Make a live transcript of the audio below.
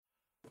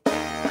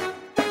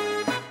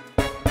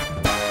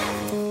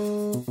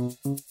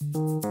Welcome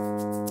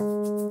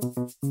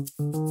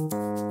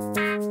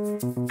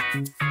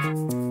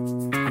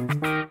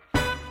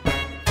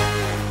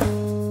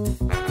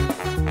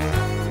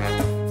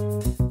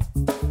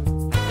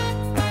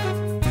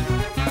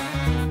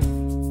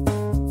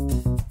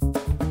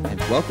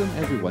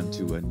everyone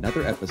to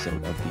another episode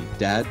of the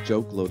Dad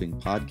Joke Loading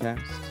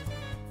Podcast.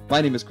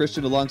 My name is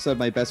Christian, alongside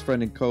my best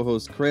friend and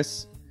co-host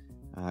Chris.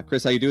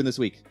 Chris, how you doing this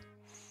week?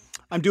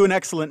 I'm doing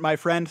excellent, my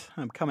friend.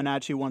 I'm coming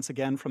at you once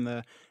again from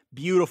the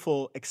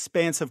beautiful,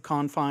 expansive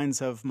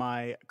confines of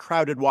my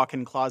crowded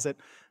walk-in closet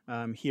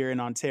here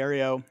in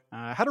Ontario.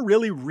 I had a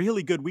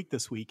really good week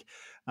this week.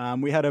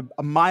 We had a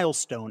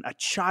milestone, a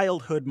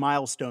childhood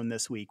milestone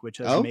this week, which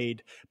has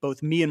made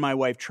both me and my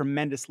wife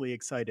tremendously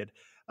excited.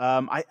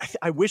 I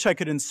wish I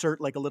could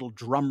insert like a little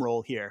drum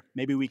roll here.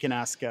 Maybe we can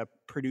ask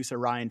producer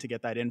Ryan to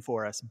get that in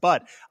for us.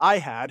 But I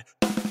had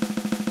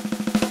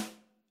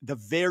the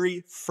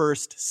very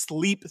first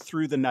sleep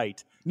through the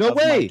night of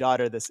my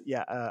daughter this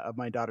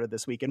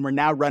week, and we're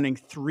now running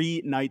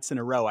 3 nights in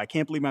a row. I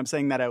can't believe I'm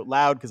saying that out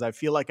loud because I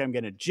feel like I'm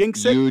going to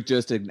jinx it. You're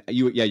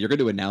going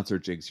to announcer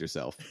jinx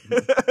yourself.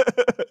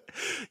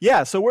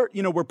 Yeah, so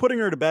we're putting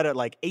her to bed at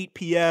like 8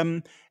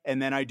 p.m.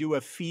 and then I do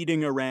a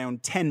feeding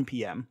around 10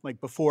 p.m. like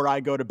before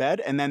I go to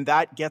bed, and then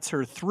that gets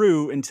her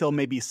through until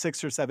maybe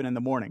 6 or 7 in the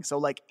morning. So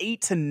like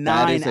 8 to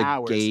 9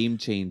 hours. That is a game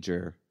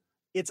changer.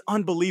 It's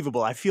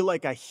unbelievable. I feel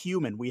like a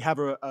human. We have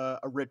a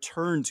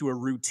return to a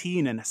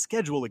routine and a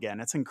schedule again.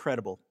 It's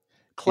incredible.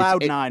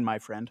 Cloud 9, my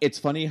friend. It's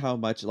funny how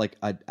much like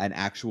an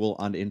actual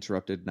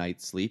uninterrupted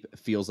night's sleep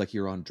feels like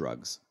you're on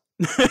drugs.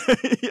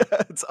 Yeah,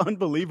 it's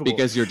unbelievable.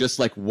 Because you're just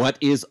like, what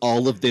is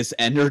all of this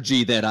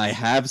energy that I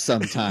have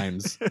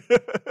sometimes?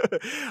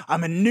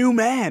 I'm a new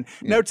man.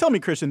 Yeah. Now tell me,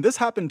 Christian, this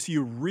happened to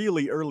you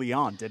really early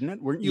on, didn't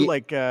it? Weren't you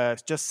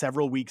just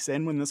several weeks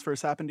in when this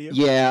first happened to you?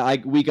 Yeah,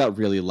 we got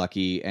really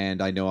lucky,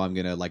 and I know I'm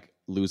going to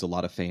lose a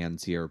lot of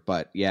fans here,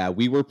 but yeah,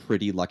 we were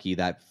pretty lucky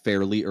that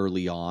fairly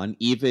early on,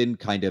 even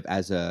kind of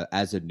as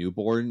a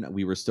newborn,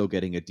 we were still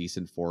getting a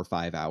decent 4 or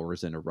 5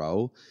 hours in a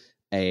row.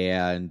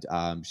 And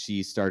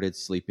she started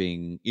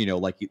sleeping,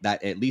 like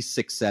that at least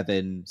 6,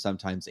 7,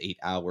 sometimes 8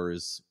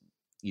 hours,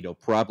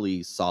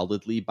 probably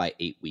solidly by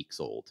 8 weeks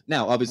old.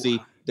 Now,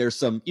 obviously, There's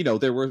some,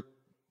 there were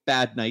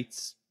bad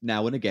nights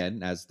now and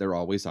again, as there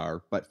always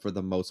are. But for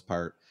the most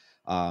part,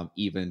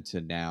 even to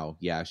now,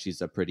 yeah,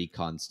 she's a pretty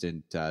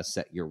constant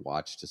set your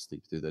watch to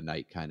sleep through the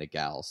night kind of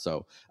gal.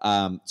 So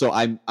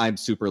I'm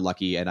super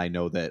lucky, and I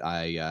know that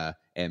I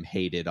am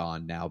hated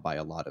on now by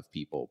a lot of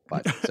people,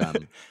 but.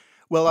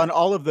 Well, on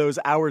all of those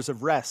hours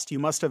of rest, you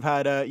must have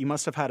had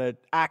an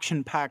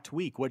action-packed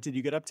week. What did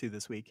you get up to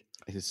this week?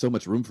 There's so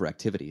much room for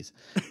activities.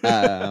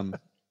 What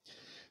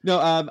did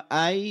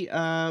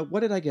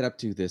I get up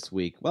to this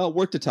week? Well,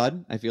 worked a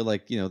ton. I feel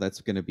like,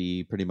 that's going to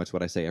be pretty much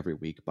what I say every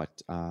week.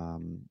 But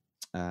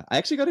I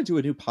actually got into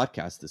a new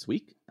podcast this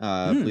week,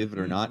 believe it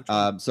or not.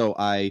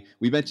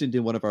 We mentioned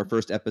in one of our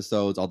first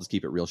episodes, I'll just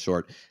keep it real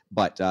short,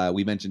 but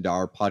we mentioned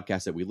our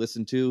podcast that we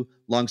listened to.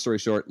 Long story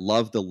short,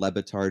 love the Le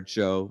Batard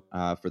Show,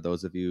 for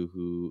those of you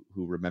who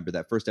remember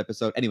that first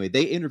episode. Anyway,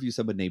 they interview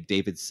someone named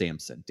David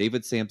Samson.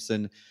 David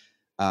Samson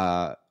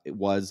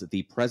was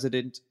the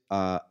president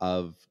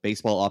of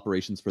baseball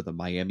operations for the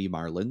Miami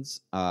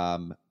Marlins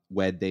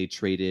when they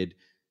traded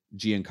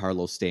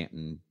Giancarlo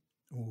Stanton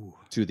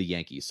to the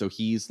Yankees. So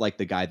he's like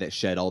the guy that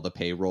shed all the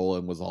payroll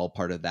and was all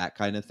part of that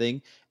kind of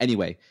thing.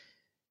 Anyway,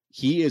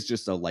 he is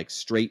just a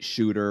straight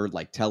shooter,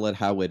 tell it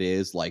how it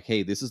is,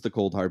 hey, this is the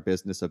cold hard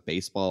business of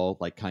baseball,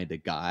 kind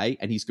of guy.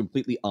 And he's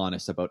completely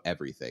honest about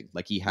everything.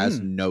 He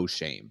has no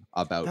shame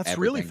about That's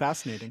everything. Really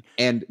fascinating.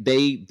 And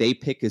they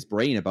pick his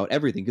brain about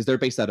everything because they're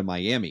based out of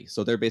Miami.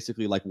 So they're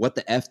basically what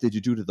the F did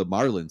you do to the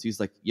Marlins? He's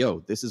like, yo,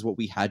 this is what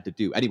we had to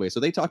do. Anyway, so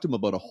they talked to him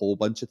about a whole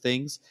bunch of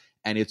things,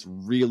 and it's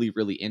really,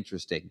 really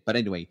interesting. But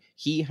anyway,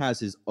 he has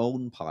his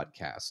own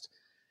podcast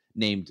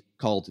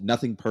called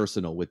Nothing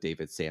Personal with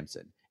David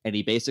Samson. And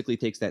he basically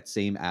takes that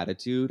same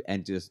attitude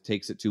and just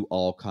takes it to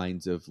all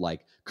kinds of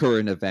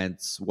current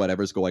events,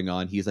 whatever's going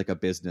on. He's a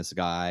business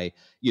guy,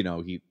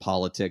 he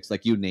politics,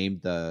 you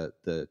named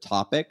the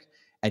topic,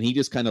 and he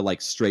just kind of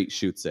straight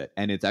shoots it.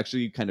 And it's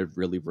actually kind of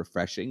really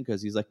refreshing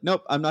because he's like,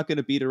 nope, I'm not going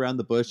to beat around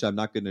the bush. I'm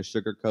not going to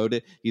sugarcoat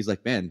it. He's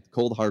like, man,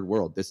 cold, hard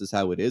world. This is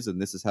how it is.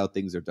 And this is how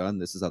things are done.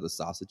 This is how the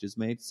sausage is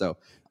made. So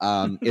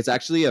it's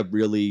actually a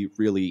really,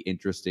 really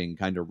interesting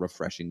kind of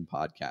refreshing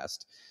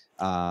podcast.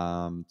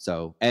 And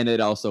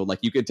it also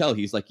you can tell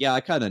he's yeah,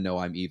 I kind of know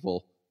I'm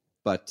evil,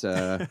 but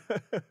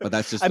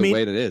that's just the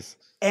way it is.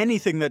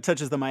 Anything that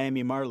touches the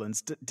Miami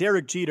Marlins,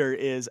 Derek Jeter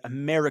is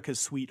America's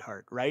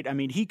sweetheart, right? I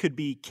mean, he could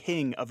be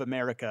king of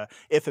America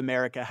if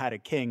America had a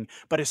king,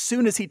 but as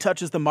soon as he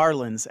touches the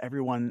Marlins,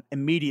 everyone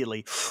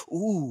immediately,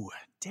 ooh,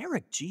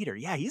 Derek Jeter.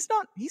 Yeah, he's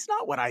not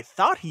what I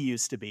thought he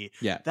used to be.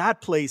 Yeah.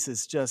 That place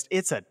is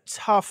it's a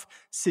tough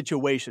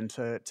situation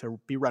to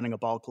be running a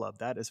ball club.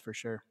 That is for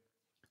sure.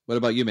 What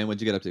about you, man?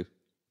 What'd you get up to?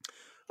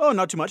 Oh,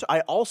 not too much.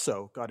 I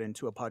also got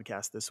into a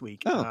podcast this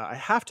week. Oh, I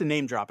have to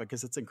name drop it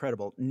because it's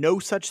incredible. No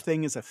Such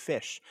Thing as a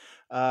Fish,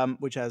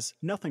 which has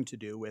nothing to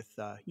do with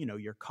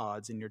your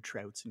cods and your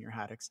trouts and your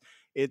haddocks.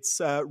 It's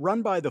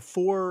run by the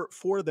four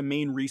of the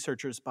main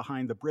researchers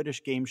behind the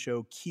British game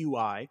show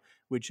QI,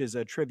 which is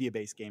a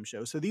trivia-based game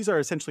show. So these are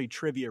essentially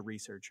trivia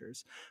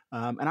researchers,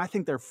 and I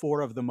think they're four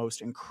of the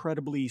most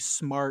incredibly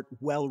smart,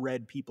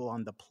 well-read people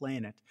on the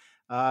planet.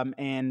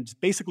 And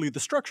basically, the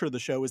structure of the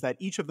show is that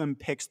each of them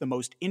picks the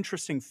most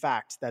interesting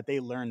fact that they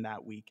learned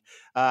that week.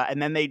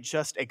 And then they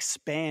just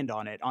expand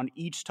on it. On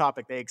each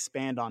topic, they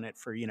expand on it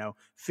for,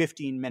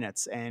 15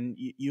 minutes. And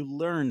you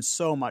learn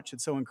so much.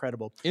 It's so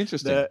incredible.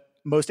 interesting. The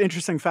most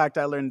interesting fact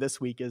I learned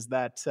this week is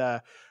that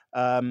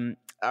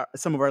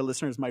some of our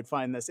listeners might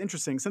find this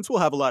interesting since we'll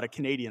have a lot of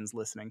Canadians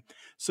listening.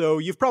 So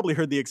you've probably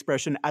heard the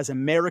expression as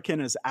American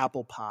as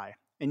apple pie.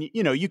 And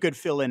you could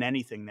fill in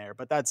anything there,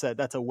 but that's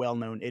a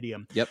well-known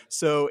idiom. Yep.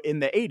 So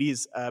in the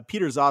 80s,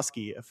 Peter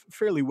Zosky, a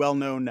fairly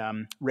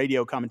well-known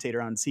radio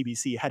commentator on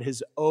CBC, had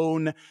his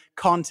own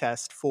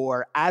contest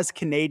for as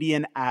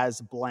Canadian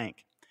as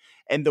blank.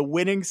 And the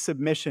winning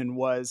submission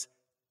was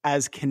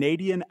as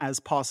Canadian as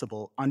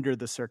possible under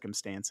the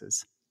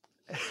circumstances,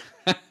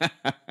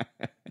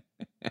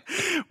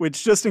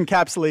 which just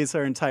encapsulates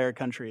our entire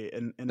country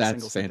in a That's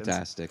single sentence.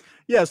 fantastic.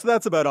 Yeah, so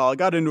that's about all. I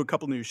got into a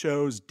couple new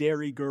shows,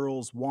 Dairy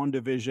Girls,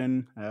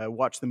 WandaVision,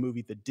 watched the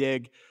movie The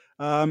Dig,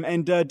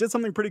 and did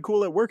something pretty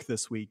cool at work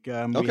this week. We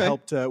Okay.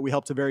 helped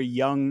a very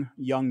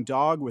young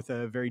dog with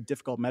a very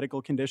difficult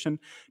medical condition,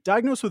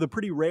 diagnosed with a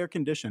pretty rare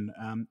condition,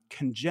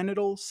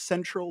 congenital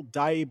central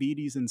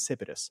diabetes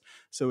insipidus.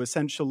 So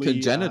essentially,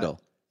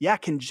 Congenital. yeah,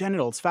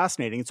 congenital. It's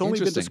fascinating. It's only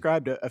been Interesting.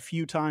 described a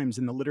few times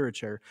in the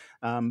literature,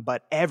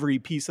 but every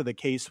piece of the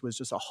case was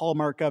just a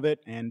hallmark of it,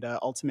 and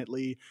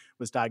ultimately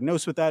was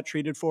diagnosed with that,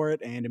 treated for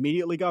it, and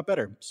immediately got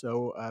better.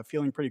 So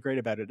feeling pretty great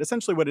about it.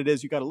 Essentially what it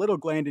is, you got a little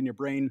gland in your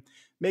brain,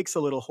 makes a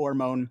little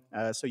hormone.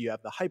 So you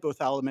have the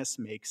hypothalamus,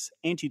 makes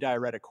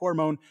antidiuretic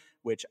hormone,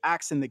 which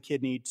acts in the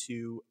kidney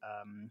to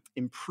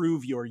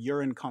improve your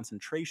urine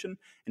concentration.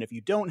 And if you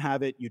don't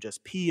have it, you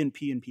just pee and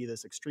pee and pee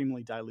this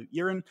extremely dilute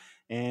urine.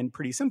 And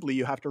pretty simply,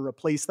 you have to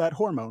replace that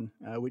hormone,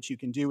 which you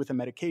can do with a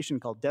medication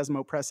called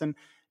desmopressin,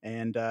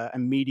 and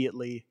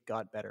immediately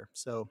got better.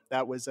 So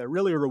that was a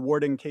really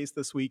rewarding case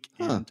this week.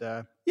 Huh.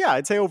 And yeah,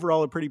 I'd say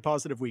overall a pretty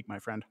positive week, my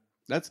friend.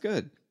 That's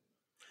good.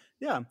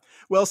 Yeah.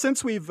 Well,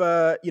 since we've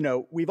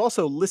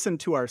also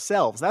listened to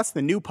ourselves. That's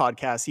the new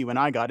podcast you and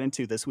I got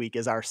into this week,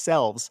 is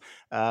ourselves,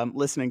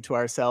 listening to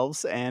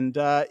ourselves. And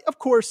of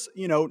course,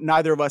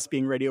 neither of us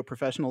being radio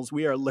professionals,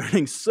 we are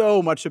learning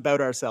so much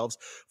about ourselves.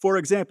 For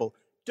example,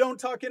 don't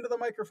talk into the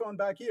microphone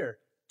back here.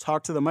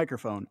 Talk to the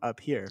microphone up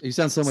here. You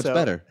sound so much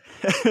better.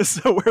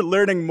 So we're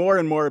learning more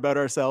and more about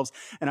ourselves.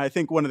 And I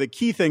think one of the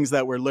key things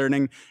that we're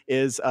learning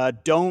is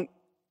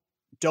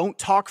don't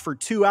talk for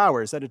 2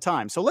 hours at a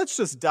time. So let's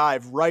just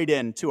dive right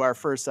into our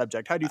first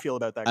subject. How do you feel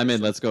about that, I'm in.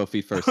 Christian? Let's go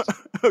feet first.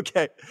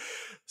 Okay.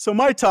 So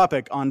my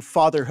topic on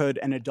fatherhood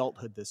and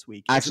adulthood this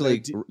week.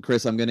 Actually,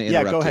 Chris, I'm going to yeah,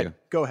 interrupt go ahead. you.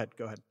 Go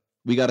ahead.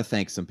 We got to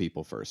thank some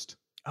people first.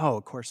 Oh,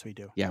 of course we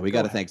do. Yeah, we Go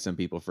got to ahead. thank some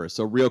people first.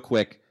 So real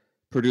quick,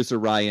 producer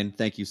Ryan,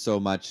 thank you so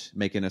much,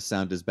 making us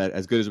sound as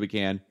good as we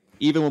can,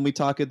 even when we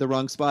talk at the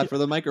wrong spot for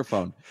the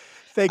microphone.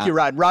 Thank you,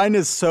 Ryan. Ryan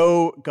is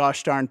so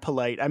gosh darn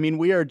polite. I mean,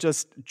 we are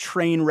just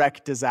train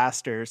wreck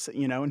disasters,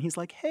 and he's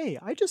like, hey,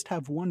 I just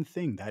have one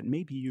thing that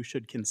maybe you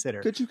should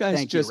consider. Could you guys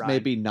Thank just you, Ryan.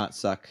 maybe not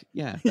suck?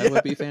 Yeah, that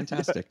would be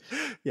fantastic.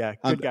 Yeah,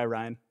 good guy,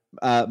 Ryan.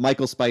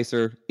 Michael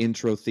Spicer,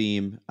 intro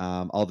theme,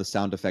 all the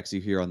sound effects you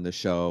hear on the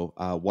show.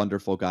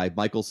 Wonderful guy.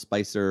 Michael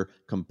Spicer,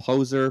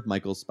 composer.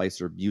 Michael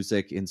Spicer,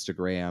 music,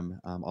 Instagram,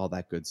 all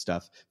that good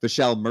stuff.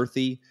 Vishal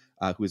Murthy,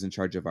 who is in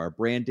charge of our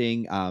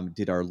branding,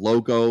 did our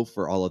logo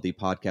for all of the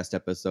podcast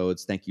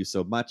episodes. Thank you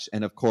so much.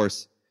 And of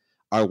course,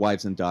 our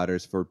wives and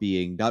daughters for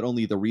being not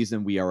only the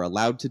reason we are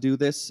allowed to do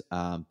this,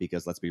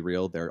 because let's be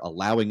real, they're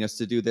allowing us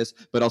to do this,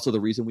 but also the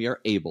reason we are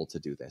able to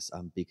do this,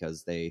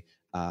 because they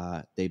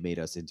made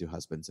us into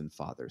husbands and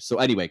fathers. So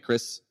anyway,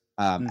 Chris,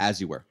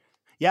 as you were.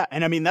 Yeah,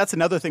 and I mean, that's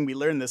another thing we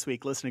learned this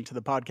week listening to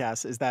the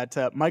podcast is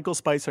that Michael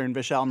Spicer and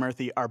Vishal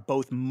Murthy are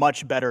both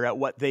much better at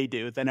what they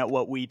do than at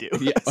what we do.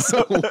 Yeah,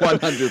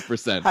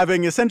 100%.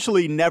 Having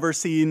essentially never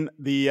seen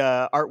the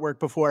artwork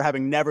before,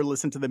 having never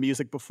listened to the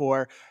music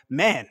before,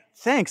 man,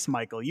 thanks,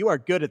 Michael. You are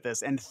good at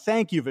this. And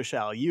thank you,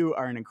 Vishal. You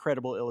are an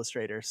incredible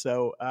illustrator.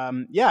 So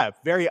yeah,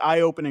 very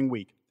eye-opening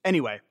week.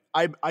 Anyway,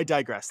 I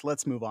digress.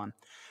 Let's move on.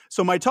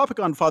 So my topic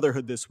on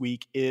fatherhood this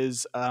week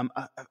is a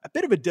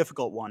bit of a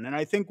difficult one, and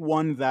I think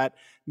one that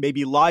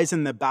maybe lies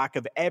in the back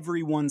of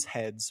everyone's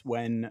heads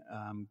when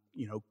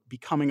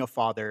becoming a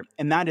father,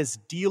 and that is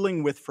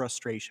dealing with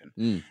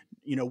frustration.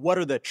 What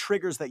are the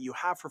triggers that you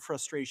have for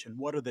frustration?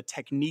 What are the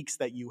techniques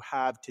that you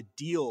have to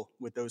deal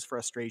with those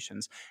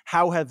frustrations?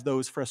 How have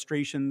those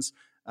frustrations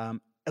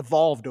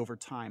evolved over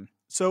time?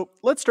 So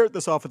let's start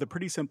this off with a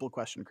pretty simple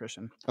question,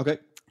 Christian. Okay.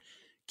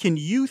 Can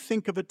you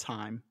think of a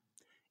time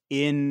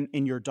in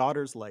your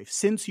daughter's life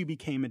since you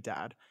became a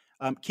dad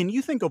Can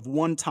you think of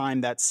one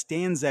time that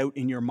stands out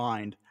in your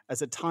mind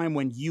as a time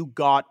when you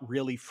got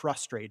really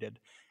frustrated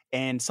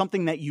and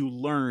something that you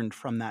learned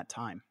from that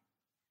time?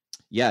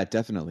 Yeah,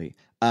 definitely.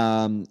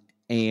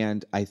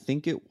 And I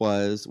think it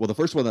was, well, the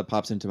first one that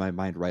pops into my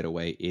mind right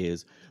away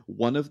is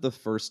one of the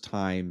first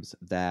times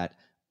that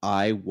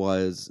I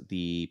was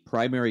the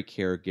primary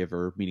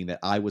caregiver, meaning that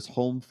I was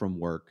home from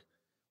work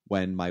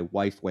when my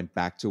wife went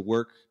back to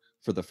work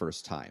for the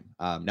first time.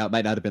 Now, it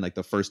might not have been like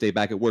the first day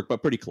back at work,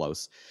 but pretty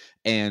close.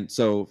 And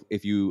so,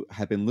 if you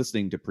have been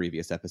listening to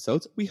previous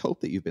episodes, we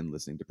hope that you've been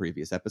listening to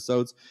previous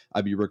episodes.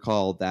 You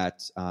recall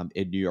that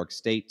in New York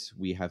State,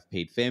 we have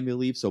paid family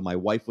leave. So, my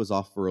wife was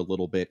off for a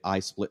little bit.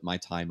 I split my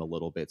time a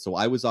little bit. So,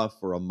 I was off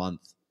for a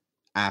month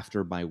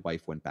after my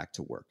wife went back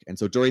to work. And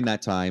so during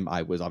that time,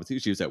 I was obviously,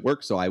 she was at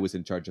work, so I was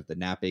in charge of the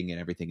napping and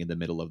everything in the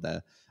middle of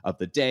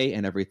the day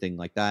and everything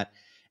like that.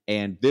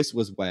 And this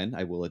was when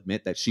I will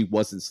admit that she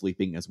wasn't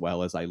sleeping as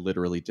well as I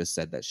literally just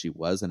said that she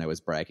was, and I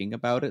was bragging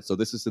about it. So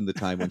this is in the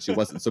time when she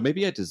wasn't. So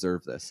maybe I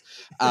deserve this.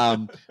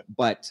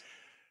 But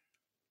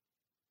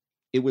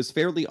it was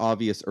fairly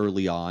obvious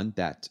early on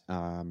that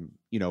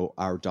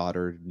our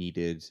daughter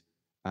needed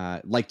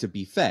like to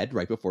be fed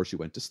right before she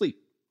went to sleep.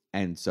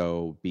 And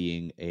so,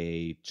 being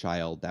a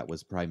child that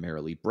was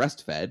primarily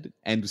breastfed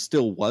and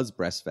still was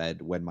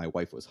breastfed when my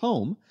wife was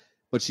home,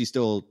 but she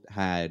still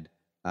had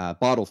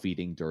bottle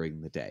feeding during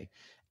the day.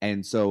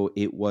 And so,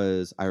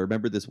 I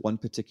remember this one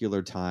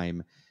particular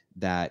time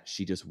that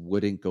she just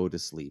wouldn't go to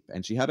sleep.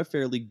 And she had a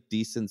fairly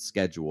decent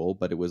schedule,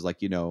 but it was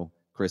like,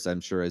 Chris, I'm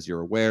sure as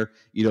you're aware,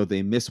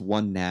 they miss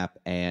one nap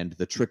and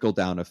the trickle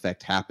down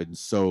effect happens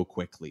so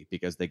quickly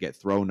because they get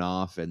thrown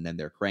off and then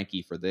they're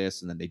cranky for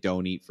this and then they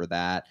don't eat for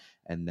that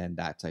and then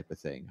that type of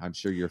thing. I'm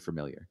sure you're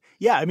familiar.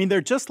 Yeah, I mean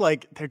they're just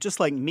like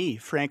me,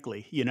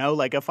 frankly.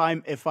 Like if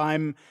I'm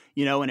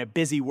in a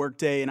busy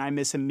workday and I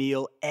miss a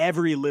meal,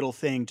 every little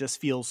thing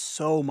just feels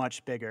so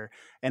much bigger.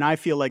 And I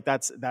feel like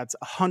that's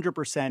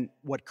 100%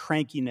 what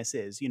crankiness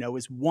is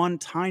one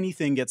tiny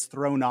thing gets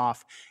thrown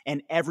off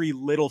and every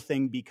little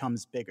thing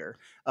becomes bigger.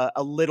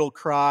 A little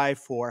cry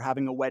for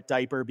having a wet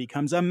diaper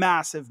becomes a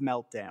massive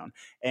meltdown.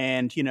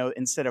 And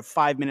instead of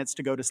 5 minutes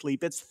to go to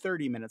sleep, it's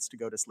 30 minutes to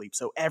go to sleep.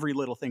 So every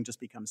little thing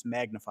just becomes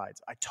magnified.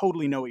 I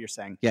totally know what you're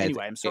saying. Yeah,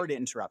 Anyway, I'm sorry to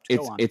interrupt.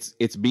 Go on.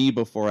 It's me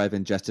before I've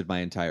ingested my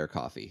entire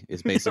coffee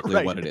is basically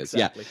Right, what it is.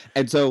 exactly. Yeah.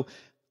 And so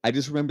I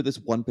just remember this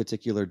one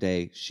particular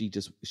day, she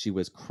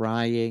was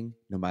crying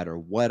no matter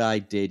what I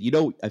did.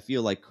 I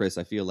feel like, Chris,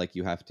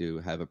 you have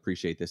to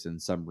appreciate this in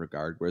some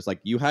regard, where it's like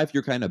you have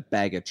your kind of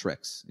bag of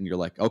tricks and you're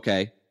like,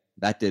 okay,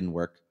 that didn't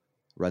work.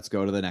 Let's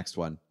go to the next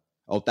one.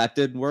 Oh, that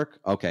didn't work.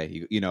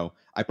 Okay.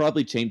 I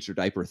probably changed her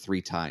diaper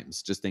 3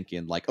 times just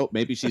thinking like, oh,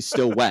 maybe she's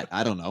still wet.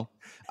 I don't know.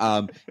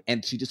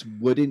 And she just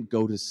wouldn't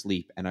go to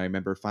sleep. And I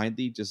remember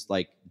finally just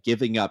like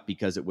giving up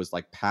because it was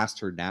like past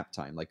her nap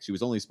time. Like she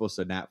was only supposed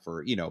to nap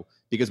for,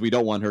 because we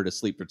don't want her to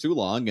sleep for too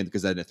long and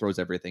because then it throws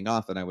everything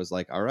off. And I was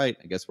like, all right,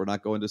 I guess we're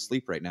not going to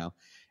sleep right now.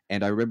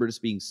 And I remember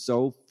just being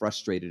so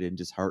frustrated and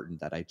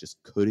disheartened that I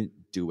just couldn't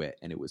do it.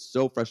 And it was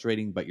so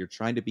frustrating, but you're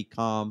trying to be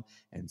calm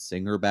and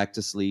sing her back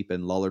to sleep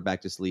and lull her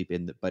back to sleep.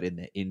 But in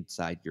the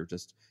inside, you're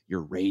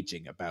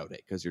raging about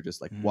it because you're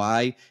just like,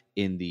 why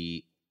in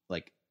the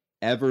like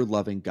ever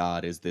loving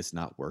God is this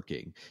not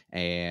working?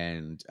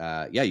 And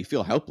you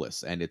feel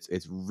helpless and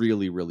it's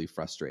really, really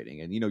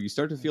frustrating. And, you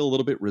start to feel a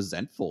little bit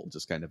resentful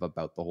just kind of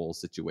about the whole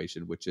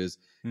situation, which is,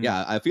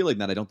 I feel like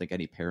that I don't think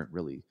any parent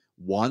really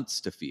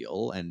wants to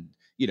feel. And,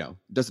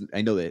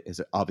 I know that it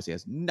obviously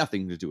has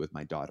nothing to do with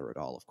my daughter at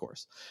all, of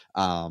course.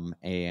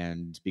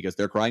 And because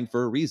they're crying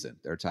for a reason,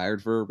 they're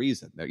tired for a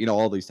reason,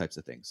 all these types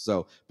of things.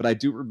 So, but I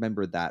do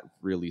remember that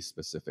really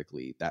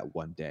specifically that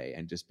one day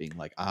and just being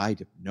like, I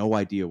have no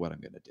idea what I'm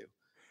going to do.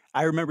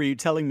 I remember you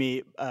telling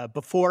me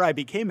before I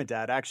became a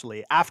dad,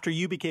 actually, after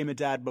you became a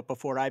dad, but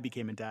before I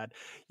became a dad,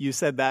 you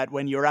said that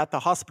when you were at the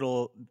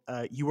hospital,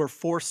 you were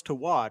forced to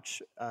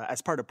watch,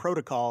 as part of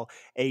protocol,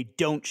 a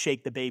 "Don't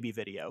Shake the Baby"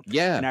 video.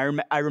 Yeah.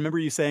 And I remember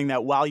you saying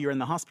that while you're in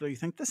the hospital, you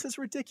think, this is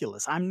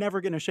ridiculous. I'm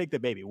never going to shake the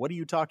baby. What are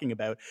you talking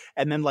about?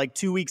 And then like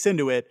 2 weeks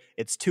into it,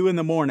 it's 2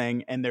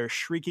 a.m. and they're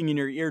shrieking in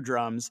your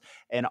eardrums.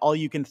 And all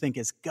you can think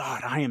is,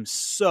 God, I am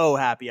so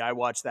happy I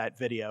watched that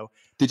video.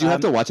 Did you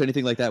have to watch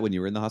anything like that when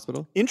you were in the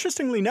hospital?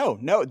 Interestingly,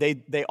 no.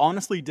 They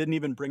honestly didn't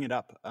even bring it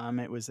up.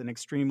 It was an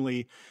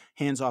extremely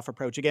hands-off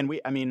approach. Again,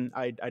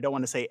 I don't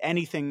want to say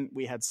anything.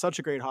 We had such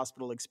a great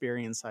hospital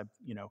experience.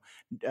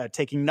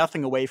 Taking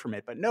nothing away from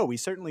it, but no, we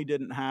certainly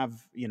didn't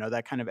have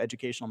that kind of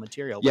educational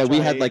material. Yeah, we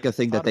had like a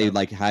thing that they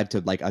like had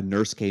to like a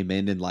nurse came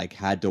in and like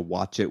had to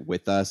watch it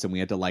with us, and we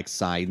had to like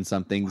sign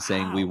something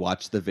saying we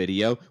watched the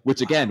video.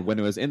 Which again, when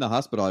it was in the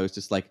hospital, I was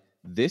just like,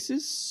 this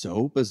is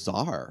so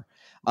bizarre.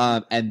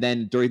 And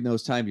then during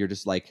those times, you're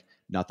just like,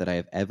 not that I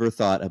have ever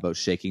thought about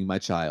shaking my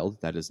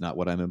child. That is not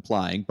what I'm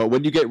implying. But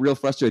when you get real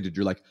frustrated,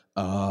 you're like,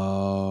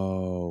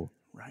 oh,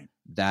 right.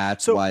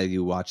 That's why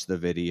you watch the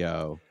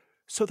video.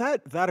 So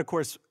that of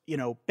course,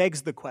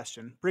 begs the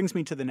question, brings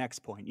me to the next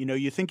point.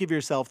 You think of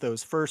yourself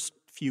those first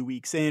few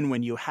weeks in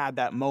when you had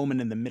that moment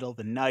in the middle of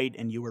the night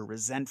and you were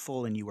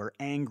resentful and you were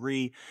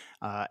angry,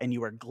 and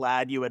you were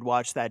glad you had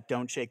watched that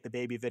 "Don't Shake the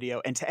Baby"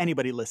 video. And to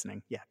anybody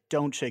listening, yeah,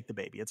 don't shake the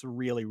baby. It's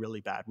really, really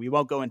bad. We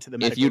won't go into the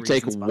If medical you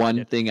take reasons behind one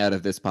it. thing out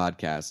of this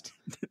podcast,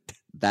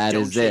 that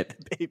Don't is shake it.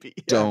 the baby.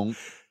 Yeah.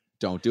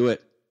 Don't do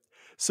it.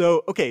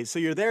 So okay, so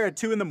you're there at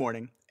 2 in the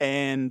morning,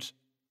 and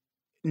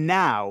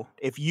now,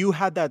 if you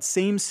had that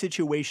same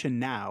situation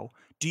now,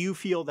 do you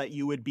feel that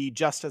you would be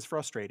just as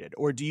frustrated?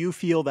 Or do you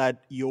feel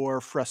that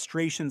your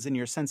frustrations and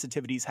your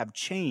sensitivities have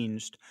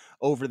changed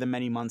over the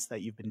many months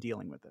that you've been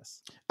dealing with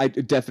this?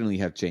 Definitely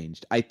have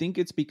changed. I think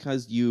it's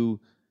because you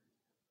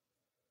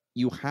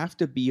have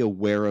to be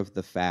aware of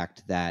the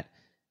fact that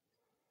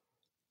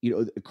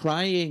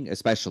crying,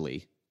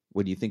 especially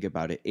when you think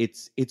about it,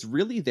 it's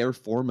really their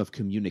form of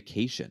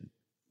communication.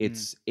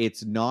 Mm,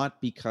 It's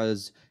not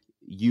because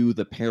you,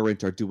 the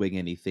parent, are doing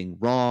anything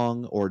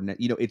wrong, or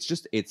it's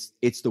just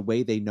it's the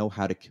way they know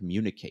how to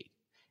communicate.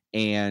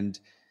 And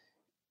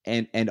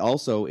and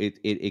also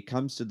it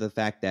comes to the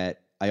fact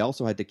that I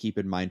also had to keep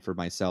in mind for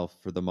myself,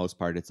 for the most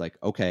part, it's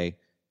like, okay,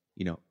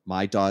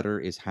 my daughter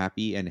is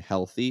happy and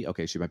healthy.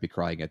 Okay, she might be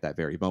crying at that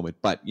very moment,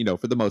 but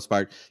for the most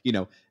part,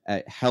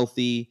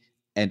 healthy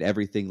and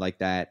everything like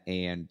that.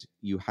 And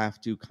you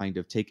have to kind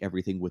of take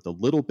everything with a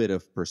little bit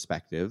of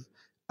perspective,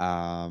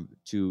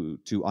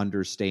 to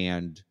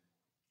understand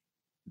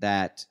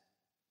that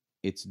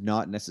it's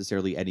not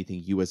necessarily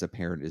anything you as a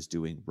parent is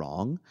doing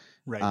wrong.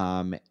 right.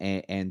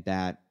 And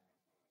that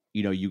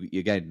you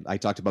again, I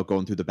talked about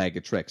going through the bag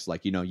of tricks.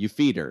 Like, you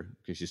feed her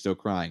because she's still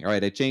crying. All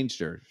right, I changed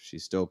her,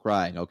 she's still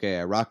crying. Okay,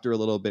 I rocked her a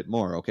little bit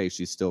more. Okay,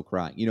 she's still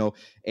crying.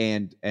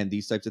 And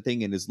these types of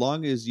things. And as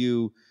long as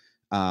you,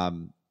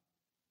 um,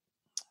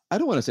 I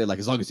don't want to say like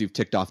as long as you've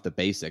ticked off the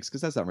basics,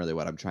 because that's not really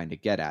what I'm trying to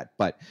get at.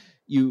 But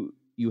you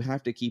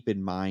have to keep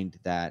in mind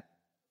that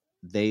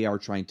they are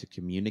trying to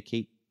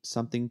communicate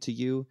something to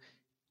you,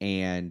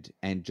 and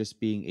just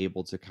being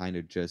able to kind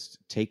of just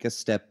take a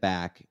step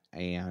back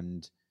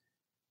and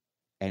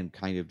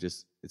kind of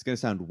just, it's going to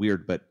sound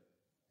weird, but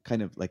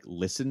kind of like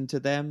listen to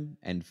them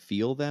and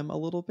feel them a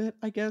little bit,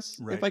 I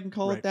guess, if Right. I can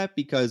call it Right. that.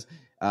 Because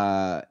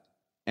uh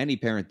any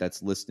parent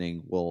that's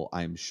listening will,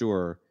 I'm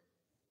sure,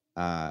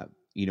 uh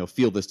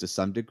feel this to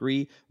some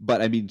degree.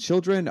 But I mean,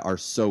 children are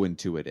so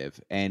intuitive,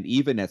 and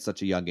even at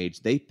such a young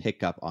age they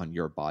pick up on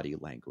your body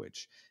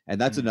language. And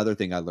that's Mm, another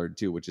thing I learned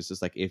too, which is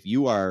just like,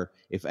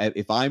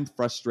 if I'm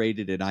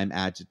frustrated and I'm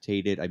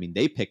agitated, I mean,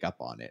 they pick up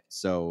on it.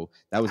 So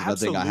that was another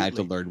thing I had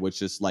to absolutely. learn,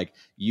 which is like,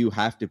 you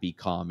have to be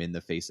calm in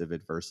the face of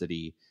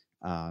adversity,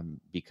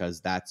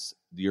 because that's,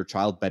 your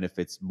child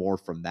benefits more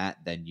from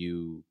that than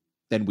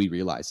we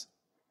realize.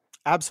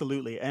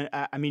 Absolutely. And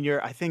I mean,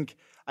 I think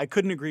I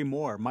couldn't agree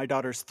more. My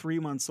daughter's 3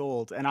 months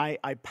old, and I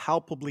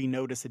palpably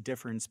notice a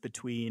difference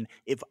between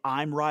if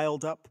I'm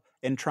riled up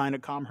and trying to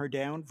calm her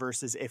down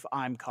versus if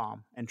I'm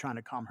calm and trying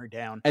to calm her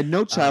down. And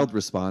no Um, child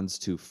responds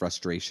to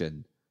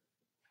frustration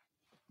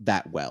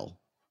that well,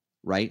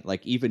 right?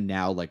 Like, even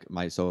now, like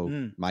my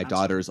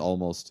daughter's absolutely.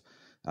 almost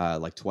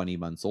like 20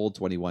 months old,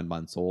 21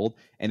 months old.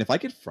 And if I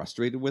get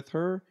frustrated with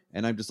her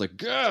and I'm just like,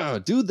 "Gah,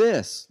 do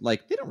this,"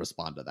 like, they don't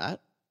respond to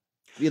that.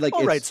 I mean, like,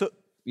 All right. it's, So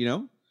you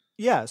know,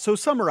 yeah, so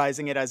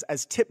summarizing it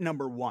as tip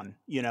number one,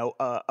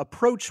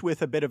 approach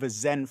with a bit of a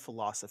Zen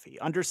philosophy.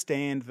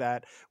 Understand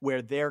that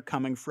where they're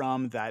coming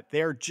from, that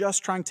they're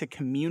just trying to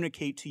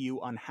communicate to you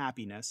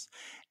unhappiness.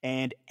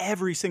 And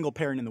every single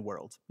parent in the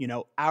world,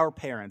 our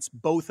parents,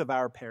 both of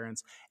our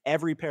parents,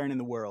 every parent in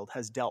the world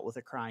has dealt with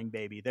a crying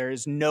baby. There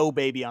is no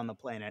baby on the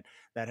planet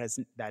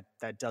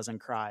that doesn't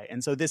cry.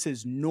 And so this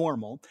is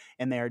normal,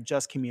 and they are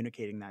just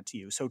communicating that to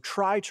you. So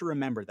try to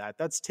remember that.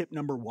 That's tip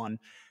number one.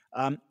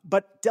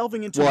 But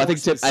delving into well, I more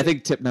think I specific,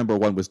 think tip number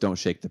one was don't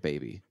shake the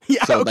baby.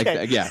 yeah, So like,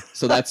 okay, yeah,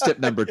 so that's tip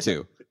number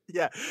two.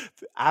 yeah,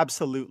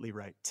 absolutely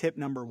right. Tip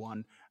number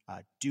one: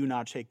 do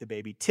not shake the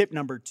baby. Tip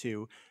number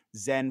two: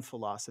 Zen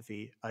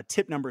philosophy.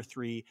 Tip number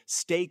three: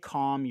 stay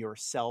calm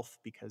yourself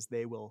because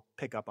they will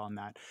pick up on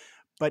that.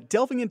 But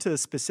delving into the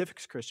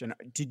specifics, Christian,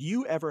 did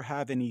you ever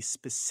have any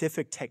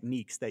specific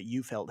techniques that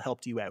you felt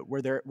helped you out?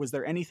 Was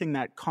there anything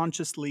that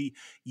consciously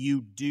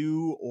you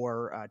do,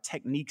 or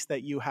techniques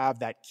that you have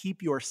that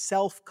keep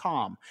yourself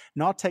calm?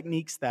 Not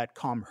techniques that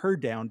calm her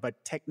down,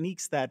 but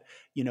techniques that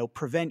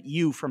prevent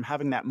you from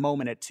having that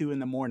moment at 2 in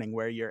the morning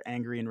where you're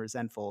angry and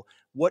resentful.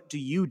 What do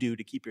you do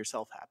to keep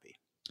yourself happy?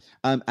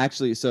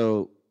 Actually,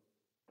 so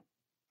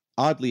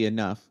oddly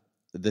enough,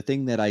 the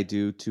thing that I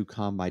do to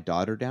calm my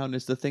daughter down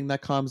is the thing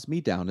that calms me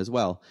down as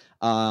well.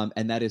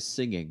 And that is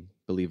singing,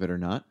 believe it or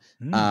not.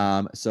 Mm,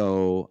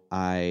 So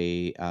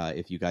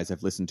if you guys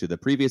have listened to the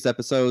previous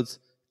episodes,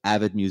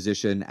 avid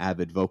musician,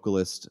 avid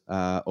vocalist,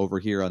 over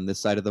here on this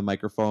side of the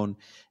microphone.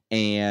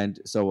 And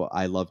so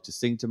I love to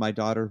sing to my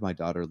daughter. My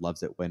daughter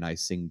loves it when I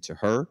sing to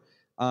her.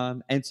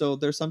 And so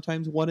they're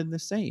sometimes one and the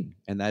same.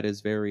 And that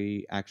is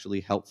very actually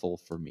helpful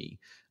for me,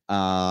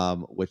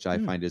 which I mm,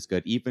 find is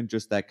good. Even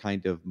just that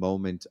kind of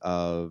moment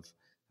of,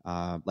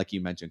 like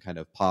you mentioned, kind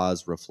of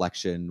pause,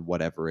 reflection,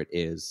 whatever it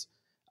is,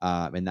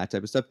 and that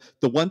type of stuff.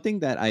 The one thing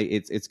that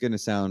it's going to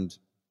sound,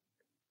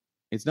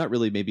 it's not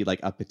really maybe like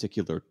a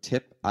particular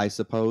tip, I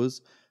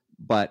suppose,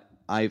 but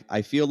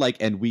I feel like,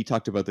 and we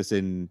talked about this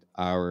in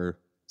our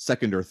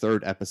second or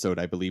third episode,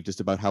 I believe, just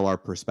about how our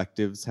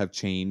perspectives have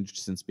changed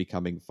since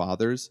becoming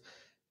fathers.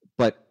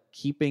 But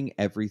keeping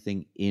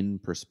everything in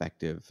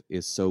perspective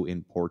is so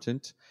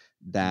important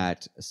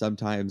that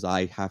sometimes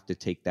I have to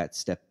take that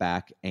step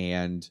back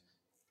and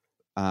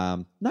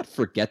not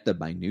forget the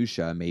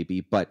minutia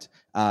maybe, but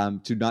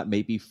to not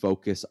maybe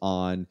focus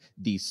on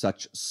these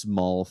such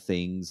small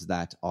things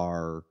that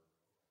are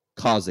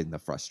causing the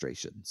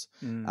frustrations.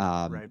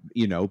 Right.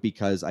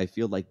 Because I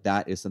feel like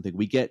that is something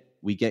we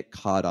get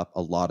caught up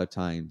a lot of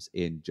times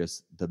in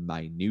just the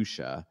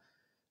minutia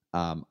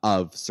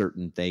of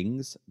certain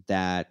things,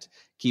 that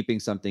keeping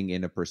something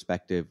in a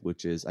perspective,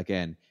 which is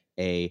again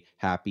a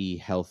happy,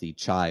 healthy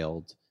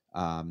child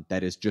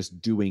that is just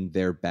doing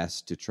their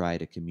best to try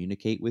to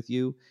communicate with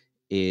you,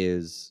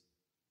 is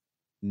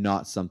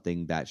not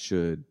something that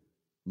should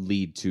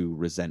lead to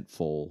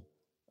resentful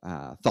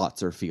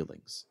thoughts or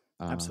feelings.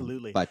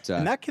 Absolutely. But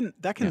And that can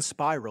yeah,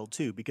 spiral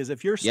too, because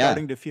if you're yeah,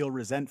 starting to feel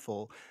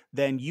resentful,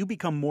 then you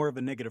become more of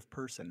a negative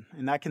person.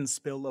 And that can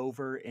spill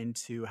over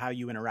into how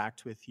you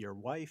interact with your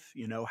wife,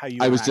 how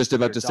you I was interact just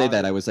with about your to say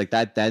that. I daughter. was like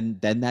that. Then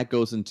that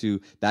goes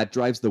into that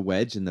drives the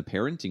wedge in the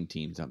parenting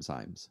team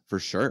sometimes, for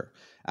sure,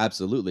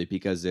 absolutely.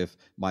 Because if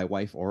my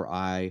wife or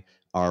I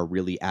are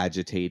really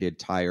agitated,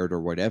 tired,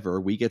 or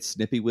whatever, we get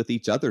snippy with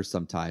each other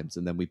sometimes,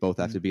 and then we both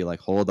have Mm, to be like,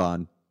 "Hold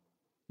on,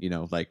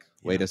 like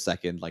wait yeah. a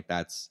second, like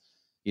that's,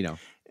 you know,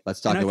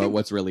 let's And talk I about think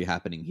what's really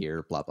happening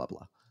here." Blah blah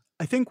blah.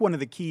 I think one of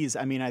the keys,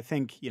 I mean, I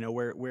think,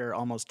 we're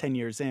almost 10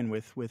 years in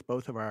with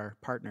both of our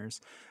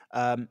partners.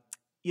 Um,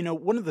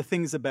 one of the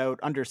things about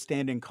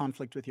understanding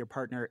conflict with your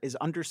partner is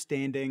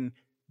understanding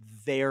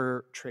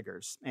their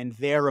triggers and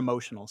their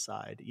emotional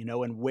side,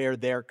 and where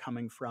they're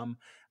coming from,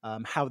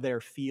 how they're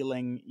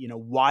feeling,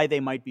 why they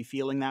might be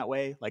feeling that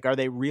way. Like, are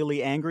they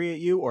really angry at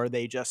you, or are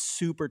they just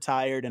super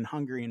tired and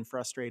hungry and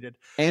frustrated?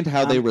 And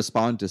how they Um,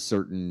 respond to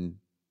certain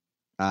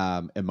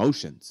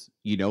emotions,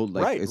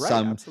 like right, right,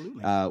 some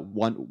absolutely.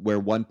 one where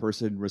one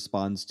person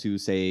responds to,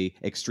 say,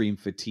 extreme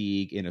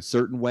fatigue in a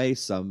certain way,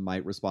 some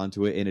might respond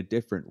to it in a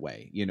different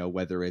way,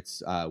 whether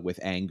it's with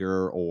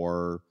anger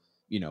or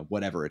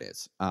whatever it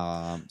is.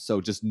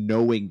 So just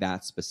knowing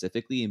that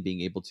specifically and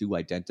being able to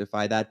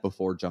identify that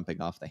before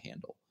jumping off the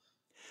handle.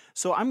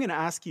 So I'm going to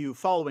ask you,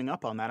 following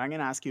up on that, I'm going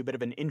to ask you a bit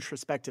of an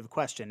introspective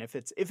question, if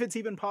it's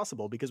even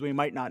possible, because we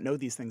might not know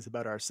these things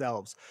about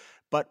ourselves.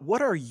 But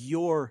what are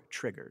your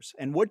triggers,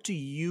 and what do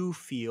you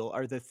feel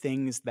are the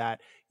things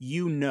that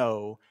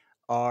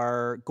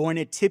are going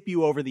to tip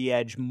you over the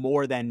edge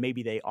more than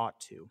maybe they ought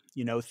to?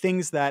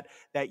 Things that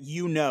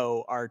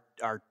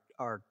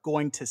are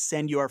going to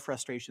send your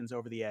frustrations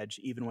over the edge,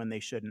 even when they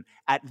shouldn't.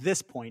 At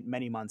this point,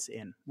 many months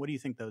in, what do you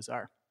think those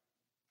are?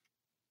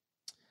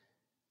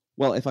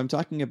 Well, if I'm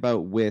talking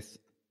about with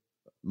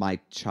my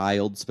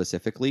child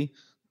specifically,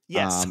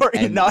 Yes, sorry,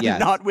 and yes,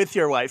 not with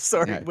your wife.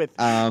 Sorry,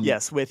 yeah,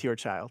 yes, with your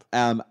child.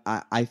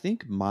 I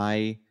think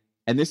and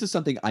this is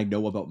something I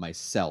know about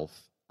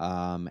myself.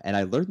 And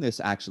I learned this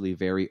actually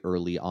very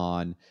early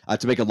on.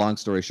 To make a long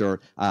story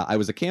short, I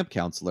was a camp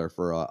counselor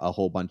for a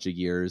whole bunch of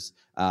years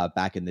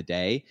back in the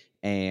day,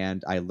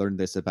 and I learned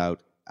this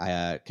about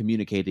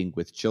communicating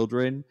with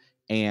children.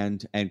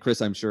 And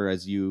Chris, I'm sure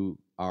as you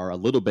are a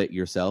little bit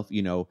yourself,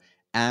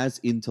 as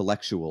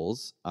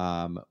intellectuals,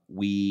 I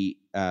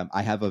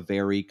have a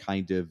very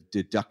kind of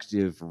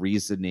deductive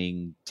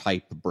reasoning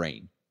type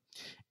brain,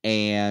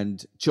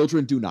 and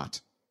children do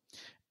not.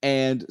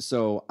 And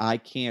so I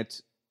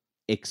can't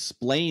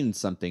explain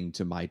something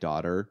to my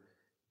daughter,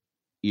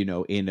 in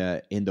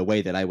the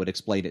way that I would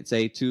explain it,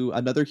 say, to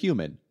another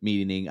human,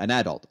 meaning an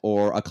adult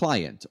or a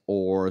client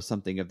or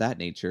something of that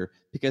nature,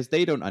 because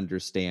they don't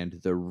understand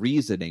the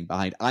reasoning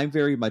behind. I'm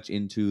very much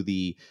into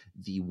the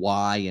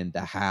why and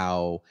the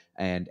how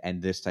and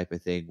this type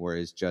of thing,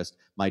 whereas just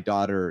my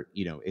daughter,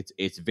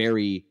 it's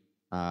very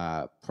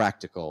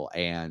practical,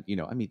 and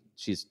I mean,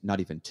 she's not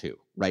even 2,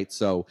 right?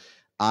 So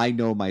I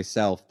know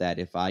myself that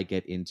if I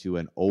get into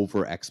an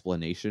over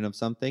explanation of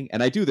something,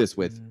 and I do this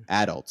with Mm,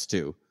 adults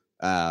too,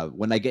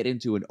 when I get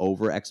into an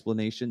over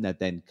explanation that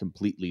then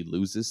completely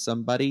loses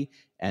somebody,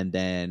 and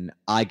then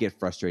I get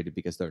frustrated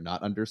because they're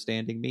not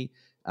understanding me.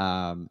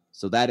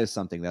 So that is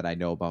something that I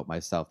know about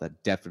myself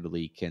that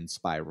definitely can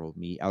spiral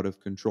me out of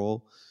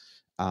control.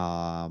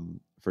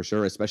 For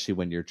sure, especially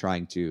when you're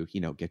trying to,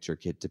 get your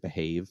kid to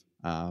behave,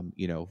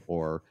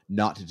 or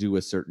not to do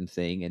a certain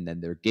thing, and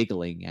then they're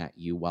giggling at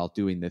you while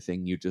doing the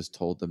thing you just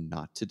told them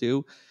not to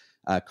do.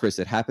 Chris,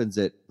 it happens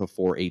at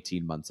before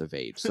 18 months of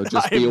age, so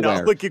just I be am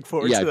not aware. looking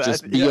forward Yeah, to that.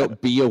 just Yeah.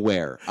 be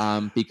aware,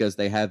 because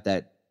they have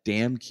that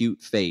damn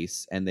cute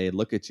face, and they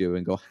look at you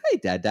and go, "Hi,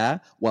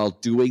 Dada," while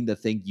doing the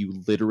thing you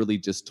literally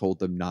just told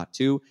them not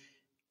to,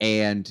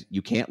 and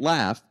you can't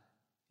laugh,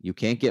 you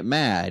can't get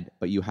mad,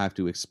 but you have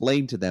to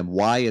explain to them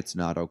why it's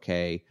not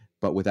okay,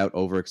 but without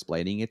over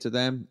explaining it to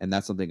them. And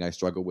that's something I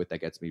struggle with that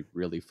gets me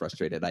really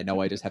frustrated. I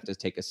know I just have to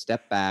take a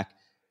step back,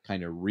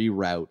 kind of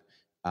reroute,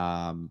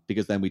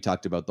 because then we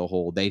talked about the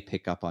whole they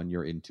pick up on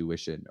your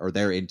intuition, or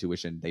their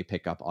intuition, they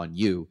pick up on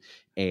you,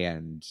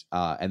 and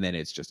then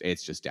it's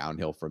just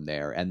downhill from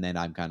there. And then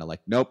I'm kind of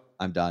like, nope,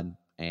 I'm done.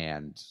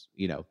 And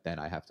then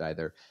I have to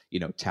either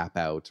tap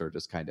out or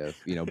just kind of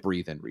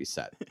breathe and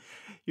reset.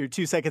 You're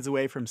 2 seconds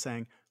away from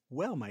saying,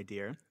 well, my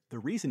dear, the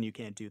reason you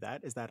can't do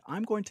that is that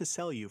I'm going to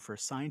sell you for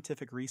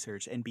scientific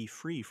research and be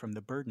free from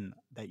the burden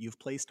that you've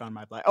placed on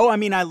my life. Oh, I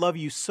mean, I love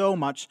you so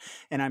much,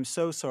 and I'm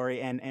so sorry.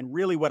 And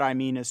really, what I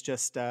mean is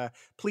just,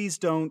 please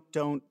don't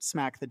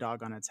smack the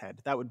dog on its head.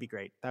 That would be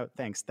great.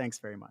 Thanks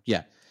very much.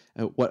 Yeah.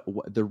 What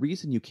the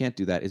reason you can't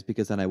do that is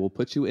because then I will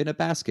put you in a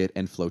basket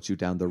and float you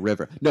down the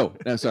river. No,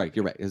 sorry,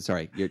 you're right.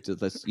 Sorry,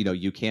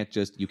 you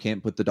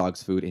can't put the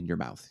dog's food in your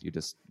mouth.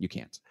 You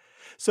can't.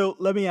 So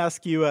let me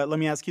ask you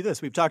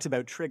this. We've talked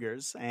about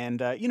triggers,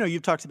 and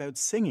you've talked about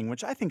singing,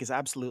 which I think is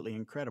absolutely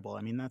incredible.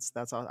 I mean, that's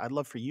I'd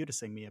love for you to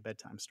sing me a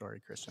bedtime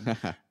story, Christian.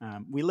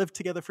 We lived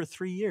together for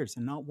 3 years,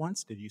 and not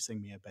once did you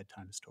sing me a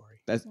bedtime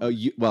story.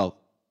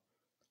 Well,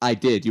 I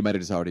did. You might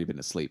have just already been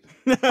asleep.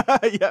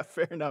 Yeah,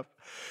 fair enough.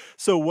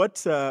 So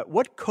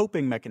what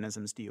coping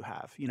mechanisms do you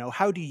have?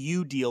 How do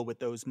you deal with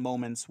those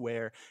moments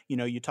where,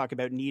 you talk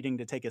about needing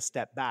to take a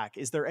step back?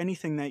 Is there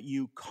anything that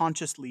you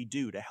consciously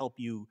do to help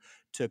you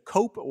to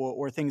cope,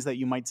 or things that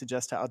you might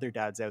suggest to other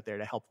dads out there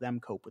to help them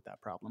cope with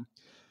that problem?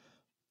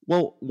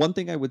 Well, one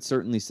thing I would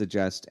certainly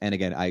suggest, and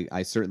again,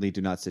 I certainly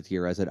do not sit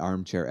here as an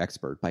armchair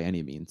expert by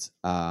any means.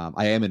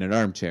 I am in an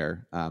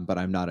armchair, but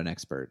I'm not an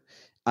expert.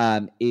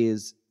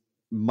 Is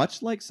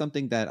much like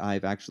something that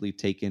I've actually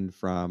taken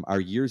from our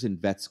years in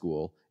vet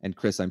school, and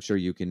Chris, I'm sure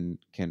you can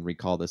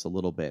recall this a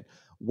little bit.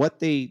 What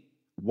they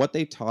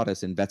taught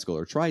us in vet school,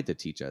 or tried to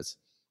teach us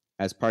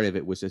as part of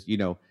it, was just,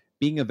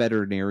 being a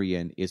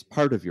veterinarian is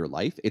part of your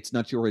life. It's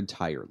not your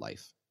entire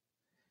life.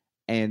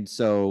 And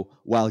so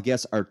while,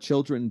 yes, our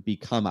children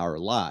become our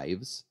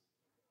lives,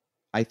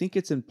 I think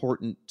it's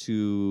important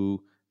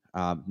to,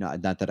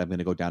 not that I'm going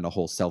to go down a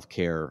whole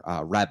self-care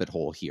rabbit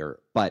hole here,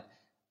 but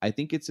I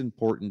think it's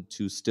important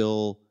to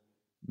still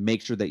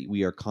make sure that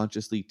we are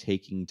consciously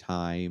taking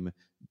time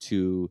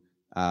to,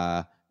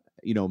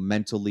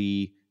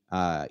 mentally,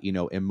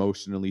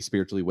 emotionally,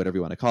 spiritually, whatever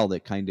you want to call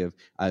it, kind of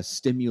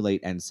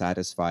stimulate and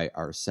satisfy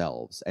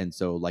ourselves. And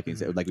so, like I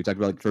said, like we talked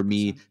about, like for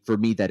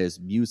me, that is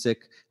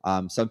music.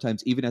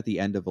 Sometimes even at the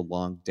end of a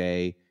long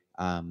day,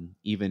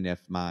 even if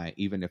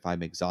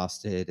I'm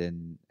exhausted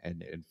and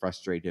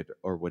frustrated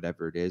or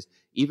whatever it is,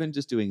 even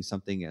just doing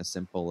something as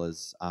simple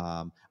as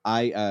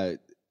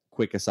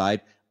quick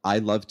aside, I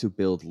love to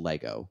build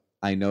Lego.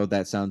 I know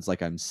that sounds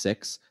like I'm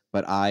 6,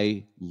 but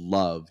I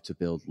love to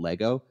build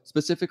Lego,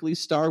 specifically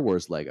Star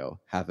Wars Lego.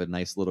 Have a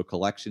nice little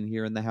collection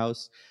here in the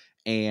house.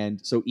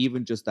 And so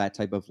even just that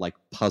type of like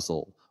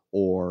puzzle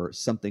or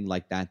something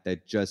like that,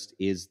 that just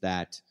is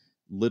that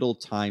little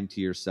time to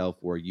yourself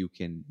where you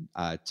can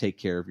take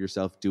care of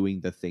yourself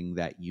doing the thing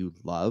that you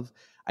love,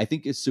 I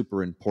think is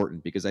super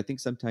important, because I think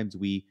sometimes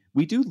we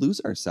do lose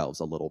ourselves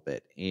a little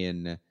bit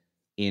in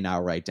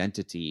our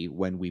identity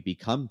when we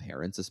become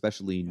parents,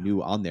 especially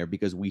new on there,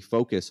 because we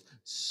focus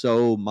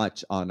so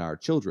much on our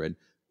children,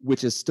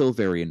 which is still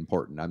very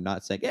important. I'm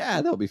not saying,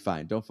 yeah, they'll be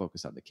fine, don't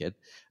focus on the kid.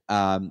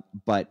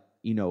 But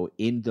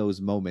in those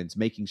moments,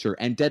 making sure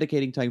and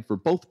dedicating time for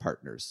both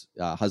partners,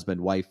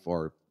 husband, wife,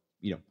 or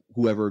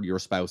whoever your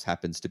spouse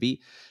happens to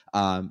be,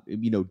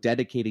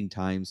 dedicating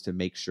times to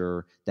make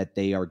sure that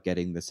they are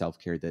getting the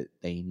self-care that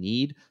they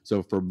need.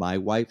 So for my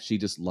wife, she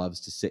just loves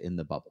to sit in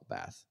the bubble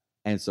bath.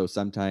 And so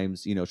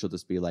sometimes, she'll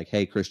just be like,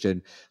 hey,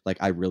 Christian, like,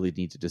 I really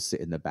need to just sit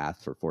in the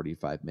bath for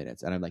 45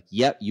 minutes. And I'm like,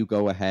 yep, you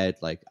go ahead.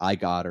 Like, I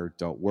got her.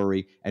 Don't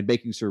worry. And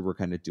making sure we're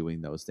kind of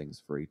doing those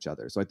things for each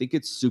other. So I think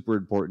it's super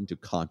important to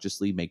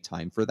consciously make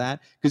time for that.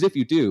 Because if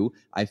you do,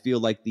 I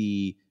feel like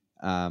the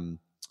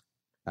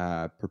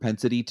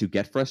propensity to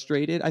get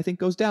frustrated, I think,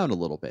 goes down a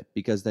little bit,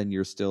 because then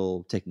you're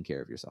still taking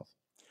care of yourself.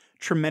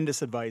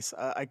 Tremendous advice.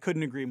 I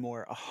couldn't agree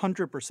more.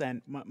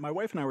 100%. My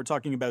wife and I were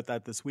talking about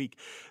that this week,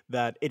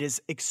 that it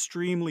is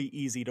extremely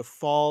easy to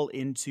fall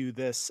into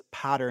this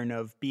pattern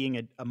of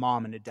being a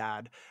mom and a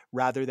dad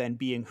rather than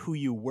being who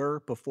you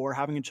were before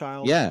having a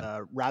child,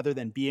 Yeah. rather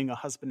than being a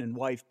husband and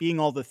wife, being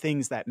all the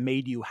things that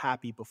made you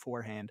happy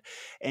beforehand.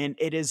 And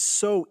it is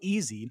so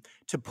easy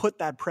to put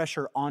that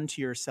pressure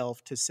onto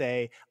yourself to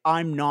say,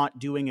 I'm not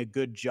doing a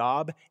good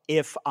job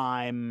if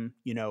I'm,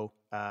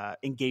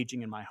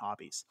 engaging in my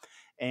hobbies.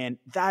 And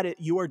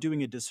you are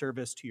doing a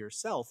disservice to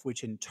yourself,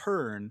 which in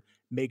turn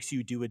makes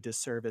you do a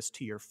disservice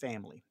to your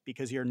family,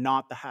 because you're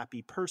not the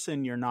happy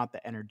person, you're not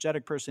the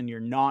energetic person, you're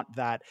not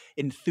that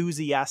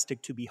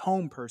enthusiastic to be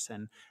home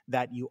person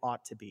that you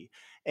ought to be.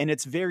 And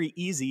it's very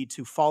easy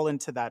to fall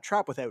into that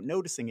trap without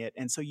noticing it.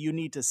 And so you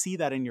need to see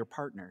that in your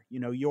partner.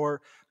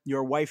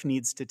 Your wife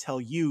needs to tell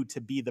you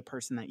to be the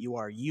person that you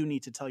are. You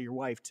need to tell your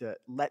wife to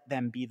let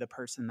them be the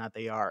person that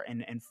they are,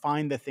 and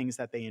find the things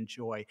that they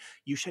enjoy.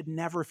 You should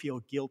never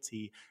feel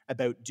guilty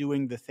about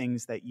doing the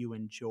things that you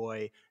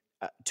enjoy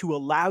to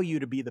allow you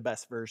to be the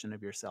best version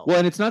of yourself. Well,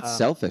 and it's not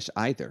selfish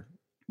either,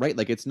 right?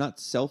 Like it's not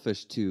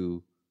selfish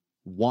to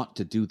want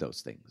to do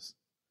those things.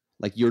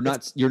 Like you're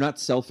not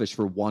selfish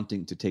for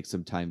wanting to take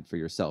some time for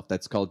yourself.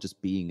 That's called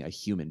just being a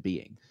human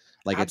being.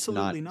 Like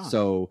Absolutely it's not, not.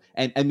 so.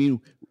 And I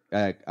mean,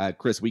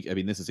 Chris,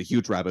 this is a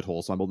huge rabbit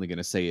hole, so I'm only going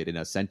to say it in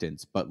a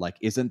sentence. But like,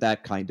 isn't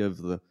that kind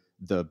of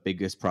the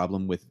biggest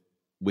problem with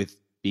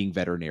being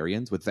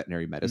veterinarians, with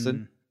veterinary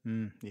medicine?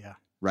 Yeah.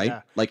 Right.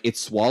 Yeah. Like it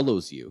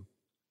swallows you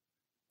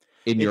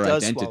in your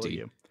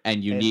identity,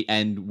 and you need,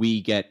 and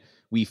we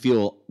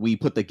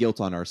put the guilt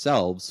on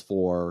ourselves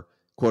for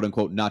quote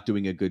unquote not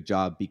doing a good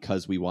job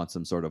because we want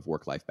some sort of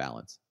work-life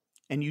balance.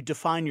 And you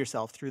define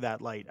yourself through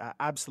that light.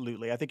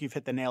 Absolutely. I think you've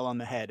hit the nail on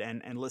the head.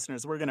 And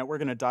listeners, we're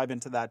gonna dive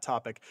into that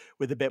topic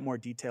with a bit more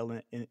detail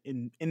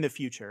in the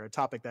future, a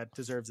topic that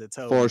deserves its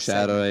own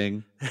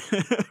foreshadowing.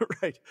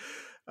 Right.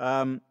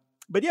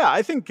 But yeah,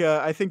 I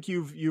think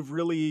you've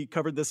really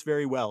covered this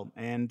very well.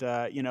 And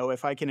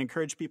if I can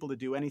encourage people to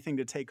do anything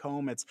to take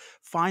home, it's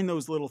find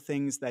those little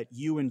things that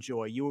you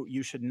enjoy.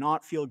 You should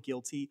not feel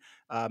guilty.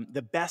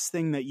 The best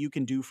thing that you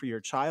can do for your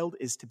child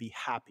is to be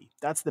happy.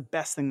 That's the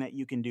best thing that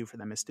you can do for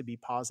them, is to be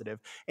positive.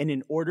 And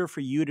in order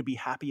for you to be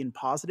happy and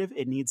positive,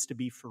 it needs to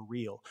be for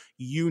real.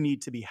 You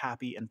need to be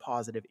happy and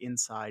positive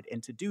inside.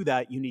 And to do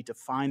that, you need to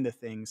find the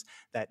things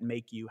that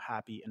make you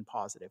happy and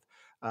positive.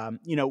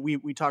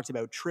 We talked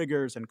about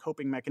triggers and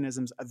coping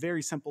mechanisms. A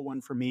very simple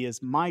one for me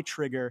is my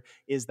trigger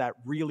is that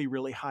really,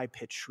 really high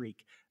pitched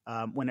shriek.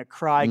 When a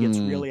cry gets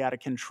really out of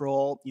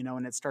control,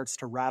 and it starts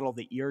to rattle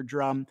the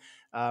eardrum.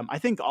 I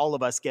think all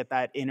of us get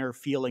that inner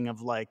feeling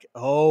of like,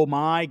 oh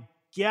my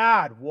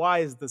God, why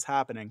is this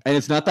happening? And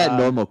it's not that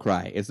normal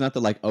cry. It's not the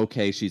like,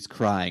 okay, she's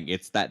crying.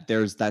 It's that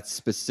there's that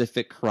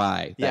specific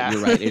cry that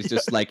you're right. It's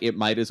just like, it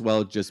might as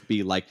well just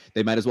be like,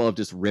 they might as well have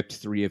just ripped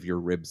 3 of your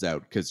ribs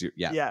out because you're,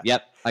 yep,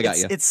 I got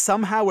you. It's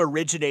somehow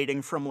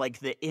originating from like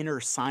the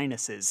inner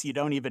sinuses. You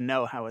don't even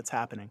know how it's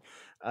happening.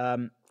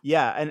 And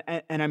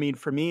I mean,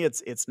 for me,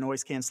 it's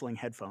noise canceling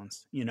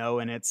headphones,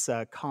 and it's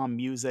calm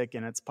music,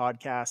 and it's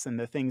podcasts and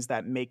the things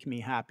that make me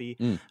happy.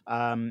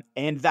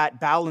 And that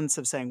balance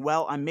of saying,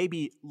 well, I'm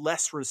maybe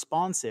less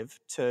responsive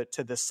to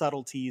the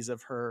subtleties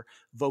of her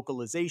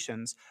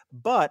vocalizations,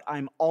 but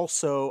I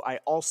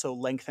also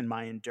lengthen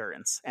my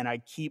endurance and I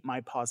keep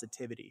my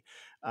positivity.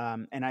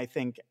 And I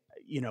think,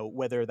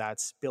 whether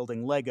that's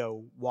building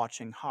Lego,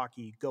 watching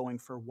hockey, going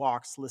for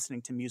walks,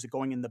 listening to music,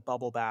 going in the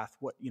bubble bath,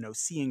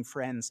 seeing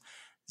friends.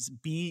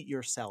 Be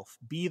yourself.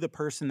 Be the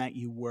person that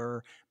you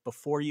were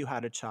before you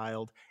had a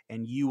child,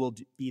 and you will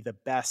be the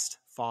best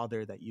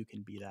father that you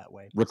can be that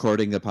way.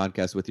 Recording a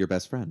podcast with your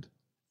best friend.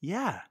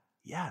 Yeah,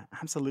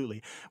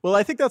 absolutely. Well,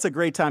 I think that's a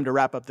great time to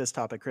wrap up this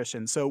topic,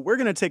 Christian. So we're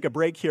going to take a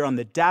break here on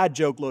the Dad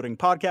Joke Loading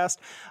Podcast.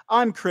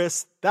 I'm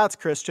Chris, that's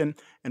Christian,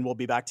 and we'll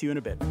be back to you in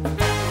a bit.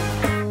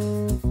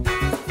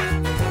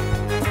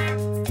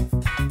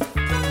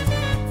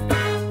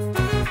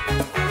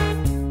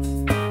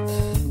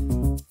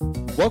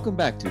 Welcome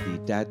back to the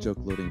Dad Joke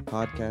Loading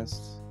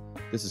Podcast.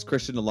 This is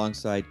Christian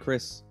alongside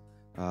Chris,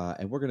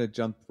 and we're going to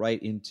jump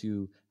right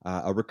into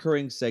a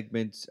recurring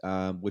segment,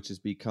 which has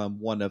become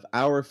one of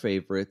our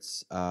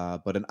favorites,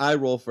 but an eye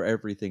roll for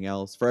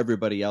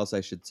everybody else,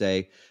 I should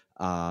say.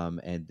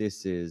 And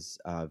this is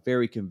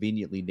very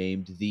conveniently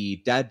named the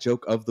Dad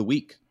Joke of the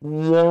Week.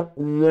 Now,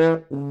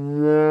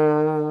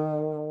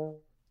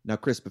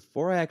 Chris,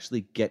 before I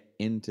actually get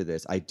into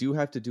this, I do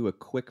have to do a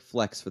quick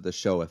flex for the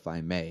show, if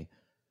I may.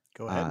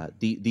 Go ahead.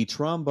 The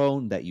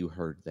trombone that you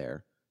heard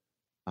there,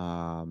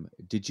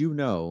 did you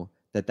know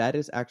that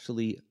is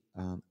actually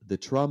the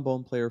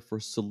trombone player for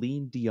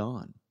Celine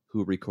Dion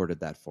who recorded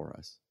that for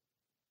us?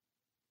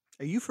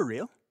 Are you for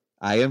real?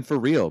 I am for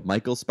real.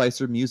 Michael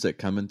Spicer Music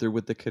coming through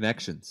with the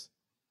connections.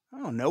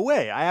 Oh, no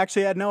way. I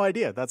actually had no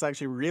idea. That's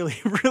actually really,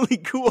 really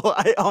cool.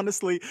 I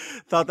honestly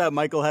thought that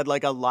Michael had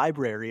like a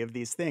library of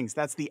these things.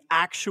 That's the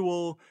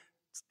actual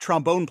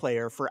trombone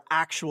player for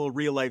actual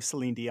real life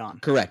Celine Dion.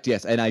 Correct.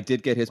 Yes. And I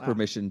did get his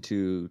permission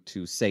to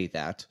say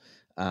that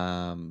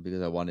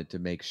because I wanted to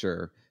make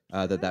sure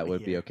that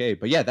would be okay.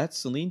 But yeah, that's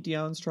Celine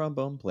Dion's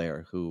trombone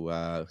player who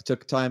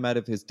took time out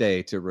of his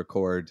day to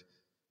record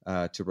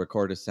a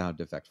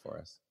sound effect for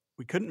us.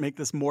 We couldn't make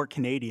this more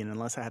Canadian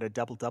unless I had a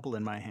double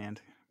in my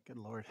hand. Good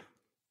Lord.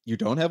 You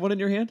don't have one in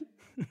your hand?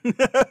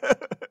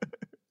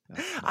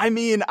 I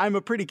mean, I'm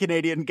a pretty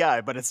Canadian guy,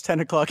 but it's 10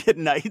 o'clock at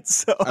night.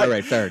 So all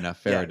right, fair enough.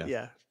 Fair enough.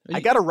 Yeah. I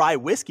got a rye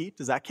whiskey.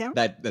 Does that count?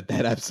 That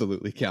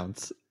absolutely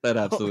counts. That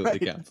absolutely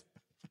counts.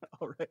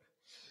 All right.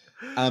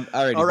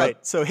 All right.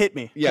 So hit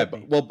me. Yeah. Hit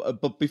me.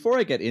 But before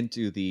I get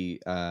into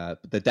the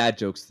dad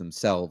jokes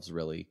themselves,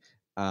 really,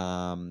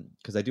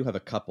 because I do have a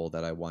couple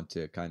that I want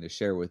to kind of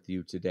share with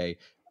you today.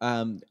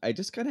 I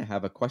just kind of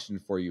have a question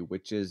for you,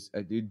 which is,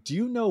 do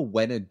you know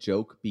when a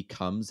joke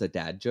becomes a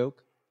dad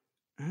joke?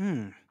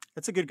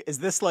 That's a good. Is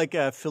this like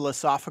a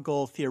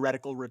philosophical,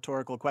 theoretical,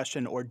 rhetorical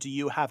question, or do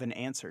you have an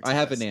answer to I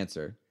have this? an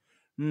answer.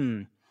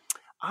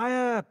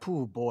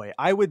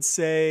 I would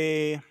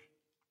say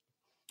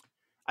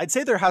I'd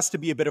say there has to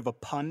be a bit of a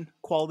pun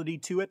quality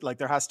to it. Like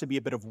there has to be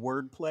a bit of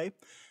wordplay.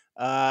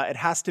 It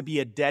has to be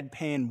a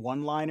deadpan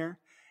one-liner,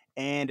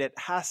 and it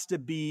has to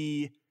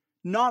be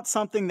not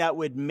something that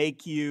would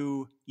make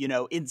you,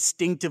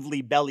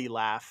 instinctively belly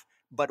laugh,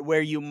 but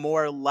where you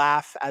more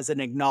laugh as an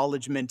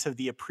acknowledgement of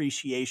the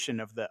appreciation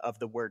of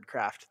the word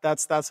craft.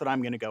 That's what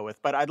I'm going to go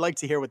with. But I'd like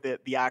to hear what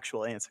the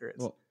actual answer is.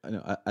 Well, I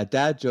know a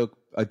dad joke.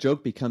 A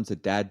joke becomes a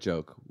dad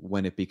joke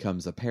when it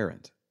becomes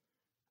apparent.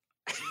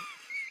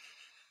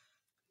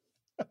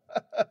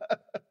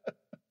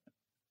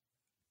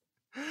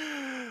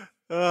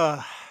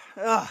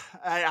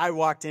 I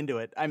walked into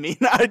it. I mean,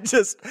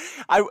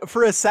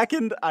 for a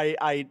second,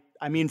 I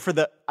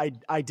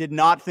did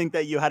not think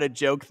that you had a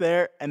joke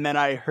there. And then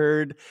I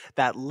heard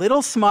that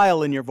little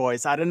smile in your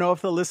voice. I don't know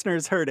if the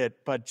listeners heard it,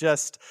 but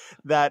just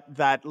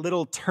that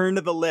little turn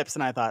of the lips.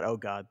 And I thought, oh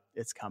God,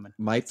 it's coming.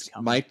 My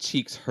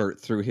cheeks hurt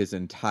through his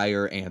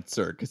entire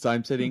answer because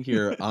I'm sitting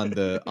here on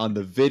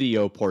the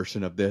video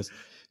portion of this,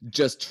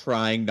 just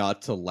trying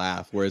not to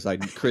laugh. Whereas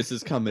Chris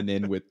is coming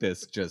in with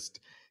this just,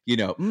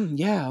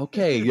 yeah,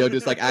 okay.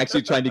 Just like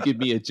actually trying to give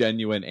me a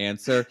genuine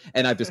answer.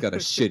 And I've just got a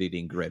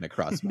shit-eating grin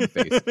across my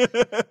face.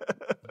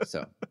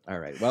 So, all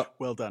right.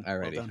 Well done. All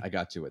righty. Well done. I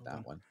got you with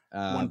that one.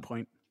 1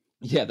 point.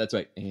 Yeah, that's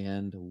right.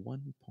 And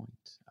 1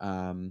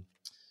 point.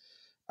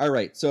 All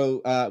right.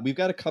 So we've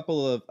got a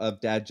couple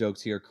of dad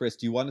jokes here. Chris,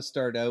 do you want to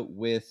start out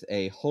with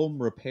a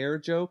home repair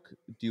joke?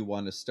 Do you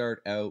want to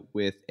start out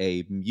with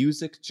a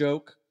music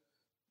joke?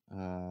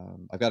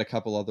 I've got a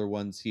couple other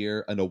ones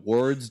here. An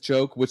awards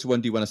joke. Which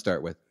one do you want to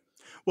start with?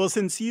 Well,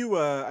 since you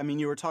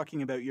were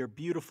talking about your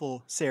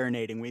beautiful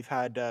serenading, we've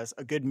had a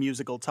good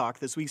musical talk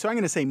this week, so I'm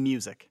going to say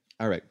music.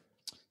 All right.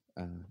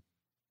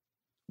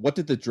 What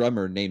did the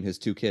drummer name his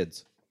 2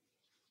 kids?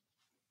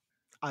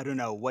 I don't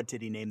know. What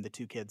did he name the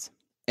 2 kids?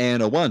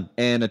 And a 1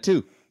 and a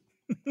 2.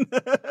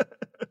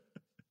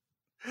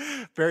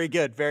 Very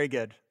good. Very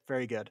good.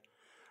 Very good.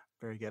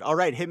 Very good. All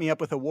right. Hit me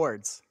up with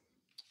awards.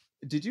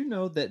 Did you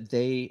know that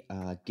they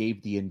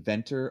gave the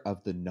inventor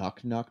of the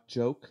knock knock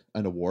joke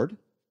an award?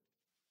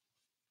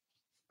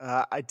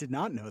 I did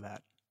not know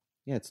that.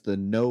 Yeah, it's the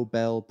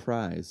Nobel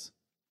Prize.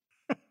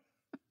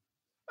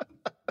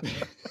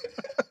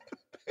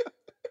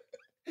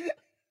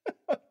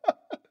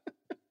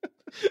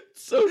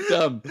 So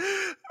dumb.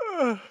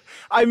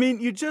 I mean,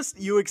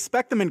 you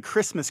expect them in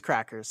Christmas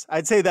crackers.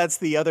 I'd say that's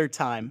the other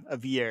time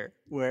of year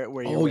where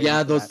you're Oh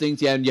yeah, those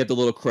things. Yeah, and you have the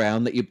little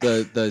crown that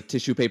the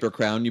tissue paper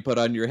crown you put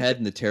on your head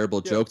and the terrible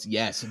jokes.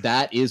 Yes,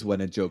 that is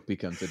when a joke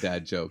becomes a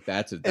dad joke.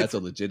 That's a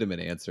legitimate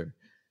answer.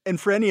 And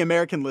for any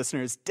American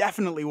listeners,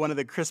 definitely one of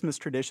the Christmas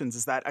traditions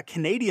is that a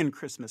Canadian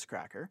Christmas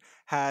cracker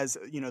has,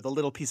 the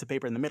little piece of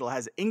paper in the middle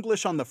has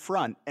English on the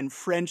front and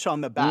French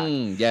on the back.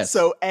 Yes.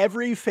 So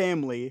every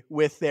family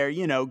with their,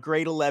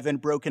 grade 11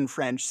 broken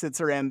French sits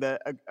around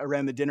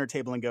the dinner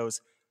table and goes,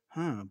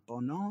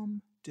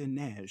 bonhomme de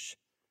neige.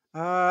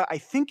 I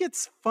think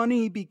it's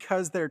funny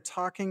because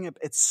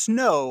it's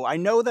snow. I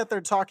know that they're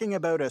talking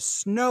about a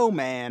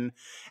snowman,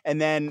 and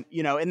then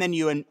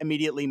you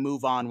immediately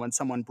move on when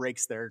someone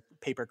breaks their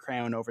paper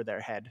crown over their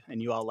head,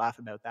 and you all laugh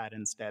about that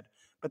instead.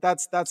 But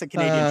that's a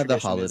Canadian tradition. The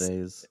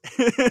holidays.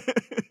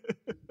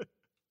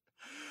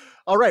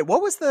 All right,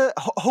 what was the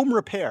home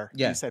repair?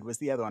 Yeah. You said was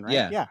the other one,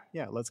 right?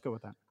 Yeah. Let's go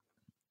with that.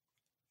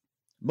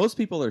 Most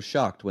people are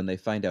shocked when they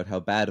find out how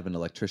bad of an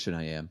electrician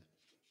I am.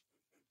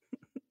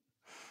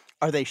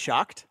 Are they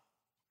shocked?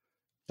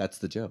 That's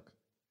the joke.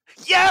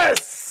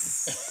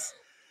 Yes!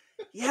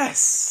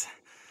 Yes!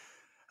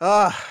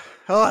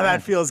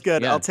 That feels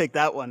good. Yeah. I'll take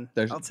that one.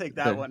 I'll take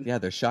that one. Yeah,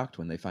 they're shocked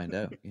when they find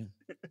out. Yeah.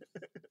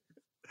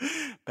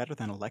 Better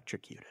than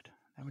electrocuted.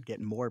 That would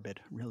get morbid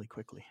really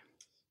quickly.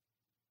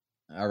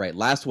 All right,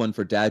 last one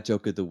for Dad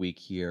Joke of the Week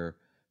here.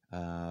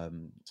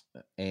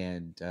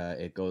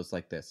 It goes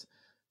like this.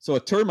 So a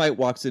termite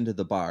walks into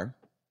the bar,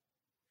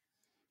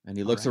 and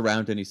he looks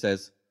around and he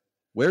says,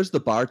 "Where's the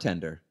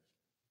bartender?"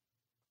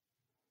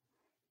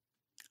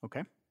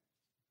 Okay.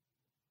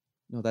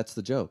 No, that's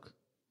the joke.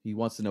 He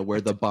wants to know where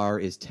the bar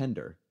is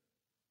tender.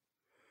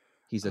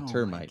 He's a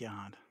termite. Oh my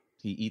God.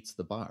 He eats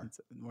the bar.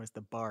 Where's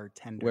the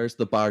bartender? Where's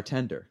the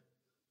bartender?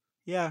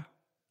 Yeah.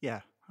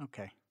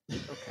 Okay.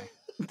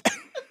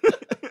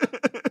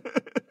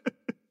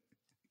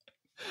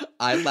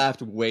 I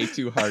laughed way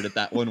too hard at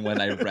that one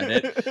when I read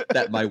it,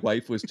 that my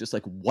wife was just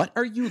like, "What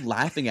are you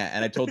laughing at?"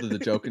 And I told her the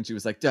joke and she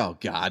was like, "Oh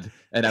God."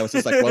 And I was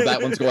just like, well,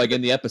 that one's going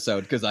in the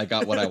episode because I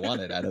got what I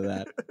wanted out of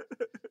that.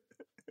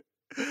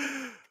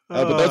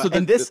 But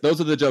those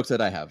are the jokes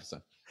that I have.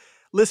 So,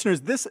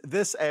 listeners,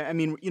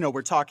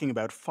 we're talking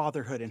about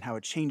fatherhood and how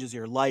it changes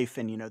your life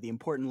and, the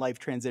important life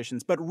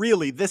transitions. But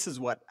really, this is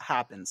what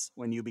happens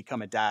when you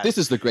become a dad. This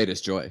is the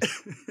greatest joy.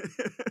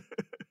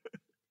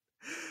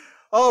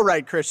 All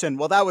right, Christian.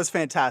 Well, that was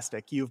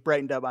fantastic. You've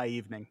brightened up my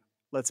evening.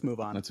 Let's move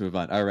on. Let's move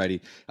on.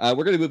 Alrighty.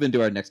 We're going to move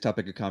into our next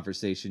topic of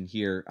conversation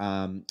here.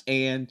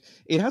 And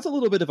it has a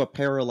little bit of a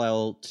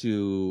parallel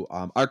to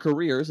our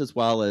careers as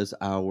well as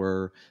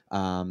our,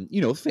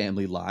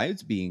 family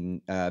lives,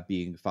 being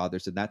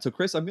fathers and that. So,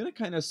 Chris, I'm going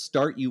to kind of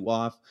start you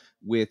off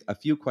with a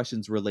few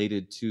questions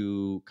related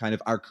to kind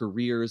of our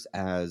careers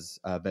as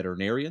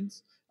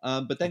veterinarians.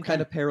 But then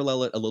kind of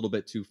parallel it a little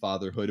bit to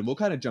fatherhood. And we'll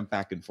kind of jump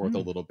back and forth a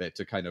little bit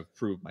to kind of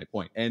prove my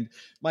point. And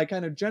my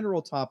kind of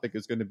general topic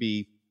is going to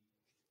be,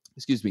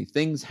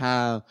 things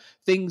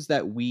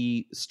that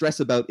we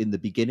stress about in the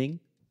beginning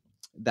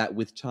that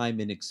with time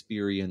and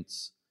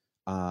experience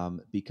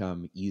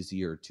become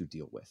easier to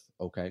deal with.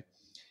 Okay.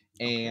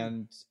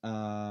 And so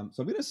I'm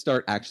going to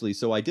start actually.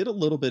 So I did a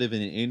little bit of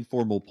an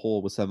informal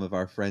poll with some of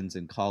our friends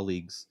and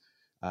colleagues,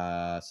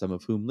 some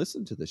of whom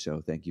listen to the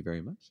show. Thank you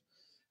very much.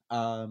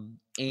 And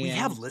we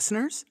have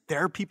listeners.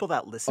 There are people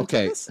that listen to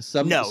this.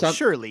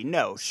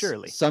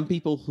 Surely. Some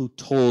people who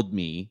told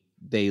me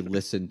they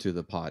listen to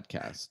the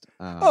podcast.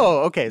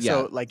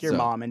 So like your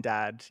mom and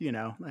dad,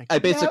 I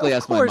basically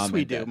asked my mom. Of course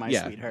we do, my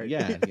sweetheart.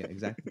 Yeah,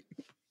 exactly.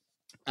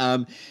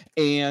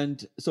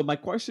 And so my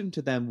question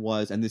to them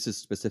was, and this is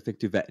specific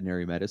to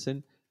veterinary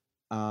medicine,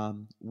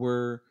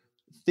 were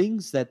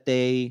things that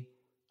I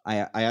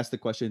asked the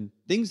question,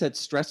 things that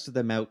stressed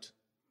them out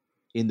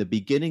in the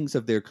beginnings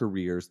of their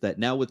careers that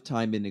now with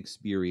time and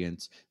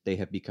experience, they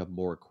have become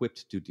more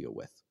equipped to deal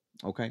with.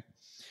 Okay.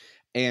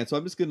 And so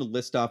I'm just going to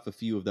list off a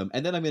few of them,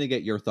 and then I'm going to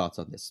get your thoughts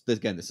on this.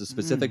 Again, this is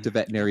specific to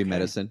veterinary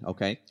medicine,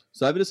 okay?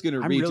 So I'm just going to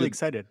read you... I'm really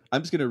excited.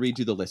 I'm just going to read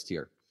you the list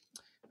here.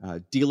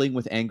 Dealing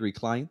with angry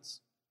clients.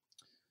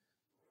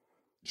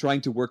 Trying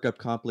to work up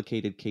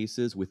complicated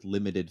cases with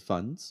limited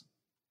funds.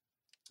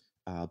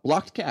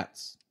 Blocked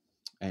cats.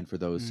 And for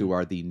those who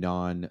are the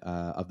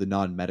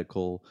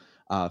non-medical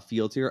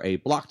fields here, a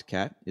blocked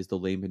cat is the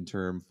layman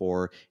term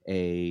for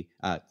a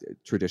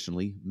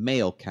traditionally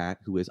male cat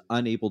who is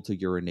unable to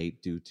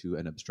urinate due to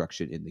an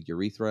obstruction in the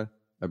urethra.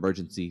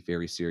 Emergency,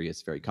 very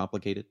serious, very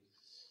complicated.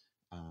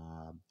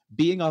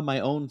 Being on my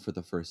own for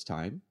the first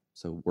time,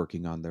 so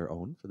working on their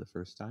own for the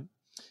first time.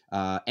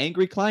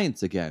 Angry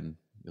clients again.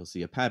 You'll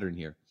see a pattern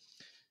here.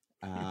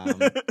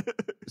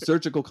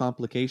 Surgical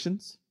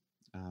complications,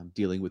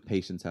 dealing with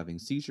patients having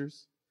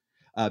seizures.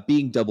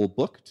 Being double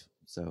booked,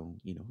 so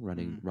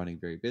running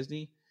very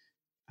busy.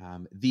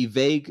 The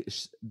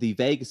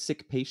vague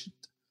sick patient.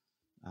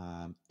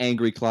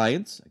 Angry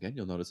clients, again,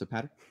 you'll notice a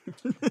pattern.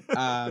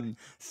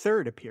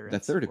 Third appearance.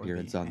 The third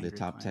appearance on the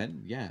top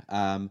 10. Yeah.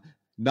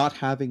 Not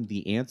having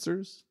the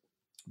answers,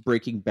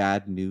 breaking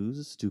bad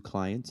news to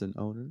clients and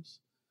owners,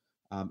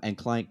 and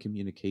client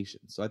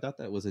communication. So I thought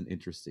that was an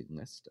interesting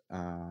list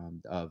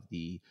of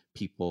the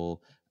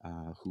people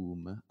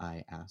whom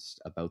I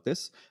asked about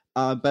this.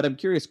 But I'm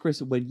curious,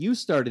 Chris, when you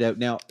started out,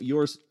 now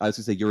your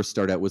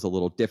start out was a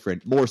little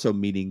different, more so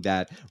meaning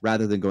that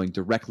rather than going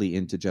directly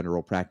into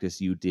general practice,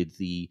 you did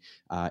the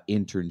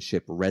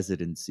internship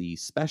residency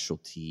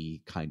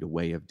specialty kind of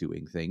way of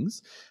doing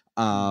things.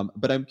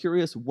 But I'm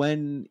curious,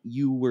 when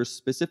you were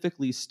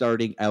specifically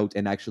starting out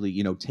and actually,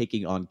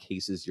 taking on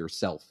cases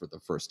yourself for the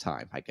first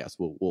time, I guess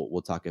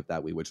we'll talk it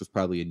that way, which was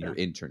probably in your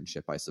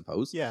internship, I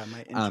suppose. Yeah,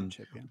 my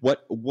internship.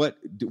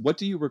 What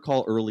do you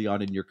recall early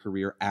on in your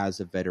career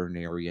as a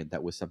veterinarian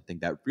that was something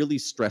that really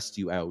stressed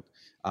you out,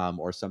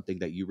 or something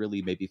that you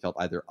really maybe felt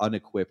either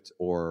unequipped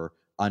or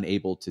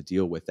unable to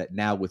deal with, that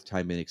now with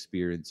time and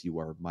experience you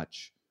are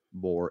much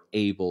more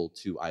able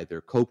to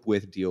either cope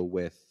with, deal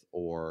with,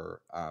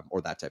 or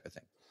that type of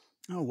thing?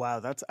 Oh, wow.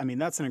 That's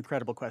an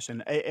incredible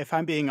question. If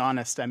I'm being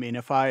honest,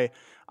 if I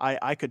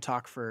could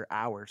talk for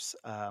hours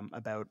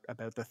about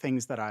the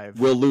things that I've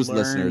We'll lose learned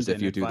listeners if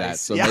and you do that.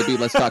 advice. So Yeah. maybe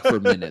let's talk for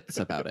minutes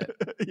about it.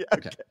 Yeah,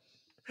 Okay.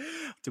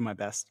 do my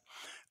best.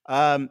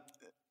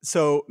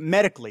 So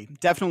medically,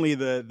 definitely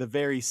the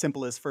very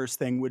simplest first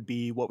thing would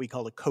be what we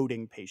call a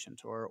coding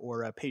patient,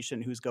 or a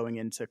patient who's going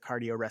into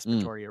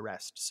cardiorespiratory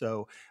arrest.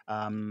 So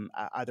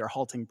either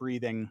halting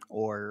breathing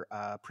or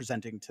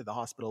presenting to the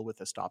hospital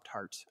with a stopped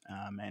heart,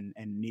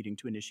 and needing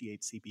to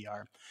initiate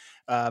CPR.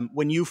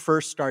 When you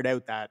first start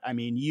out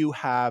you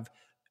have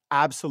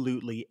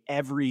absolutely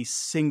every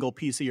single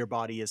piece of your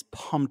body is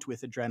pumped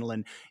with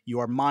adrenaline.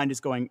 Your mind is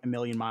going a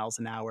million miles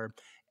an hour.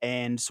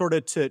 And sort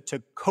of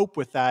to cope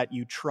with that,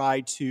 you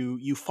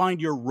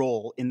find your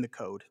role in the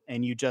code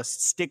and you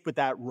just stick with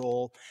that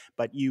role,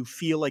 but you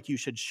feel like you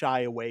should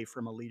shy away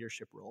from a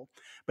leadership role.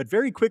 But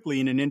very quickly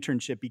in an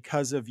internship,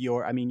 because of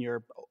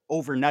you're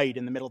overnight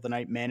in the middle of the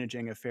night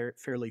managing a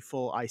fairly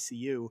full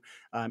ICU,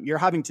 you're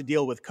having to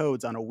deal with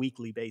codes on a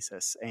weekly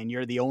basis, and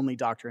you're the only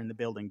doctor in the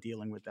building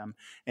dealing with them.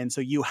 And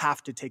so you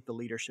have to take the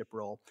leadership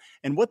role.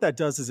 And what that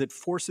does is it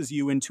forces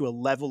you into a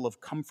level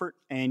of comfort,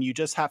 and you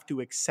just have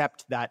to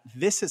accept that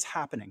this is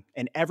happening,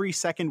 and every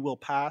second will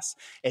pass,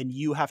 and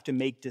you have to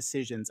make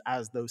decisions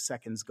as those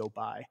seconds go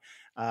by.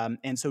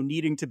 And so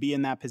needing to be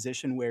in that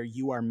position where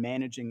you are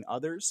managing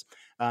others,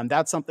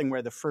 that's something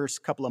where the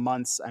first couple of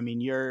months, I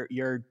mean,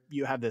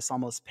 you have this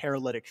almost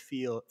paralytic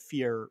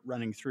fear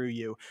running through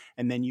you,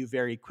 and then you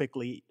very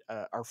quickly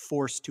are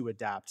forced to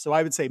adapt. So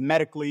I would say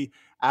medically,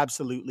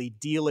 absolutely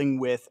dealing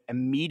with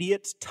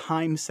immediate,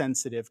 time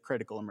sensitive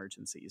critical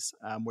emergencies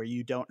where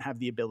you don't have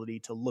the ability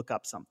to look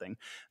up something.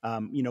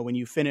 When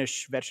you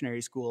finish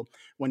veterinary school,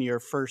 when you're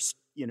first,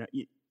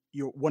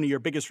 one of your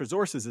biggest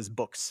resources is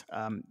books.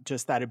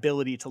 Just that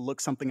ability to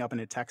look something up in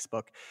a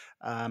textbook,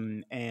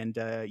 and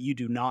you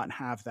do not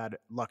have that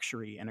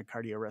luxury in a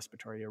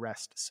cardiorespiratory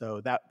arrest. So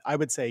that I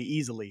would say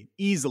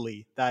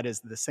easily, that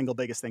is the single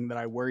biggest thing that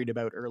I worried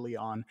about early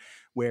on.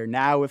 Where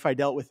now, if I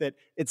dealt with it,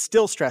 it's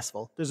still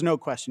stressful. There's no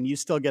question. You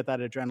still get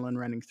that adrenaline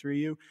running through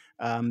you,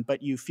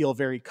 but you feel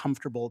very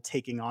comfortable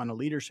taking on a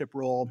leadership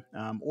role,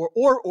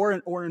 or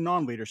a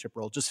non-leadership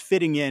role, just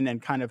fitting in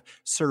and kind of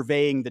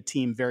surveying the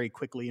team very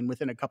quickly, and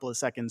within a couple of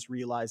seconds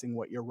realizing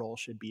what your role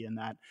should be in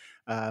that.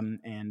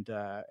 And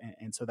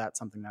so that's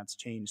something that's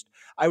changed.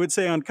 I would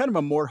say on kind of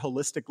a more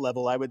holistic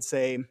level, I would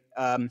say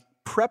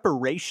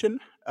preparation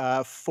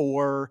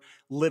for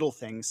little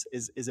things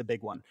is a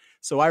big one.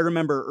 So I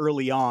remember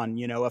early on,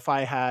 if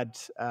I had,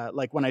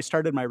 like when I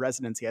started my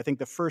residency, I think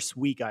the first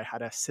week I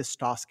had a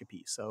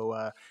cystoscopy.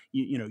 So,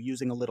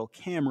 using a little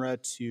camera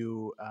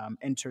to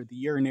enter the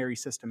urinary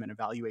system and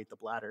evaluate the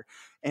bladder.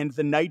 And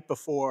the night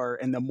before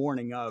and the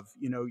morning of,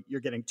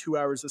 you're getting 2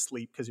 hours of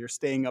sleep because you're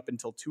staying up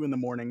until 2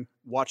 a.m,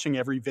 watching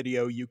every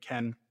video you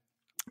can,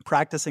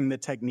 practicing the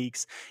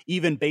techniques,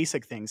 even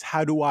basic things.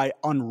 How do I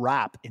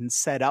unwrap and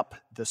set up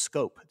the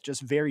scope?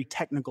 Just very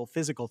technical,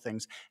 physical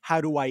things.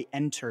 How do I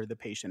enter the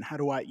patient? How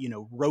do I,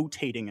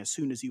 rotating as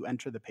soon as you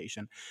enter the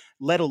patient,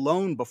 let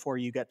alone before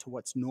you get to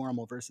what's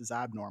normal versus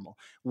abnormal.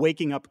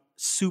 Waking up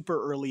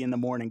super early in the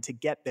morning to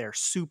get there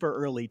super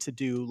early to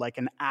do like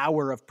an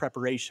hour of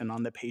preparation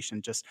on the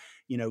patient, just,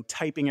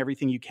 typing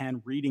everything you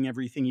can, reading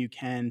everything you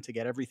can to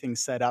get everything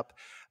set up.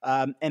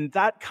 And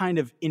that kind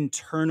of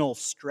internal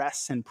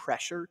stress and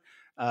pressure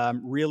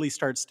really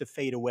starts to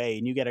fade away.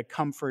 And you get a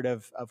comfort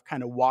of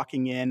kind of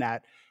walking in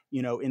at,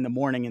 in the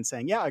morning and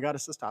saying, yeah, I got a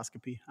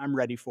cystoscopy. I'm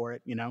ready for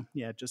it.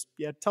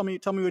 Tell me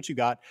what you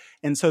got.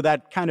 And so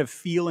that kind of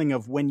feeling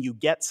of when you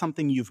get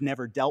something you've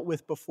never dealt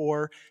with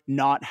before,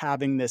 not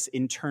having this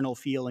internal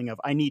feeling of,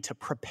 I need to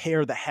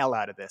prepare the hell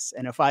out of this.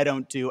 And if I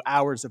don't do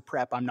hours of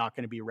prep, I'm not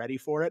going to be ready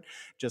for it.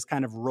 Just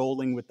kind of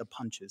rolling with the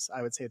punches.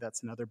 I would say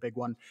that's another big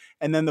one.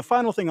 And then the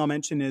final thing I'll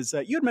mention is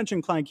you had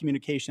mentioned client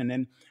communication.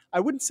 And I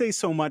wouldn't say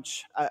so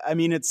much. I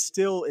mean, it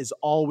still is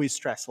always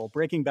stressful.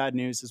 Breaking bad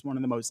news is one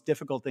of the most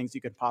difficult things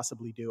you could possibly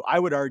do. I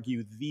would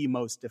argue the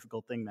most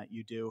difficult thing that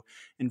you do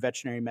in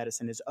veterinary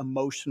medicine is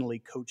emotionally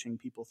coaching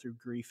people through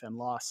grief and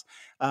loss.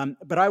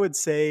 But I would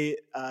say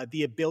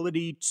the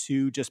ability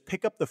to just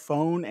pick up the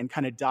phone and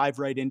kind of dive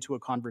right into a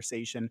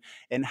conversation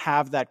and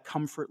have that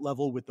comfort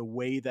level with the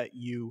way that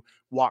you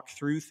walk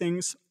through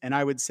things. And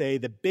I would say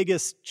the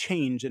biggest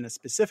change in a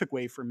specific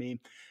way for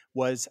me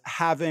was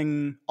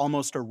having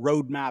almost a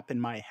roadmap in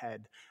my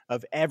head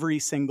of every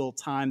single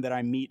time that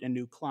I meet a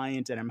new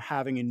client and I'm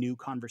having a new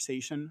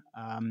conversation,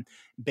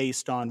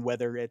 based on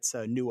whether it's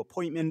a new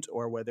appointment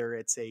or whether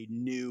it's a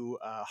new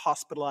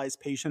hospitalized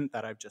patient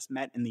that I've just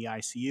met in the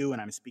ICU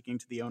and I'm speaking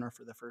to the owner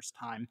for the first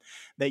time,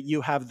 that you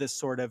have this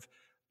sort of,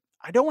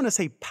 I don't want to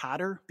say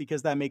patter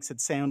because that makes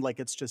it sound like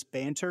it's just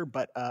banter,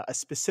 but a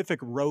specific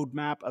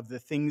roadmap of the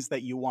things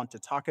that you want to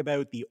talk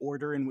about, the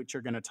order in which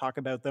you're going to talk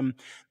about them,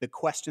 the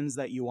questions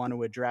that you want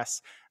to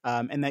address,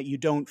 and that you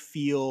don't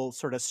feel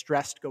sort of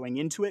stressed going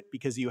into it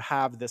because you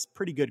have this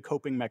pretty good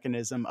coping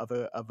mechanism of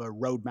a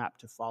roadmap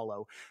to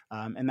follow,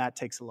 and that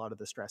takes a lot of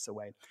the stress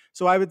away.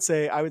 So I would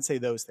say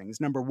those things.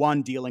 Number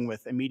one, dealing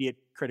with immediate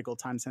critical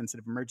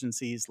time-sensitive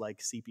emergencies like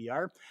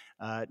CPR.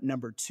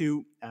 Number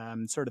two,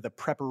 sort of the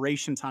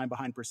preparation time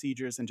behind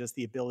procedures and just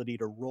the ability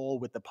to roll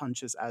with the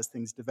punches as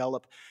things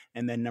develop.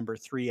 And then number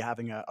three,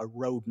 having a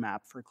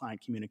roadmap for client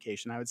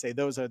communication. I would say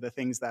those are the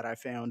things that I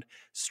found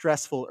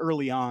stressful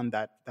early on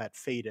that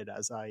faded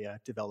as I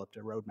developed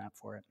a roadmap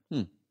for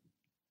it.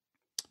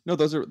 No,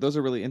 those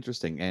are really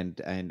interesting,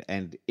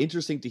 and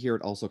interesting to hear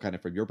it also kind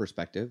of from your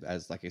perspective,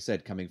 as like I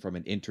said, coming from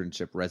an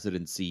internship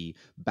residency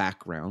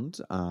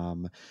background,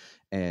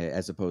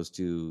 as opposed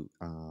to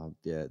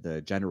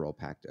the general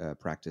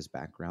practice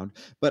background.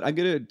 But I'm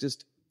gonna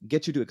just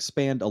get you to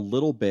expand a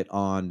little bit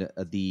on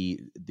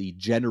the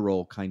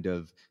general kind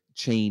of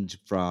change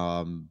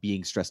from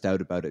being stressed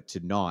out about it to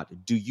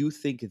not. Do you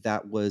think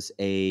that was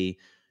a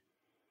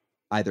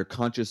either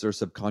conscious or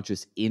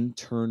subconscious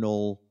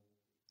internal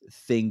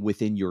thing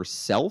within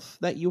yourself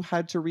that you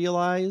had to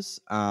realize,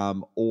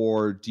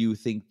 or do you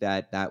think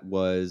that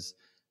was,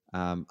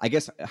 I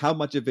guess, how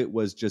much of it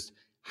was just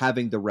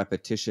having the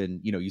repetition?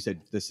 You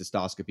said the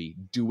cystoscopy,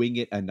 doing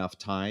it enough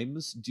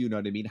times. Do you know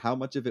what I mean? How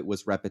much of it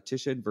was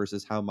repetition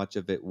versus how much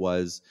of it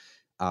was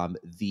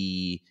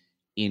the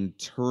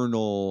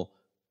internal,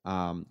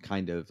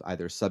 kind of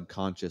either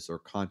subconscious or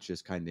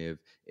conscious kind of,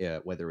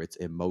 whether it's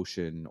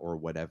emotion or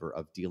whatever,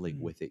 of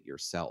dealing with it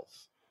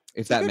yourself?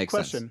 if It's a that good makes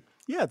sense. question.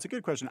 Yeah, it's a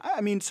good question.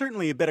 I mean,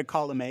 certainly a bit of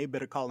column A,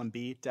 bit of column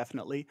B,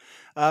 definitely.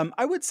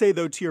 I would say,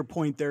 though, to your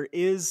point,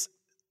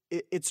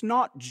 it's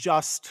not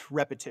just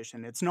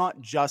repetition. It's not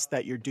just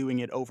that you're doing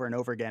it over and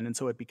over again, and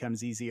so it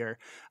becomes easier.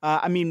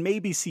 I mean,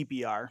 maybe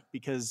CPR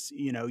because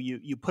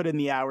you put in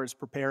the hours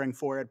preparing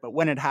for it, but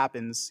when it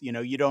happens,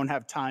 you don't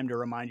have time to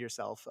remind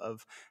yourself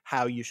of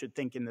how you should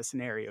think in the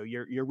scenario.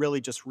 You're really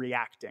just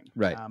reacting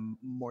Right.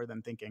 more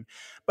than thinking.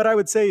 But I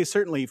would say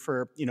certainly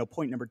for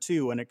point number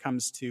two, when it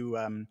comes to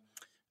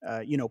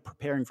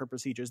preparing for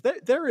procedures.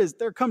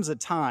 There comes a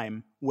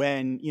time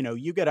when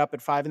you get up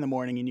at 5 in the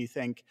morning and you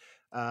think,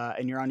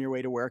 and you're on your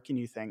way to work and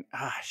you think,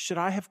 should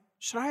I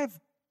have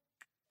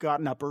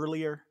gotten up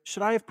earlier?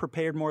 Should I have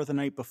prepared more the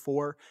night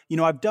before?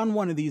 I've done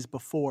one of these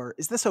before.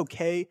 Is this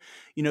okay?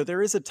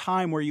 There is a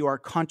time where you are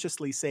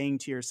consciously saying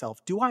to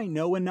yourself, do I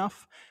know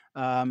enough?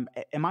 Am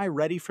I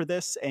ready for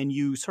this? And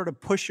you sort of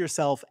push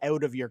yourself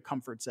out of your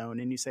comfort zone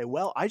and you say,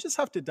 well, I just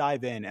have to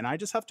dive in and I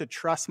just have to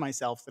trust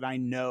myself that I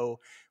know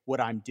what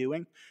I'm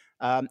doing.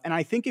 And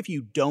I think if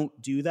you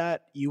don't do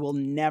that, you will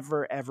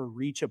never, ever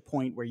reach a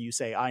point where you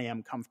say, I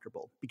am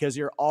comfortable, because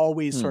you're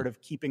always Hmm. sort of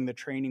keeping the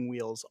training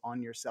wheels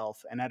on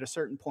yourself. And at a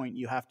certain point,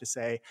 you have to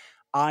say,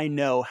 I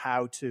know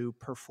how to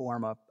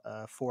perform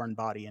a foreign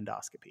body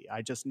endoscopy.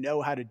 I just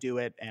know how to do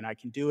it, and I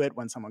can do it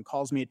when someone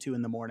calls me at 2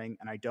 in the morning,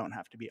 and I don't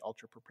have to be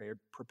ultra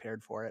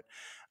prepared for it.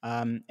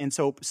 And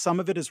so some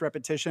of it is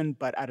repetition,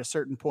 but at a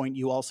certain point,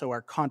 you also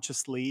are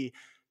consciously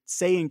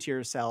saying to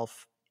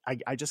yourself,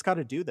 I just got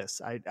to do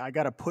this. I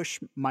got to push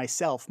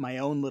myself, my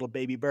own little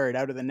baby bird,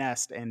 out of the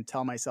nest and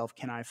tell myself,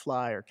 can I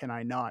fly or can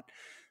I not?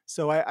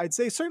 So I'd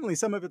say certainly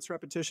some of it's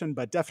repetition,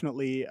 but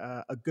definitely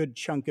a good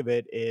chunk of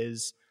it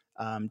is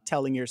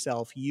telling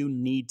yourself you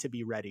need to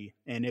be ready.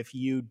 And if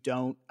you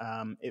don't,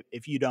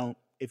 if you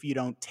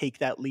don't take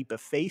that leap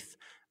of faith,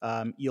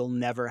 you'll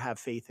never have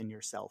faith in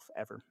yourself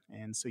ever.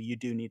 And so you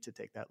do need to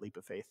take that leap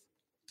of faith.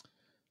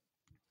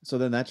 So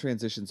then that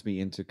transitions me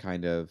into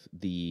kind of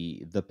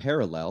the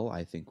parallel,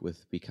 I think,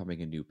 with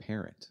becoming a new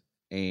parent.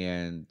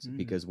 And Mm.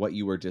 because what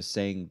you were just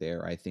saying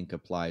there, I think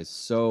applies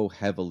so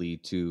heavily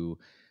to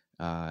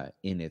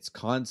in its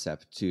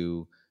concept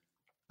to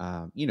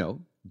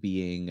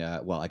being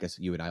well, I guess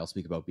you and I will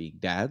speak about being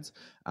dads,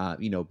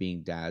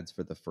 being dads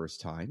for the first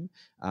time,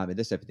 and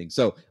this type of thing.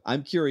 So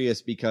I'm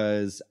curious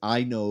because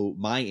I know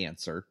my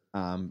answer,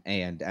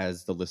 and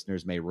as the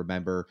listeners may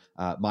remember,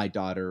 my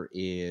daughter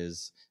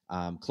is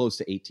close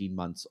to 18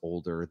 months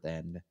older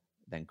than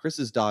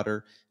Chris's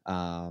daughter.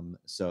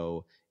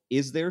 So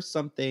is there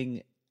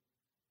something,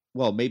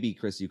 well, maybe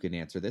Chris, you can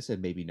answer this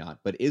and maybe not,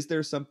 but is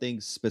there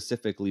something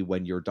specifically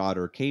when your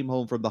daughter came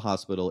home from the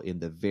hospital in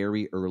the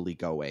very early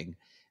going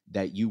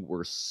that you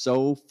were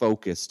so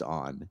focused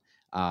on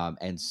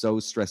and so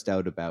stressed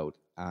out about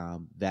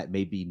that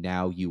maybe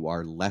now you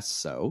are less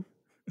so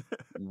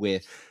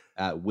with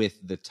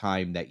the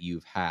time that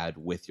you've had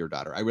with your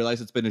daughter? I realize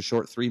it's been a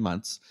short 3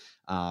 months,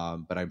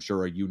 but I'm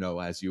sure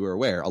as you are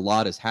aware, a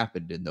lot has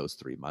happened in those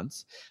 3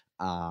 months.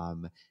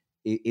 Um,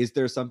 is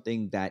there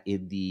something that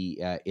in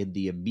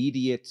the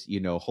immediate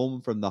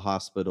home from the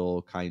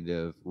hospital kind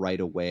of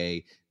right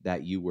away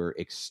that you were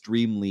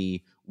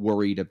extremely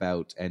worried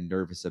about and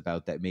nervous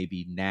about that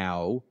maybe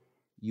now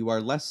you are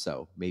less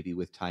so, maybe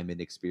with time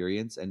and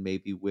experience and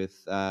maybe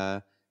with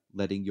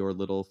letting your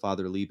little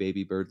fatherly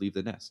baby bird leave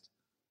the nest?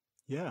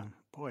 Yeah,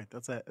 boy,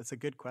 that's a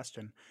good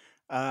question.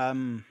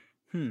 Um,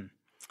 hmm.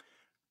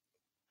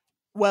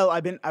 Well,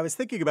 I was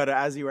thinking about it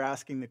as you were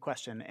asking the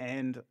question,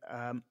 and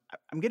I'm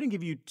going to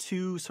give you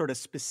two sort of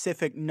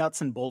specific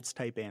nuts and bolts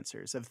type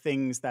answers of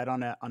things that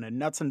on a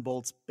nuts and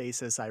bolts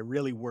basis I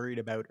really worried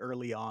about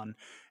early on,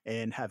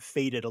 and have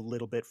faded a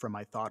little bit from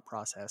my thought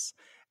process.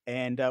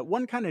 And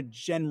one kind of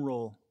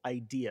general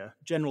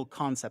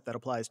concept that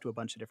applies to a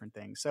bunch of different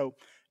things. So,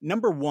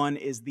 number one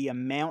is the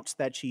amount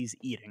that she's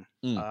eating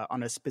Mm.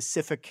 on a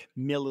specific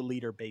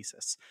milliliter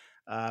basis.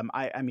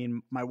 I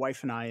mean, my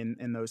wife and I,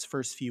 in those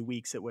first few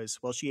weeks, it was,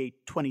 well, she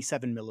ate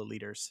 27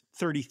 milliliters,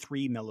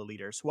 33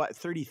 milliliters. What,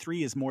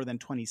 33 is more than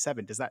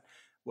 27? Does that,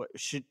 what,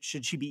 should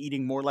she be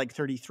eating more like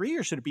 33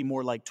 or should it be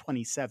more like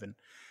 27?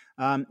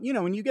 When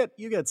you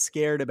get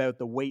scared about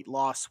the weight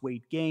loss,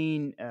 weight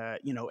gain,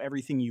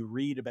 everything you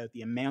read about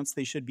the amounts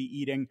they should be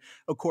eating.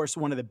 Of course,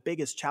 one of the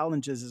biggest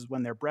challenges is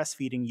when they're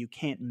breastfeeding, you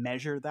can't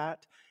measure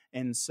that.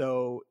 And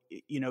so,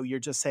 you're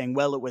just saying,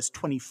 well, it was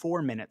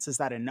 24 minutes. Is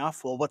that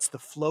enough? Well, what's the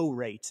flow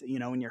rate?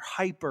 And you're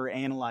hyper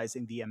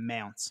analyzing the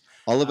amounts.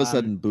 All of a Um,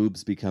 sudden,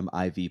 boobs become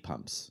IV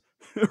pumps.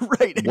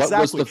 right, What was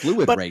exactly. the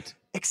fluid But rate?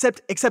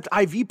 except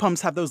IV pumps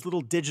have those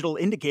little digital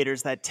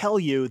indicators that tell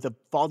you the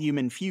volume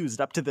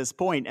infused up to this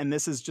point, and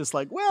this is just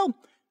like, well,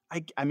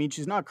 I mean,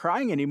 she's not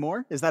crying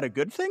anymore. Is that a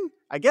good thing?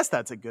 I guess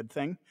that's a good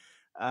thing.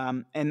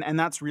 And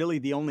that's really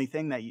the only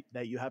thing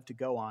that you have to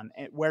go on.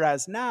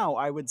 Whereas now,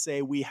 I would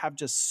say we have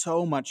just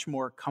so much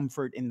more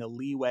comfort in the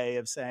leeway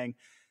of saying,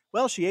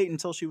 well, she ate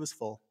until she was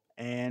full,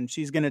 and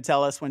she's going to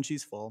tell us when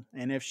she's full.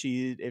 And if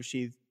she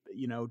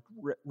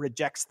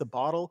rejects the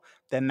bottle,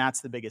 then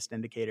that's the biggest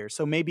indicator.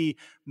 So maybe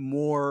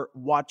more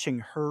watching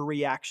her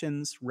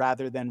reactions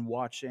rather than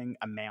watching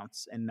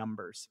amounts and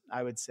numbers,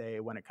 I would say,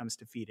 when it comes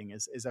to feeding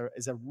is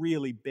a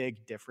really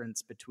big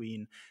difference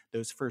between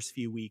those first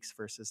few weeks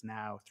versus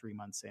now 3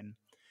 months in.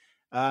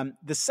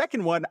 The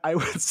second one I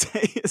would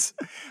say is,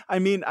 I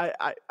mean,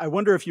 I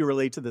wonder if you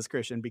relate to this,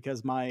 Christian,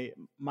 because my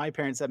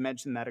parents have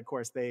mentioned that, of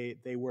course, they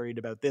worried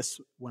about this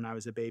when I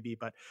was a baby,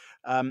 but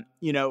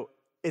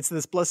it's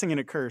this blessing and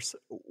a curse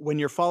when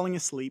you're falling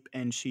asleep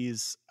and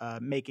she's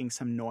making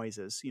some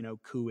noises,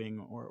 cooing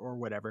or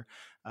whatever.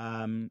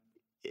 Um,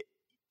 it-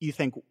 you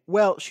think,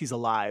 well, she's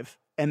alive,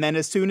 and then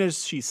as soon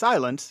as she's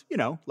silent,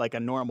 like a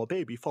normal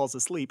baby falls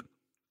asleep,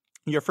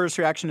 your first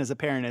reaction as a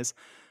parent is,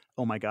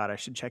 oh my God, I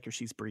should check if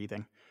she's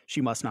breathing.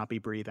 She must not be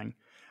breathing.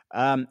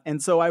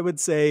 And so I would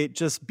say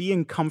just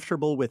being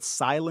comfortable with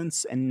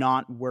silence and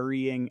not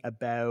worrying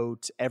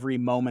about every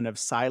moment of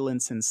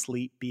silence and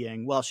sleep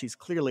being, well, she's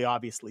clearly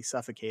obviously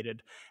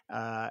suffocated,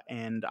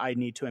 and I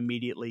need to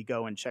immediately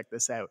go and check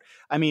this out.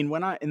 I mean,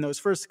 in those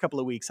first couple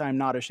of weeks, I'm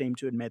not ashamed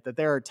to admit that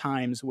there are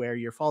times where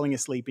you're falling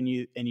asleep and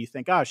you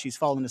think, oh, she's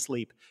fallen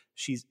asleep.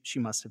 She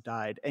must have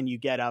died. And you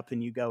get up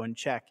and you go and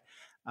check.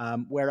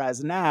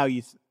 Whereas now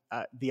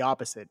the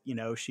opposite,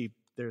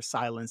 there's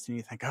silence and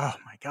you think, oh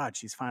my God,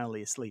 she's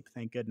finally asleep.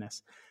 Thank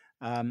goodness.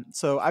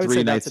 So I would say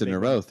Three that's nights a in big a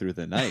one. row through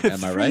the night.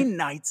 Am I 3 right?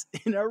 nights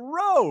in a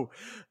row.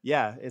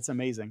 Yeah, it's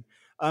amazing.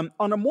 On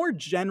a more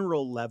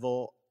general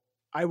level,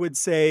 I would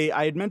say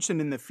I had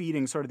mentioned in the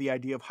feeding sort of the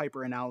idea of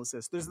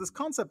hyperanalysis. There's this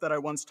concept that I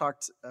once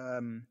talked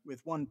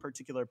with one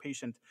particular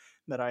patient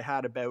that I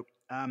had about.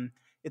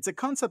 It's a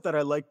concept that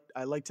I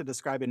like to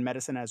describe in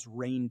medicine as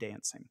rain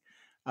dancing.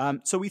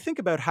 So we think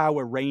about how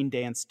a rain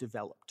dance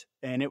developed.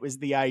 And it was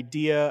the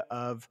idea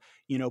of,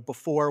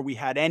 before we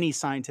had any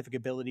scientific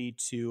ability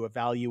to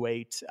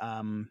evaluate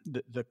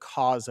the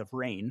cause of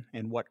rain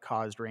and what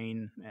caused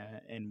rain,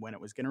 and when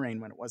it was going to rain,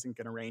 when it wasn't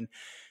going to rain.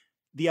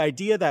 The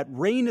idea that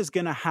rain is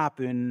going to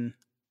happen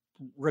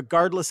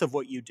regardless of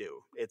what you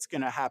do. It's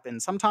going to happen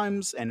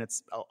sometimes, and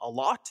it's a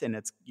lot,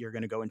 and you're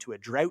going to go into a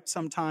drought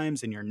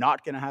sometimes, and you're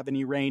not going to have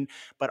any rain,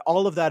 but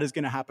all of that is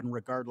going to happen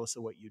regardless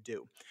of what you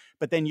do.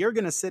 But then you're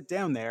going to sit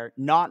down there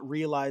not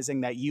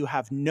realizing that you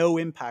have no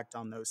impact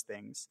on those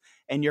things,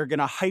 and you're going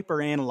to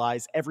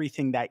hyperanalyze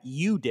everything that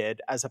you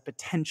did as a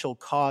potential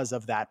cause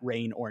of that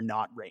rain or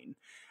not rain.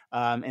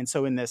 And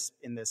so in this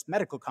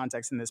medical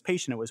context, in this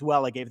patient, it was,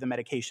 well, I gave the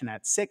medication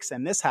at 6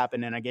 and this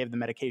happened, and I gave the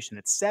medication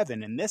at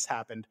 7 and this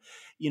happened,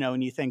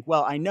 and you think,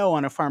 well, I know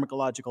on a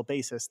pharmacological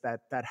basis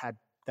that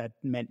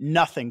meant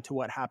nothing to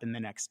what happened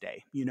the next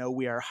day.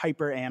 We are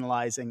hyper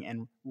analyzing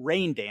and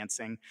rain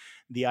dancing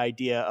the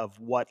idea of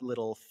what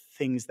little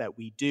things that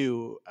we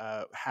do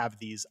have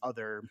these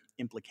other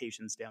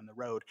implications down the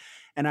road.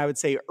 And I would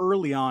say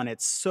early on,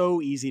 it's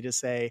so easy to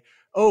say,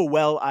 oh,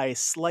 well, I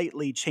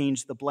slightly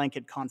changed the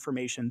blanket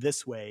conformation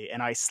this way,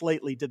 and I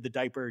slightly did the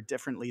diaper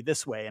differently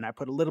this way, and I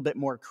put a little bit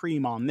more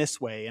cream on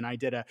this way, and I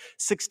did a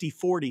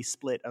 60-40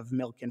 split of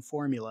milk and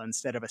formula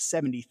instead of a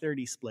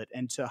 70-30 split,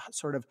 and to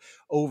sort of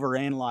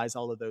overanalyze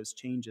all of those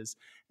changes.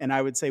 And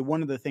I would say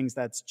one of the things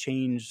that's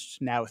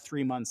changed now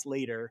 3 months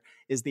later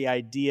is the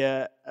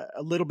idea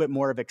a little bit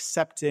more of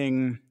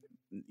accepting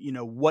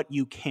what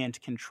you can't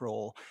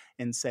control,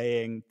 and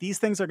saying these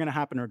things are going to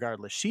happen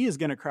regardless. She is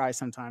going to cry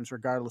sometimes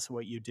regardless of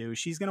what you do.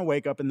 She's going to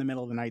wake up in the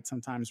middle of the night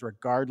sometimes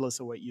regardless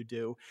of what you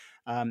do.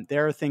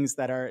 There are things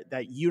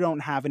that you don't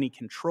have any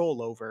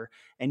control over,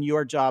 and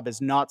your job is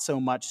not so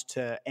much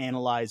to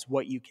analyze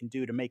what you can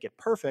do to make it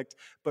perfect,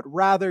 but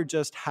rather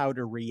just how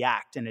to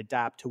react and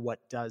adapt to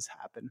what does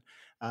happen.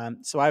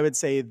 So I would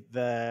say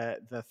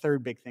the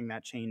third big thing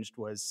that changed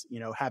was,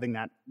 having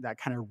that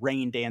kind of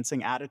rain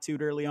dancing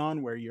attitude early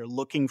on, where you're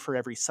looking for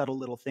every subtle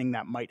little thing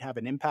that might have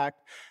an impact,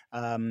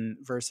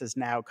 versus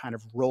now kind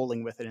of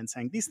rolling with it and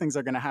saying these things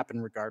are going to happen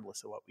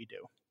regardless of what we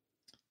do.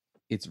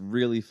 It's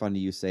really funny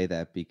you say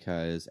that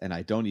because, and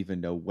I don't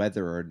even know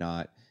whether or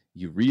not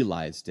you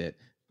realized it,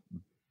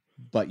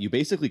 but you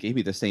basically gave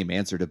me the same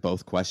answer to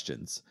both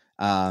questions.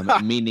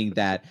 Meaning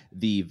that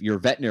your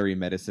veterinary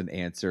medicine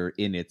answer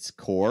in its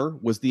core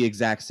was the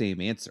exact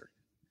same answer,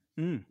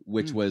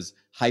 which was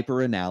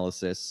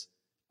hyperanalysis,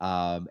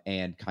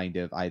 and kind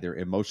of either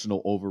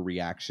emotional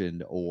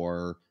overreaction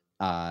or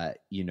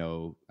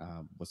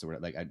what's the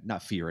word, like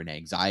not fear and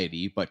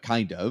anxiety, but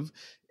kind of,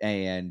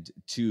 and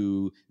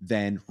to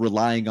then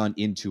relying on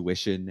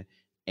intuition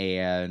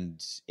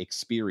and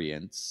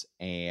experience,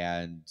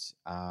 and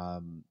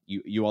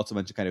you also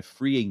mentioned kind of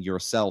freeing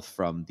yourself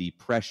from the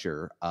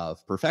pressure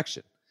of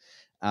perfection,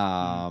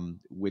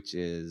 which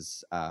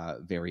is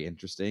very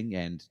interesting.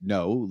 And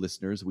no,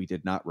 listeners, we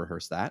did not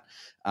rehearse that.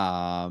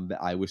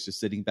 I was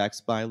just sitting back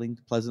smiling,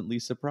 pleasantly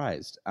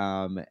surprised.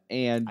 And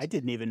I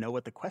didn't even know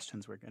what the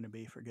questions were going to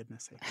be, for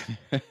goodness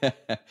sake.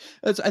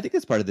 I think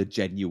that's part of the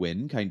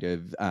genuine kind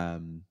of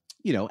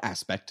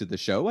aspect to the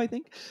show, I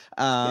think.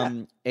 Yeah.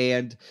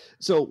 And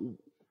so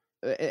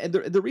and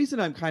the reason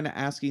I'm kind of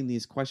asking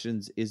these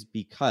questions is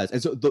because,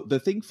 and so the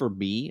thing for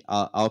me,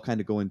 I'll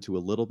kind of go into a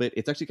little bit.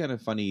 It's actually kind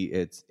of funny.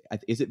 Is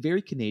it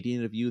very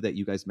Canadian of you that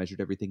you guys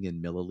measured everything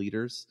in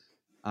milliliters?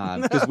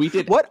 Because we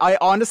did, What? I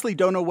honestly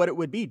don't know what it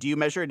would be. Do you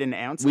measure it in we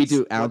ounces? do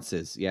What?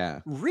 ounces. Yeah.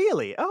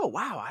 Really? Oh,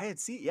 wow. I had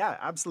seen. Yeah,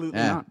 absolutely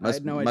Yeah, not. I must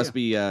had no must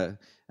idea.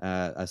 be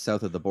a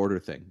south of the border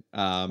thing.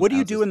 What do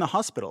you do Ounces. in the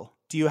hospital?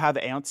 Do you have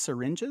ounce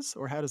syringes,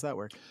 or how does that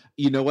work?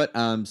 You know what?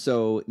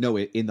 So no,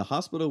 in the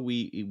hospital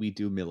we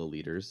do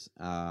milliliters. So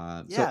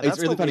Yeah, it's that's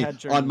really what we funny had on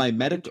during my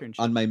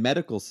my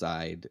medical internship.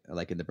 side,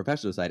 like in the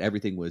professional side,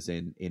 everything was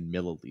in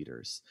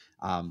milliliters.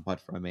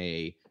 But from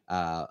a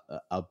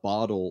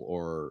bottle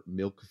or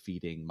milk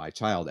feeding my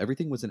child,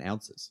 everything was in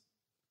ounces.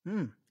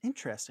 Hmm.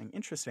 Interesting.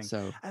 Interesting.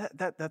 So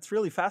That's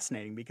really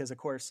fascinating because, of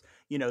course,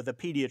 the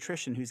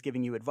pediatrician who's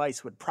giving you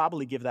advice would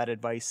probably give that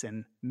advice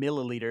in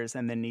milliliters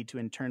and then need to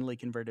internally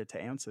convert it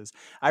to ounces.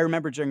 I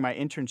remember during my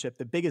internship,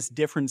 the biggest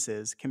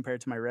differences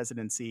compared to my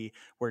residency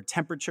were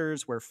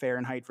temperatures, were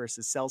Fahrenheit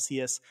versus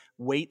Celsius.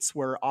 Weights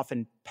were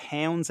often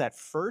pounds at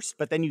first,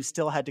 but then you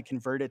still had to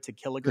convert it to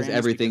because kilograms because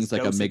everything's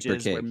like a mig per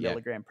dosages were kg. Yeah,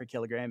 milligram per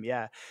kilogram.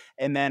 Yeah,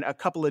 and then a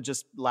couple of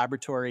just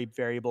laboratory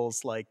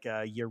variables like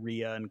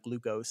urea and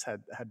glucose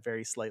had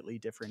very slightly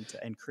different,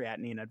 and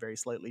creatinine had very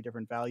slightly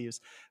different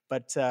values.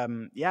 But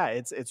yeah,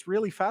 it's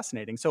really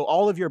fascinating. So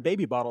all of your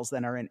baby bottles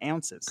then are in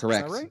ounces. Is that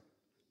correct. right?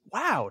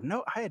 Wow,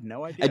 no, I had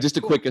no And idea. just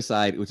a Cool. quick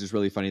aside, which is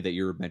really funny that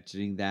you're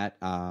mentioning that.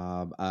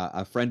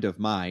 A friend of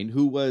mine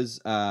who was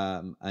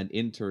an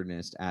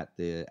internist at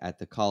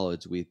the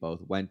college we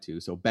both went to,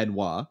 so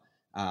Benoit,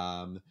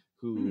 Hmm.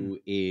 who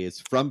is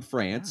from Yeah,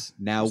 France,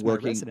 he was my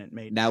resident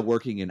mate. now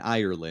working in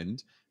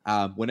Ireland.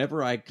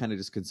 Whenever I kind of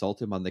just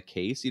consult him on the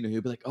case, he'll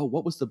be like, "Oh,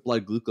 what was the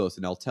blood glucose?"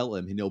 And I'll tell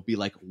him, and he'll be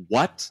like,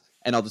 "What?"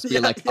 And I'll just be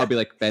Yeah, like, "I'll yeah. be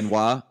like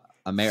Benoit,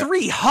 Amer,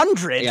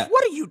 300? yeah."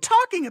 What are you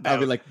talking I'll be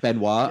about? like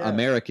Benoit, Yeah.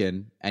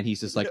 American, and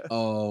he's just like, Yeah.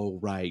 oh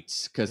right,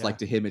 because Yeah. like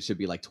to him it should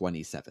be like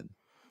 27,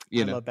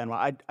 you I know. love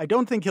Benoit. I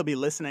don't think he'll be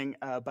listening,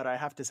 but I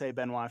have to say,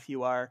 Benoit, if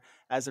you are,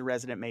 as a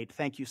resident mate,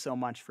 thank you so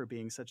much for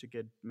being such a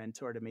good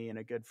mentor to me and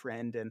a good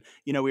friend. And,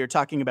 we were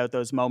talking about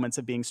those moments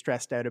of being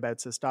stressed out about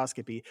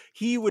cystoscopy.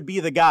 He would be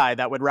the guy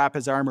that would wrap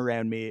his arm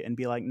around me and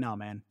be like, no,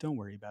 man, don't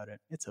worry about it.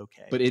 It's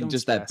okay. But in Don't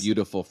just that stress.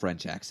 beautiful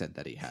French accent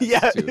that he has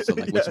Yeah. too, so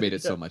like which Yeah. made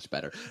it Yeah. so much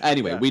better.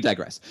 Anyway, Yeah. we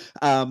digress.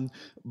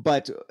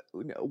 But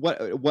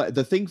what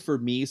the thing for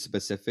me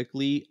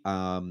specifically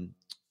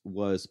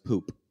was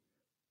poop.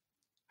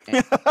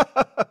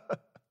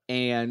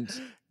 And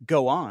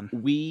Go on.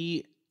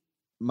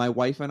 my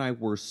wife and I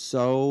were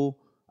so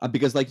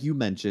because like you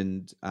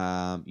mentioned,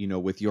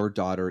 with your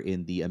daughter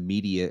in the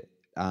immediate,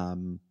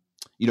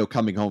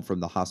 coming home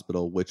from the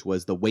hospital, which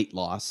was the weight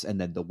loss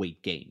and then the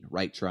weight gain,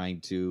 right?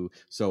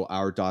 So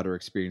our daughter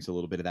experienced a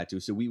little bit of that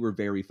too. So we were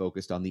very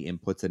focused on the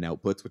inputs and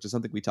outputs, which is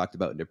something we talked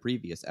about in a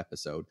previous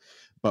episode.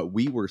 But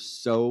we were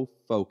so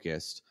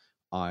focused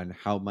on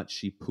how much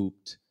she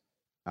pooped,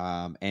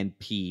 and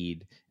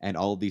peed and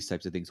all of these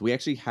types of things. We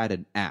actually had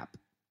an app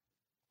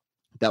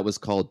that was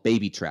called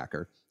Baby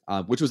Tracker,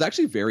 which was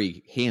actually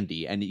very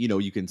handy. And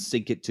you can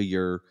sync it to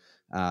your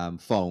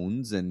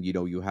phones, and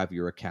you have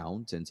your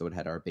account, and so it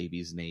had our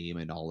baby's name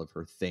and all of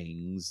her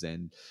things.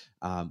 And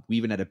we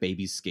even had a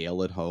baby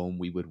scale at home.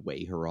 We would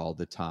weigh her all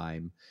the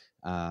time,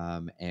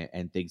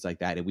 and things like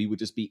that. And we would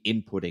just be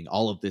inputting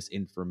all of this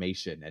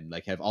information and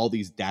like have all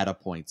these data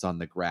points on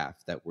the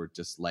graph that were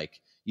just like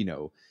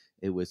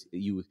it was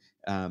you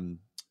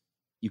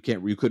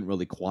couldn't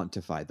really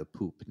quantify the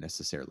poop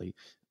necessarily,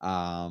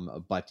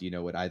 but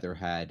it either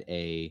had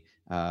a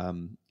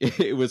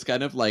it was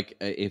kind of like,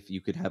 if you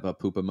could have a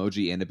poop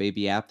emoji in a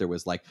baby app, there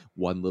was like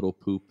one little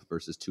poop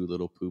versus two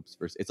little poops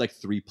versus, it's like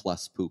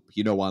 3+ poop,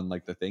 on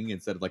like the thing,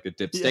 instead of like a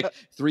dipstick, Yeah.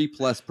 3+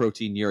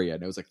 proteinuria,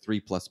 and it was like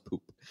 3+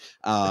 poop,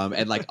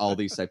 and like all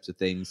these types of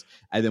things.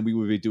 And then we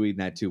would be doing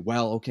that too.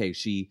 Well, okay,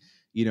 she,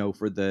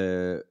 for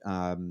the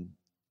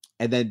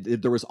and then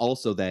there was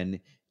also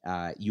then,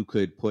 you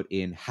could put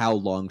in how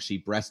long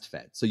she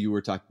breastfed. So you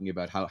were talking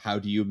about how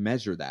do you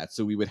measure that?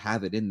 So we would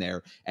have it in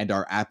there, and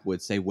our app would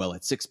say, well,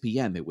 at 6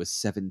 p.m. it was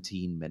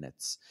 17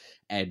 minutes,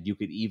 and you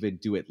could even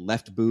do it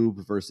left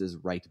boob versus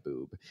right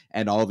boob,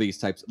 and all these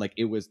types. Like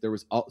there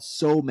was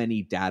so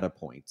many data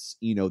points,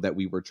 that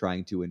we were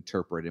trying to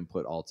interpret and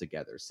put all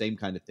together. Same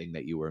kind of thing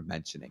that you were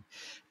mentioning,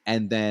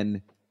 and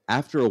then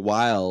after a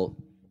while,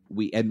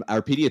 and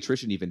our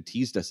pediatrician even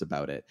teased us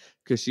about it,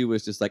 because she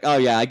was just like, oh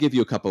yeah, I give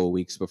you a couple of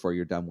weeks before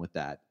you're done with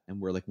that. And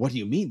we're like, what do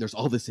you mean? There's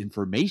all this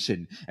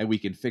information and we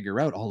can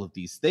figure out all of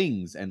these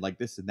things and like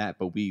this and that.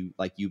 But we,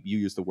 like, you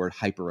use the word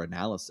hyper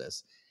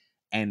analysis,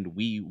 and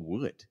we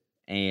would,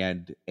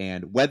 and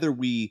whether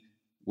we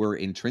were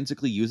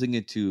intrinsically using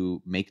it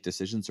to make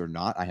decisions or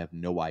not, I have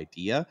no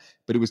idea.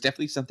 But it was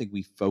definitely something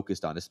we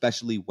focused on,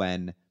 especially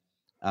when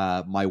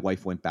my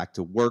wife went back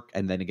to work,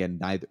 and then again,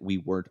 we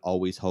weren't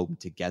always home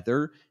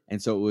together,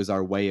 and so it was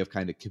our way of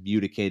kind of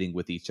communicating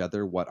with each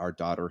other what our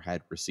daughter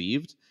had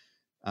received.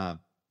 Um,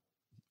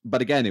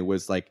 but again, it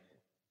was like,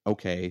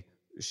 okay,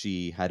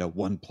 she had a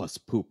 1+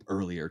 poop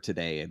earlier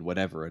today and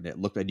whatever, and it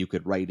looked, and you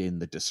could write in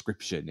the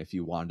description if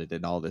you wanted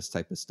and all this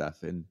type of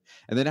stuff. And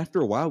then after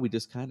a while we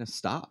just kind of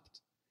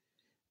stopped.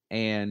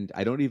 And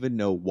I don't even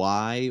know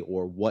why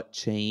or what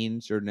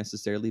changed or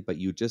necessarily, but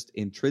you just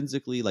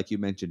intrinsically, like you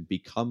mentioned,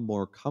 become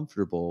more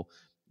comfortable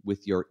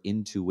with your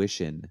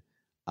intuition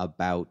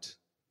about,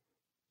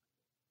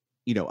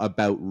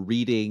 about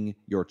reading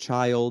your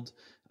child,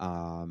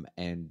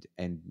 and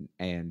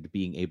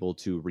being able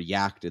to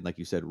react and, like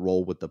you said,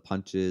 roll with the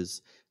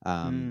punches,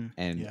 and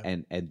Yeah.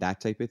 and that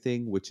type of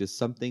thing, which is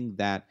something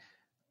that,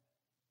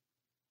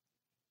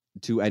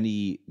 to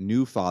any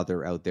new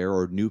father out there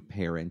or new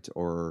parent,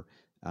 or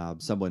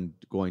someone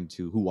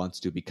who wants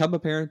to become a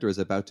parent or is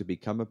about to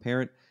become a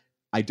parent,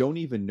 I don't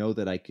even know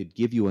that I could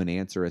give you an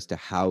answer as to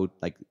how,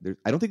 like,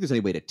 I don't think there's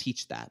any way to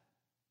teach that.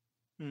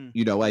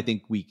 I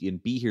think we can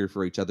be here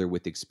for each other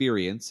with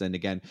experience. And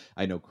again,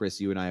 I know,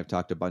 Chris, you and I have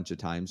talked a bunch of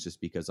times, just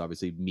because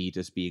obviously me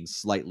just being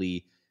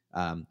slightly,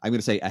 I'm going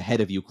to say, ahead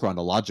of you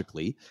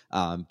chronologically,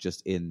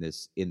 just in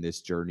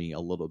this journey a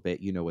little bit,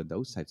 and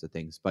those types of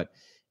things. But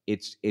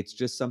it's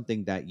just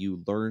something that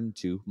you learn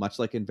to, much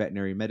like in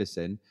veterinary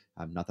medicine.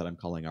 Not that I'm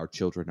calling our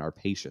children our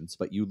patients,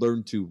 but you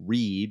learn to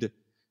read,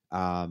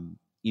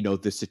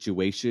 the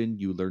situation.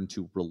 You learn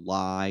to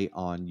rely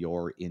on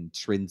your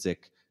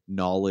intrinsic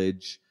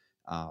knowledge,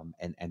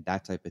 and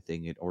that type of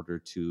thing, in order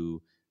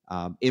to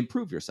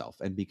improve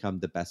yourself and become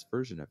the best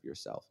version of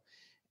yourself.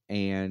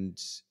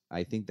 And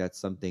I think that's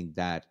something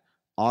that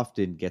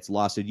often gets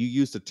lost. And you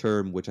used a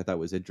term which I thought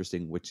was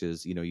interesting, which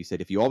is, you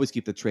said, if you always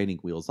keep the training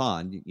wheels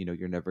on,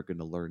 you're never going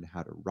to learn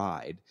how to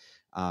ride.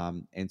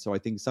 And so I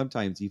think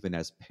sometimes, even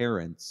as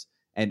parents,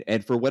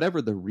 and for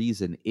whatever the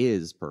reason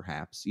is,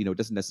 perhaps, it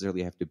doesn't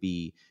necessarily have to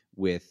be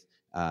with,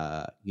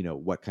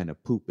 what kind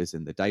of poop is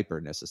in the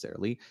diaper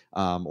necessarily,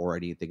 or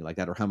anything like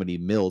that, or how many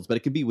mils, but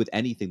it can be with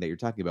anything that you're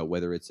talking about,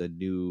 whether it's a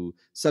new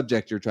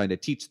subject you're trying to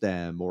teach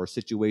them, or a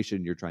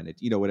situation you're trying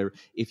to, whatever.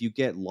 If you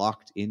get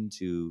locked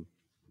into,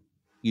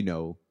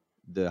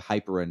 the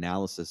hyper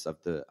analysis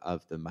of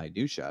the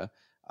minutia,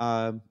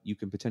 you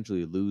can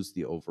potentially lose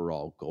the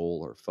overall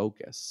goal or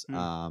focus, which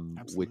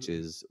Absolutely.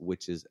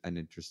 is an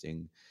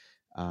interesting,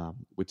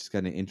 which is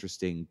kind of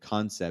interesting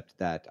concept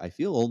that I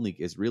feel only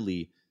is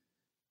really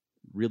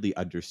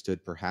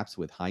understood perhaps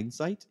with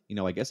hindsight.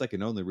 I guess I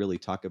can only really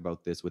talk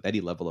about this with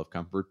any level of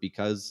comfort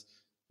because,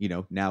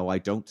 now I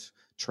don't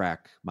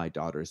track my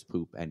daughter's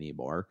poop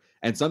anymore.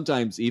 And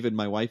sometimes even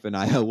my wife and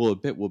I will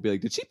be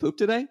like, did she poop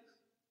today?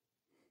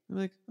 I'm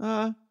like,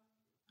 I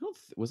don't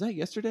was that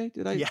yesterday?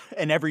 Did I? Yeah,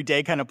 and every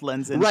day kind of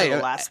blends into Right. the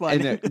last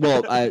one. And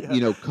well,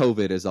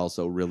 COVID has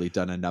also really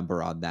done a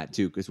number on that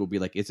too, because we'll be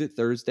like, is it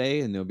Thursday?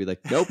 And they'll be like,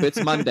 nope,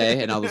 it's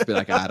Monday. And I'll just be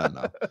like, I don't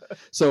know.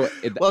 So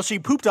Well, she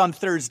pooped on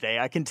Thursday,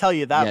 I can tell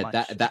you that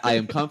much. that I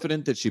am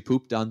confident that she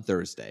pooped on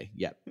Thursday.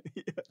 Yep.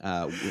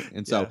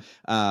 And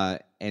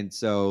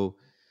so,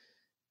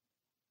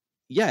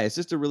 yeah, it's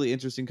just a really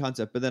interesting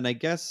concept. But then I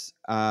guess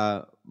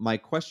my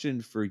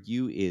question for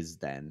you is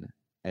then,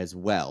 as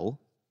well,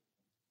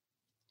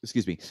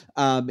 excuse me,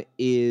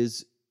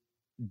 is,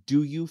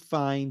 do you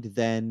find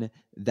then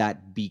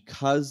that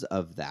because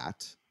of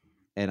that,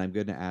 and I'm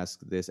going to ask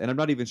this, and I'm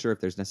not even sure if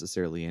there's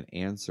necessarily an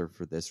answer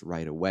for this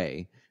right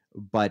away,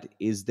 but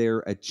is there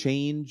a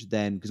change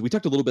then? Because we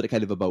talked a little bit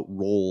kind of about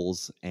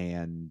roles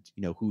and,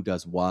 who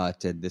does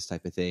what and this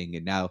type of thing.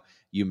 And now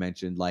you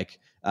mentioned, like,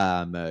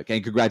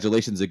 okay,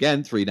 congratulations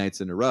again, 3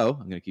 nights in a row.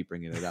 I'm going to keep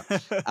bringing it up.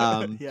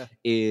 Yeah.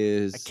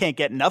 I can't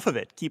get enough of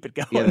it. Keep it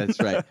going. Yeah, that's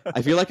right.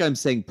 I feel like I'm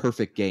saying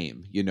perfect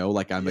game,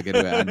 like I'm going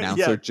to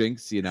announcer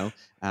jinx,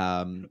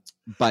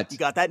 but you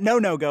got that no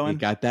going. You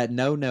got that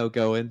no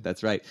going.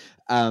 That's right.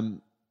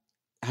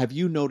 Have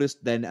you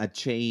noticed then a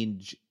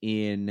change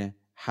in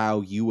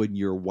how you and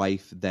your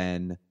wife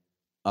then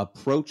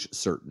approach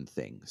certain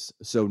things?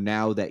 So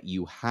now that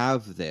you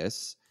have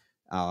this,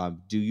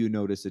 do you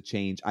notice a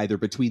change either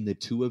between the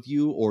two of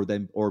you, or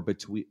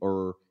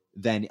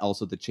then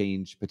also the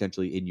change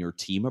potentially in your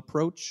team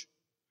approach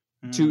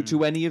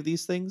to any of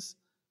these things?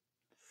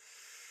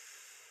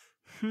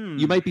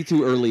 You might be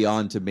too early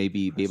on to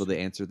maybe be able to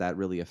answer that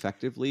really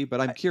effectively,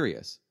 but I'm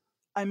curious.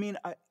 I mean,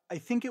 I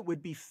think it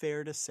would be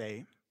fair to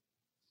say,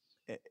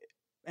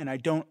 and I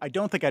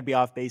don't think I'd be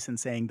off base in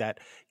saying that,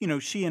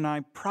 she and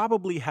I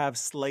probably have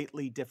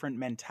slightly different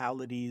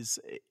mentalities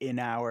in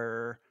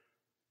our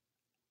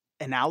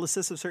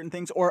analysis of certain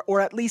things,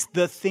 or at least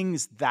the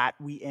things that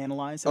we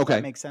analyze, if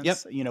that makes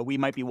sense. Yep. We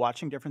might be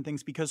watching different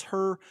things because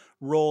her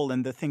role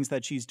and the things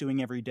that she's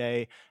doing every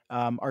day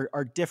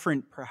are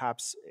different,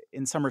 perhaps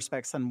in some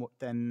respects,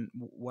 than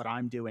what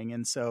I'm doing.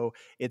 And so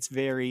it's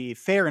very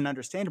fair and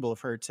understandable of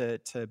her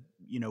to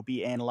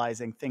be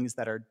analyzing things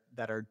that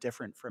are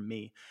different from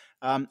me.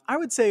 I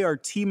would say our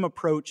team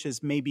approach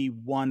is maybe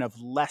one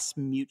of less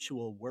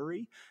mutual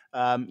worry.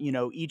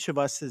 Each of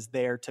us is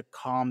there to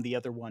calm the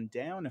other one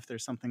down if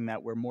there's something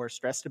that we're more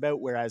stressed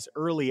about. Whereas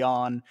early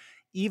on,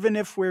 even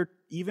if we're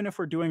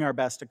doing our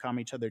best to calm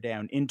each other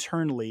down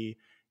internally,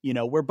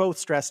 we're both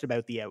stressed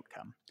about the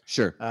outcome.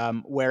 Sure.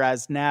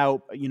 Whereas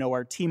now,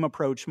 our team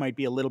approach might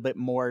be a little bit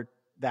more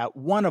that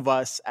one of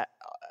us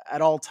at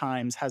all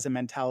times has a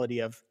mentality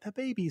of the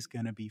baby's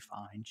going to be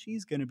fine.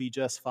 She's going to be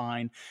just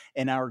fine.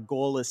 And our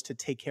goal is to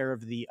take care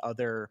of the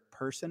other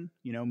person,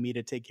 me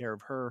to take care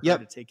of her, her to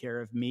Yep. take care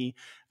of me,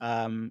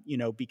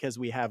 because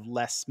we have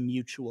less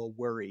mutual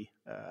worry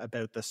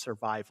about the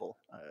survival,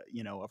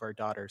 of our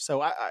daughter.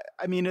 So,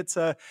 I mean,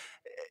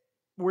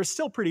 we're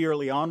still pretty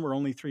early on. We're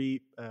only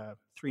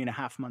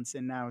 3.5 months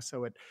in now.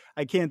 So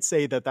I can't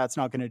say that that's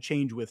not going to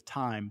change with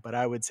time, but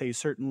I would say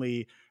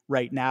certainly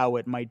right now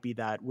it might be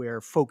that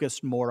we're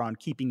focused more on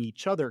keeping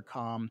each other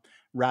calm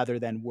rather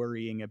than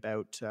worrying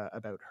about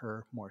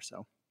her more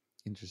so.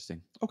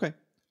 Interesting. Okay.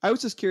 I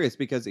was just curious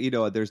because,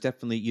 there's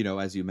definitely,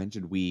 as you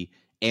mentioned, we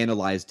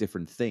analyze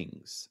different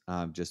things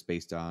just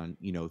based on,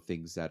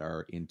 things that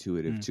are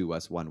intuitive Mm. to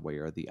us one way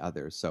or the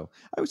other. So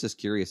I was just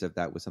curious if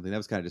that was something that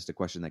was kind of just a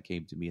question that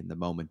came to me in the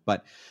moment.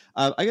 But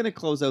I'm going to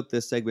close out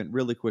this segment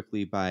really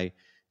quickly by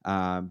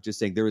just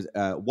saying there was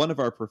one of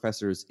our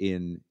professors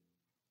in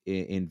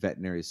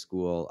veterinary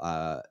school,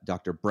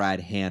 Dr.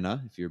 Brad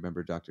Hanna, if you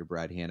remember Dr.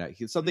 Brad Hanna.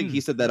 He said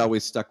that Yeah.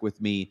 always stuck with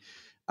me,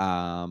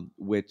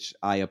 which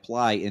I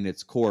apply in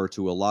its core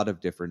to a lot of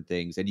different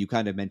things. And you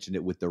kind of mentioned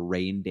it with the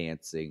rain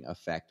dancing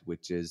effect,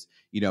 which is,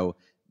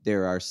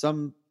 there are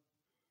some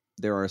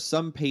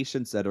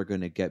patients that are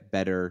going to get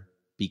better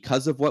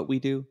because of what we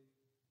do.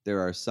 There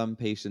are some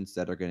patients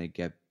that are going to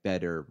get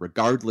better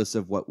regardless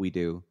of what we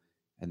do.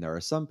 And there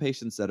are some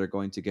patients that are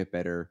going to get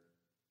better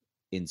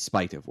in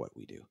spite of what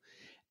we do.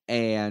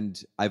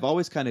 And I've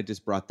always kind of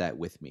just brought that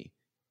with me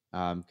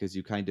because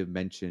you kind of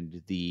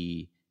mentioned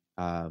the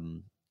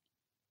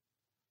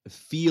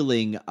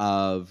feeling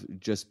of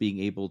just being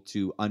able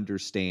to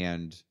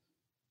understand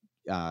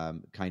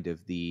kind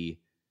of the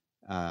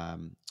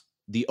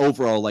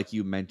overall, like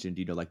you mentioned,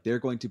 like they're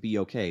going to be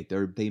okay.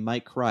 They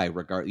might cry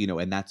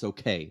and that's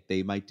okay.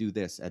 They might do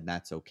this and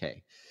that's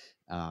okay.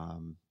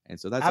 And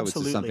so that's always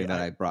just something Absolutely.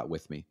 that I brought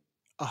with me.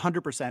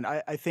 100%.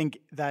 I think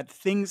that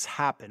things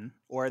happen,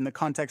 or in the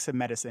context of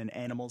medicine,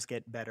 animals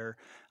get better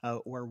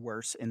or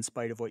worse in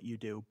spite of what you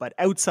do. But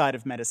outside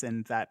of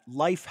medicine, that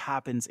life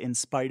happens in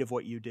spite of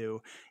what you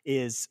do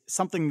is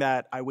something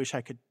that I wish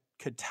I could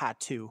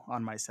tattoo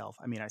on myself.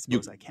 I mean, I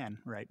suppose I can,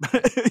 right?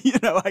 But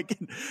I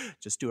can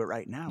just do it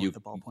right now with the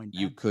ballpoint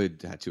You pen.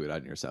 could tattoo it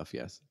on yourself,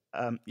 yes.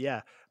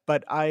 Yeah,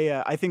 but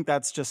I think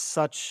that's just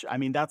such. I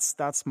mean,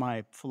 that's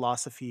my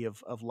philosophy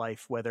of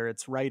life, whether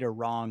it's right or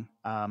wrong.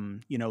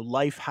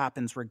 Life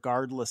happens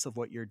regardless of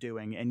what you're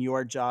doing, and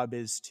your job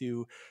is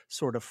to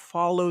sort of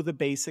follow the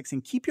basics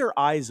and keep your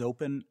eyes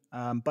open,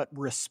 but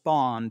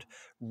respond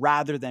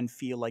rather than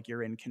feel like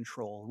you're in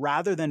control,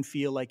 rather than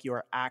feel like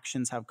your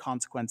actions have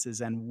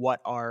consequences and what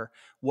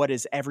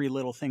is every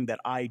little thing that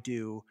I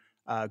do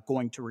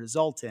going to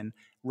result in,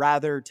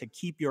 rather to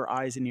keep your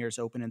eyes and ears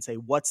open and say,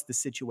 what's the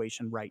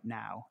situation right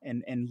now?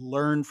 And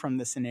learn from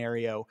the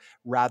scenario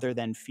rather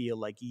than feel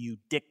like you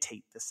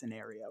dictate the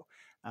scenario.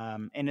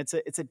 And it's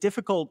a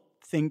difficult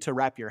thing to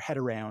wrap your head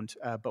around.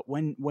 But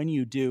when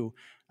you do,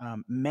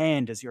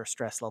 man, does your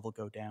stress level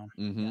go down.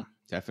 Mm-hmm. Yeah.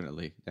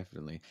 Definitely.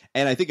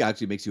 And I think it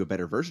actually makes you a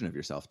better version of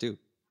yourself too.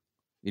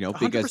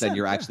 Because then 100%.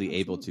 you're Yeah, actually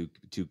able absolutely.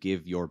 to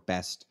give your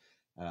best,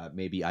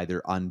 maybe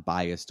either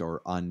unbiased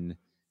or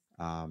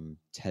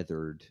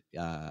tethered,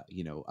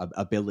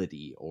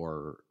 ability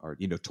or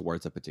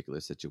towards a particular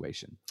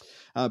situation.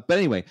 But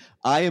anyway,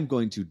 I am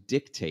going to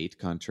dictate,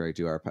 contrary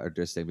to our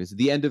address statements,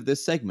 the end of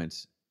this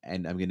segment.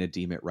 And I'm going to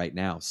deem it right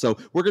now. So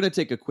we're going to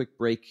take a quick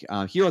break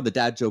here on the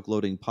Dad Joke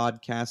Loading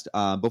podcast.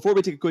 Before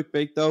we take a quick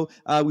break, though,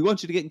 we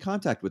want you to get in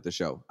contact with the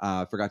show.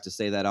 I forgot to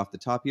say that off the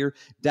top here.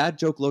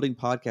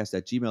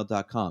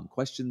 dadjokeloadingpodcast@gmail.com.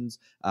 Questions,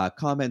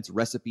 comments,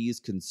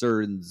 recipes,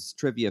 concerns,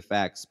 trivia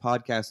facts,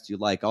 podcasts you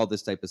like, all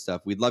this type of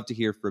stuff. We'd love to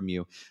hear from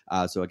you.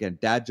 So again,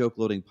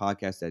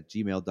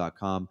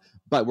 dadjokeloadingpodcast@gmail.com.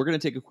 But we're going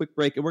to take a quick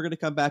break and we're going to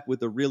come back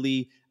with a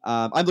really,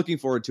 I'm looking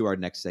forward to our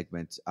next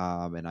segment.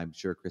 And I'm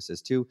sure Chris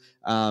is too.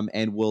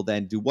 And we'll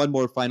then do one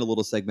more final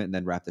little segment and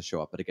then wrap the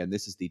show up. But again,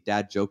 this is the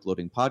Dad Joke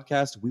Loading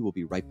Podcast. We will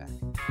be right back.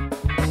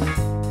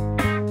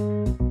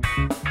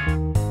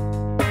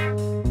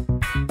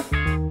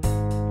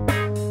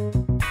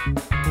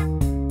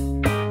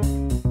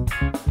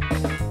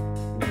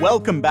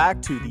 Welcome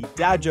back to the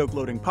Dad Joke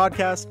Loading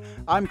Podcast.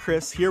 I'm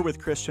Chris, here with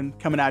Christian,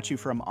 coming at you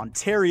from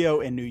Ontario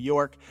and New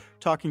York,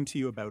 talking to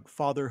you about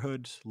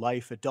fatherhood,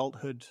 life,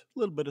 adulthood, a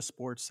little bit of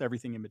sports,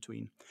 everything in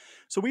between.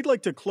 So we'd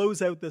like to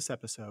close out this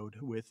episode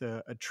with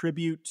a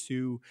tribute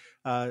to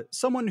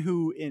someone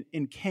who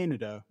in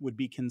Canada would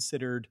be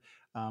considered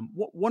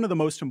one of the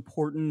most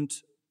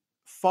important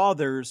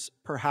fathers,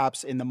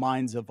 perhaps, in the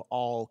minds of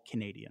all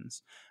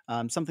Canadians.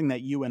 Something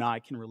that you and I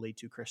can relate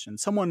to, Christian.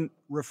 Someone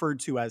referred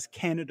to as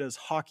Canada's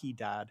hockey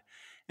dad,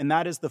 and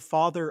that is the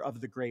father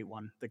of the great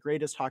one, the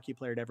greatest hockey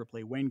player to ever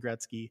play, Wayne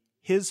Gretzky.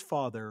 His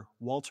father,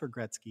 Walter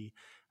Gretzky,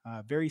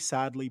 very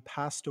sadly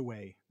passed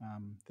away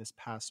this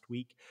past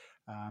week.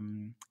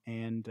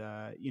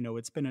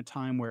 It's been a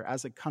time where,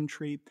 as a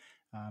country,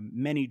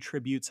 Many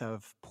tributes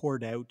have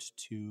poured out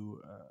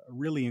to a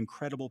really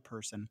incredible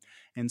person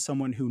and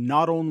someone who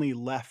not only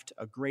left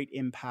a great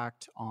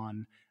impact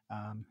on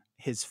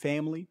his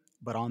family,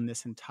 but on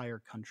this entire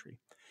country.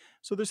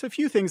 So there's a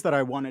few things that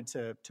I wanted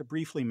to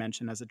briefly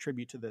mention as a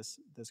tribute to this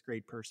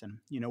great person.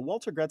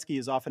 Walter Gretzky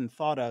is often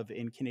thought of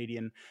in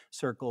Canadian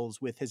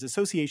circles with his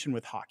association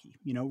with hockey.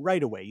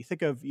 Right away you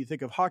think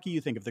of hockey,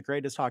 you think of the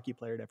greatest hockey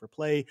player to ever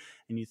play,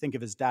 and you think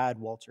of his dad,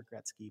 Walter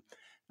Gretzky.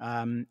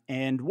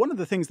 And one of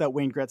the things that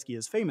Wayne Gretzky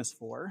is famous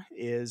for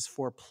is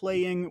for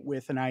playing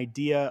with an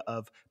idea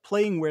of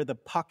playing where the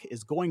puck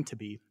is going to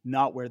be,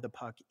 not where the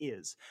puck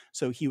is.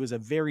 So he was a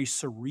very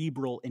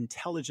cerebral,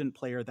 intelligent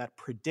player that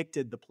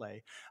predicted the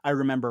play. I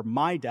remember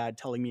my dad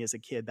telling me as a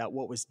kid that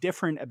what was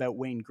different about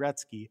Wayne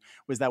Gretzky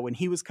was that when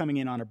he was coming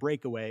in on a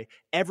breakaway,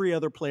 every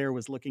other player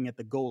was looking at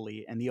the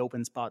goalie and the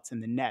open spots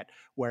in the net,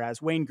 whereas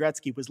Wayne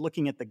Gretzky was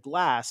looking at the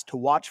glass to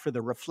watch for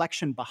the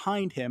reflection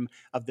behind him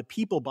of the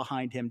people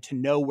behind him to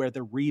know where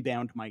the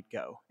rebound might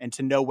go and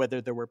to know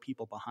whether there were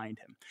people behind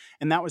him.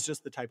 And that was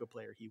just the type of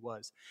player he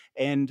was.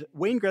 And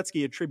Wayne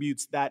Gretzky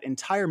attributes that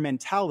entire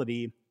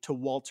mentality to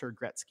Walter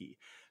Gretzky.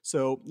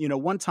 So,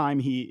 one time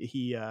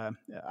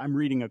I'm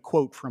reading a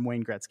quote from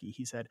Wayne Gretzky.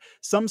 He said,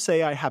 "Some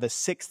say I have a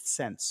sixth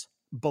sense.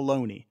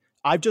 Baloney.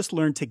 I've just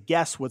learned to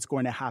guess what's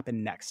going to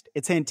happen next.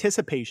 It's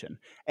anticipation,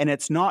 and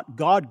it's not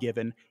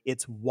God-given,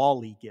 it's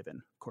Wally-given."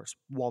 Of course,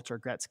 Walter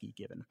Gretzky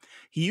given.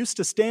 He used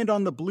to stand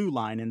on the blue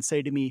line and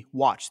say to me,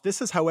 "Watch,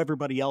 this is how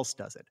everybody else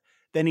does it."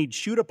 Then he'd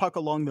shoot a puck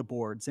along the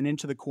boards and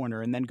into the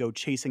corner and then go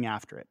chasing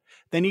after it.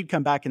 Then he'd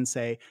come back and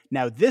say,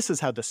 "Now this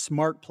is how the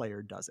smart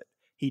player does it."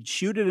 He'd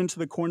shoot it into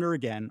the corner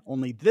again,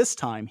 only this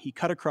time he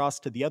cut across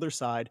to the other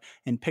side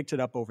and picked it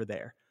up over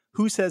there.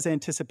 Who says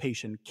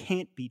anticipation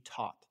can't be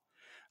taught?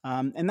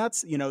 And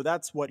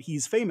that's what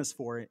he's famous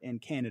for in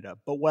Canada.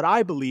 But what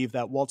I believe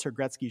that Walter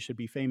Gretzky should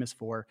be famous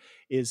for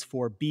is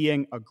for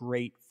being a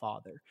great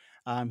father.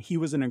 He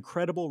was an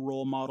incredible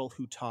role model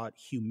who taught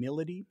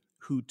humility,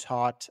 who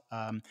taught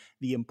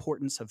the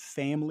importance of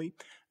family.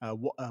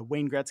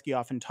 Wayne Gretzky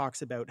often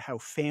talks about how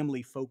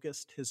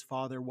family-focused his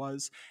father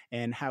was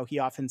and how he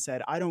often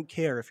said, "I don't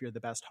care if you're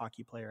the best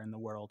hockey player in the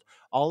world.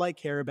 All I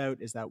care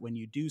about is that when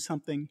you do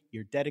something,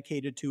 you're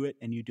dedicated to it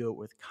and you do it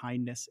with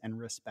kindness and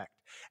respect."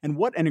 And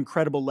what an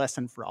incredible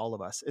lesson for all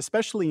of us,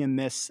 especially in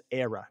this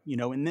era,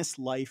 in this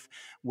life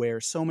where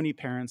so many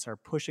parents are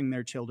pushing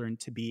their children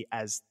to be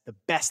as the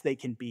best they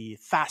can be,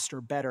 faster,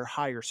 better,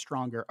 higher,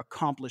 stronger,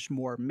 accomplish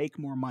more, make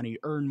more money,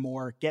 earn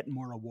more, get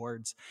more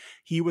awards.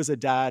 He was a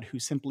dad who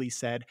simply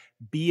said,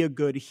 "Be a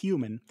good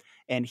human,"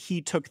 and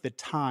he took the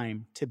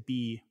time to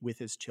be with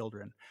his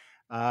children.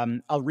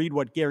 I'll read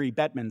what Gary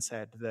Bettman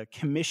said, the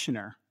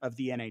commissioner of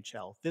the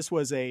NHL. This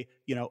was a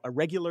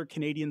regular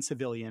Canadian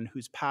civilian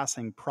whose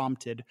passing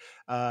prompted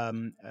a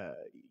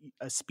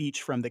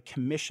speech from the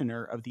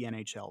commissioner of the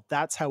NHL.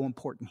 That's how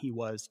important he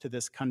was to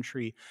this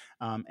country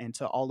and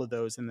to all of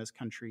those in this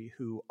country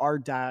who are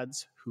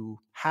dads, who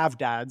have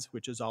dads,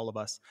 which is all of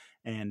us,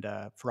 and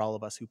for all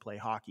of us who play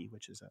hockey,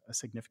 which is a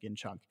significant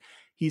chunk.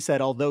 He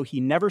said, although he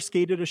never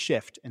skated a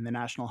shift in the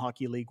National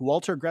Hockey League,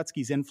 Walter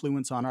Gretzky's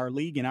influence on our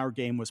league and our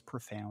game was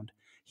profound.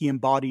 He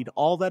embodied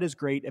all that is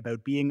great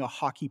about being a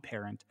hockey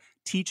parent,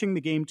 teaching the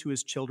game to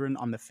his children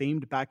on the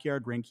famed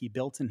backyard rink he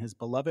built in his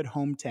beloved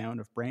hometown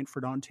of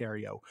Brantford,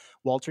 Ontario.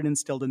 Walter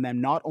instilled in them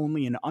not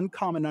only an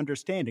uncommon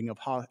understanding of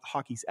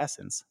hockey's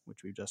essence,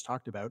 which we've just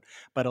talked about,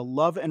 but a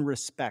love and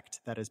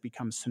respect that has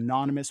become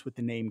synonymous with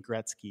the name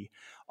Gretzky,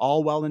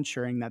 all while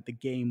ensuring that the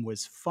game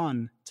was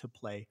fun to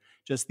play,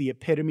 just the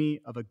epitome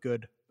of a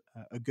good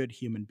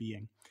human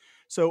being.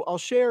 So I'll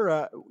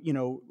share,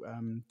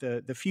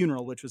 the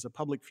funeral, which was a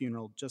public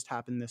funeral, just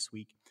happened this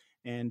week.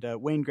 And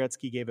Wayne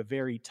Gretzky gave a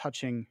very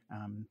touching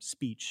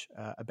speech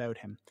about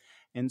him.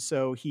 And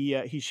so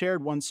he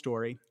shared one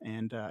story,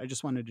 and I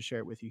just wanted to share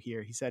it with you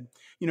here. He said,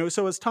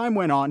 so as time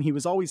went on, he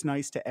was always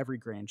nice to every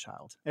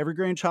grandchild. Every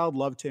grandchild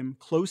loved him,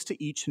 close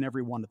to each and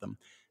every one of them.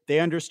 They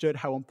understood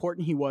how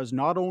important he was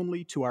not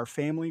only to our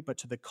family, but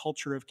to the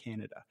culture of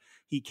Canada.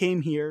 He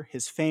came here,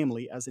 his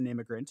family, as an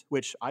immigrant,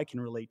 which I can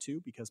relate to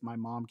because my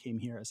mom came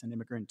here as an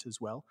immigrant as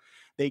well.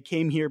 They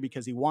came here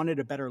because he wanted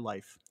a better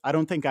life. I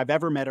don't think I've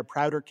ever met a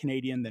prouder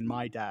Canadian than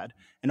my dad.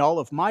 And all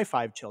of my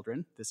 5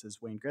 children, this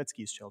is Wayne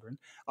Gretzky's children,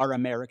 are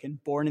American,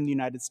 born in the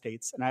United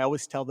States. And I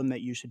always tell them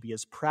that you should be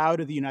as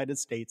proud of the United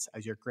States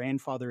as your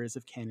grandfather is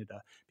of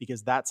Canada,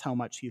 because that's how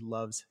much he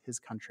loves his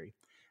country.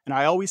 And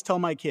I always tell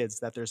my kids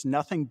that there's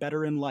nothing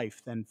better in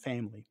life than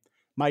family.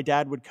 My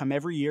dad would come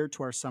every year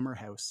to our summer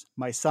house.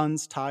 My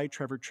sons, Ty,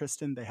 Trevor,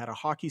 Tristan, they had a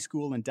hockey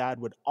school, and Dad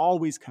would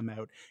always come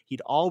out.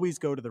 He'd always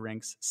go to the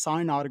rinks,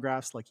 sign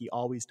autographs like he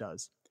always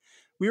does.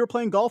 We were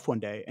playing golf one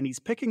day, and he's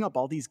picking up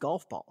all these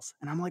golf balls.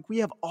 And I'm like, we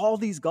have all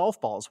these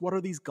golf balls. What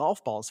are these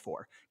golf balls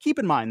for? Keep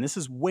in mind, this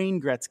is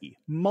Wayne Gretzky,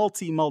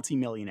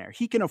 multi-millionaire.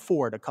 He can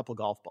afford a couple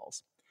golf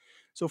balls.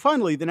 So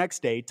finally, the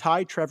next day,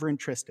 Ty, Trevor, and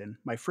Tristan,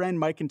 my friend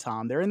Mike and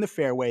Tom, they're in the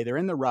fairway, they're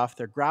in the rough,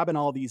 they're grabbing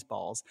all these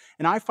balls.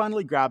 And I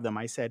finally grabbed them.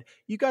 I said,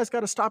 "You guys got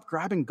to stop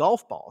grabbing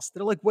golf balls."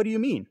 They're like, "What do you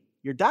mean?"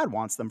 your dad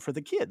wants them for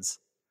the kids.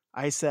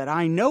 I said,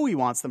 I know he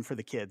wants them for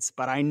the kids,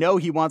 but I know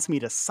he wants me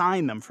to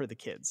sign them for the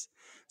kids.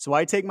 So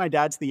I take my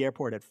dad to the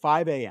airport at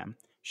 5 a.m.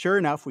 Sure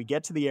enough, we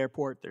get to the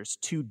airport. There's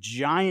 2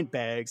 giant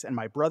bags, and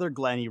my brother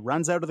Glenn, he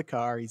runs out of the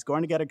car. He's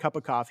going to get a cup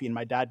of coffee, and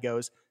my dad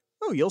goes,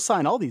 oh, you'll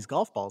sign all these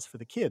golf balls for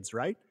the kids,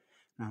 right?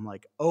 And I'm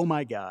like, oh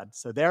my God.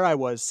 So there I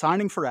was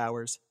signing for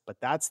hours, but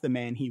that's the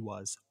man he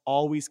was,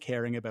 always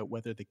caring about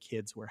whether the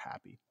kids were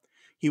happy.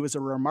 He was a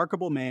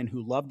remarkable man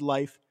who loved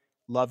life,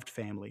 loved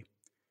family.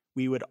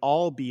 We would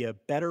all be a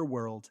better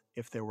world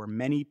if there were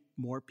many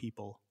more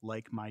people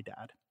like my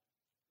dad.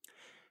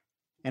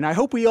 And I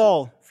hope we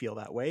all feel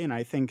that way. And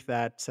I think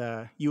that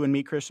you and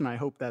me, Christian, I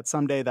hope that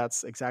someday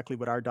that's exactly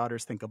what our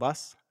daughters think of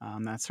us.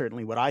 That's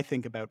certainly what I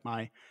think about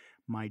my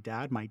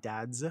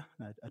dads,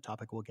 a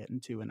topic we'll get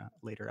into in a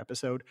later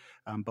episode.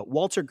 But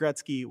Walter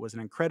Gretzky was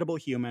an incredible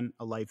human,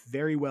 a life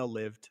very well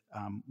lived,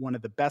 one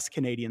of the best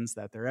Canadians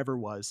that there ever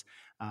was,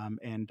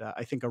 and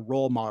I think a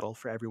role model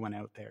for everyone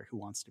out there who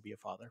wants to be a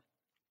father.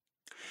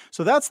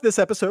 So that's this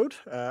episode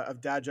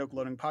of Dad Joke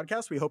Loading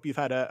Podcast. We hope you've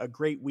had a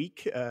great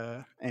week,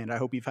 and I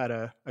hope you've had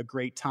a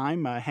great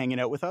time hanging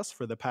out with us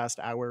for the past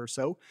hour or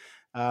so.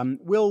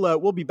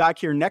 We'll be back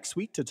here next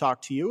week to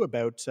talk to you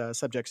about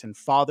subjects in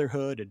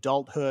fatherhood,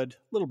 adulthood, a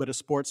little bit of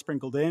sports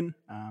sprinkled in,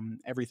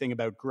 everything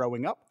about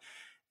growing up.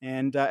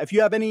 And if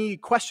you have any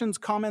questions,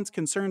 comments,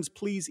 concerns,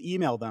 please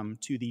email them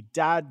to the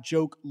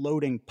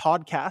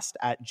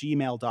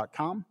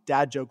dadjokeloadingpodcast@gmail.com,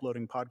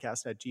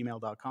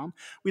 dadjokeloadingpodcast@gmail.com.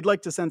 We'd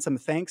like to send some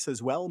thanks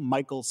as well,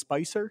 Michael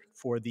Spicer,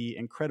 for the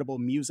incredible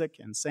music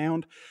and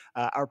sound.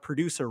 Our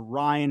producer,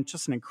 Ryan,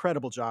 just an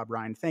incredible job,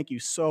 Ryan. Thank you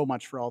so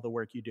much for all the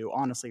work you do,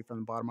 honestly, from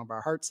the bottom of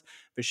our hearts.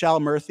 Vishal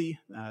Murthy,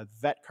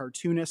 vet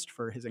cartoonist,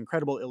 for his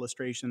incredible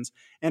illustrations,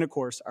 and of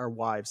course, our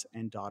wives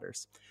and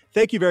daughters.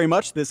 Thank you very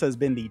much. This has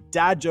been the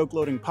Dad Joke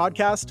Loading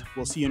Podcast.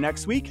 We'll see you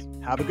next week.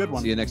 Have a good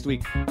one. See you next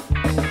week.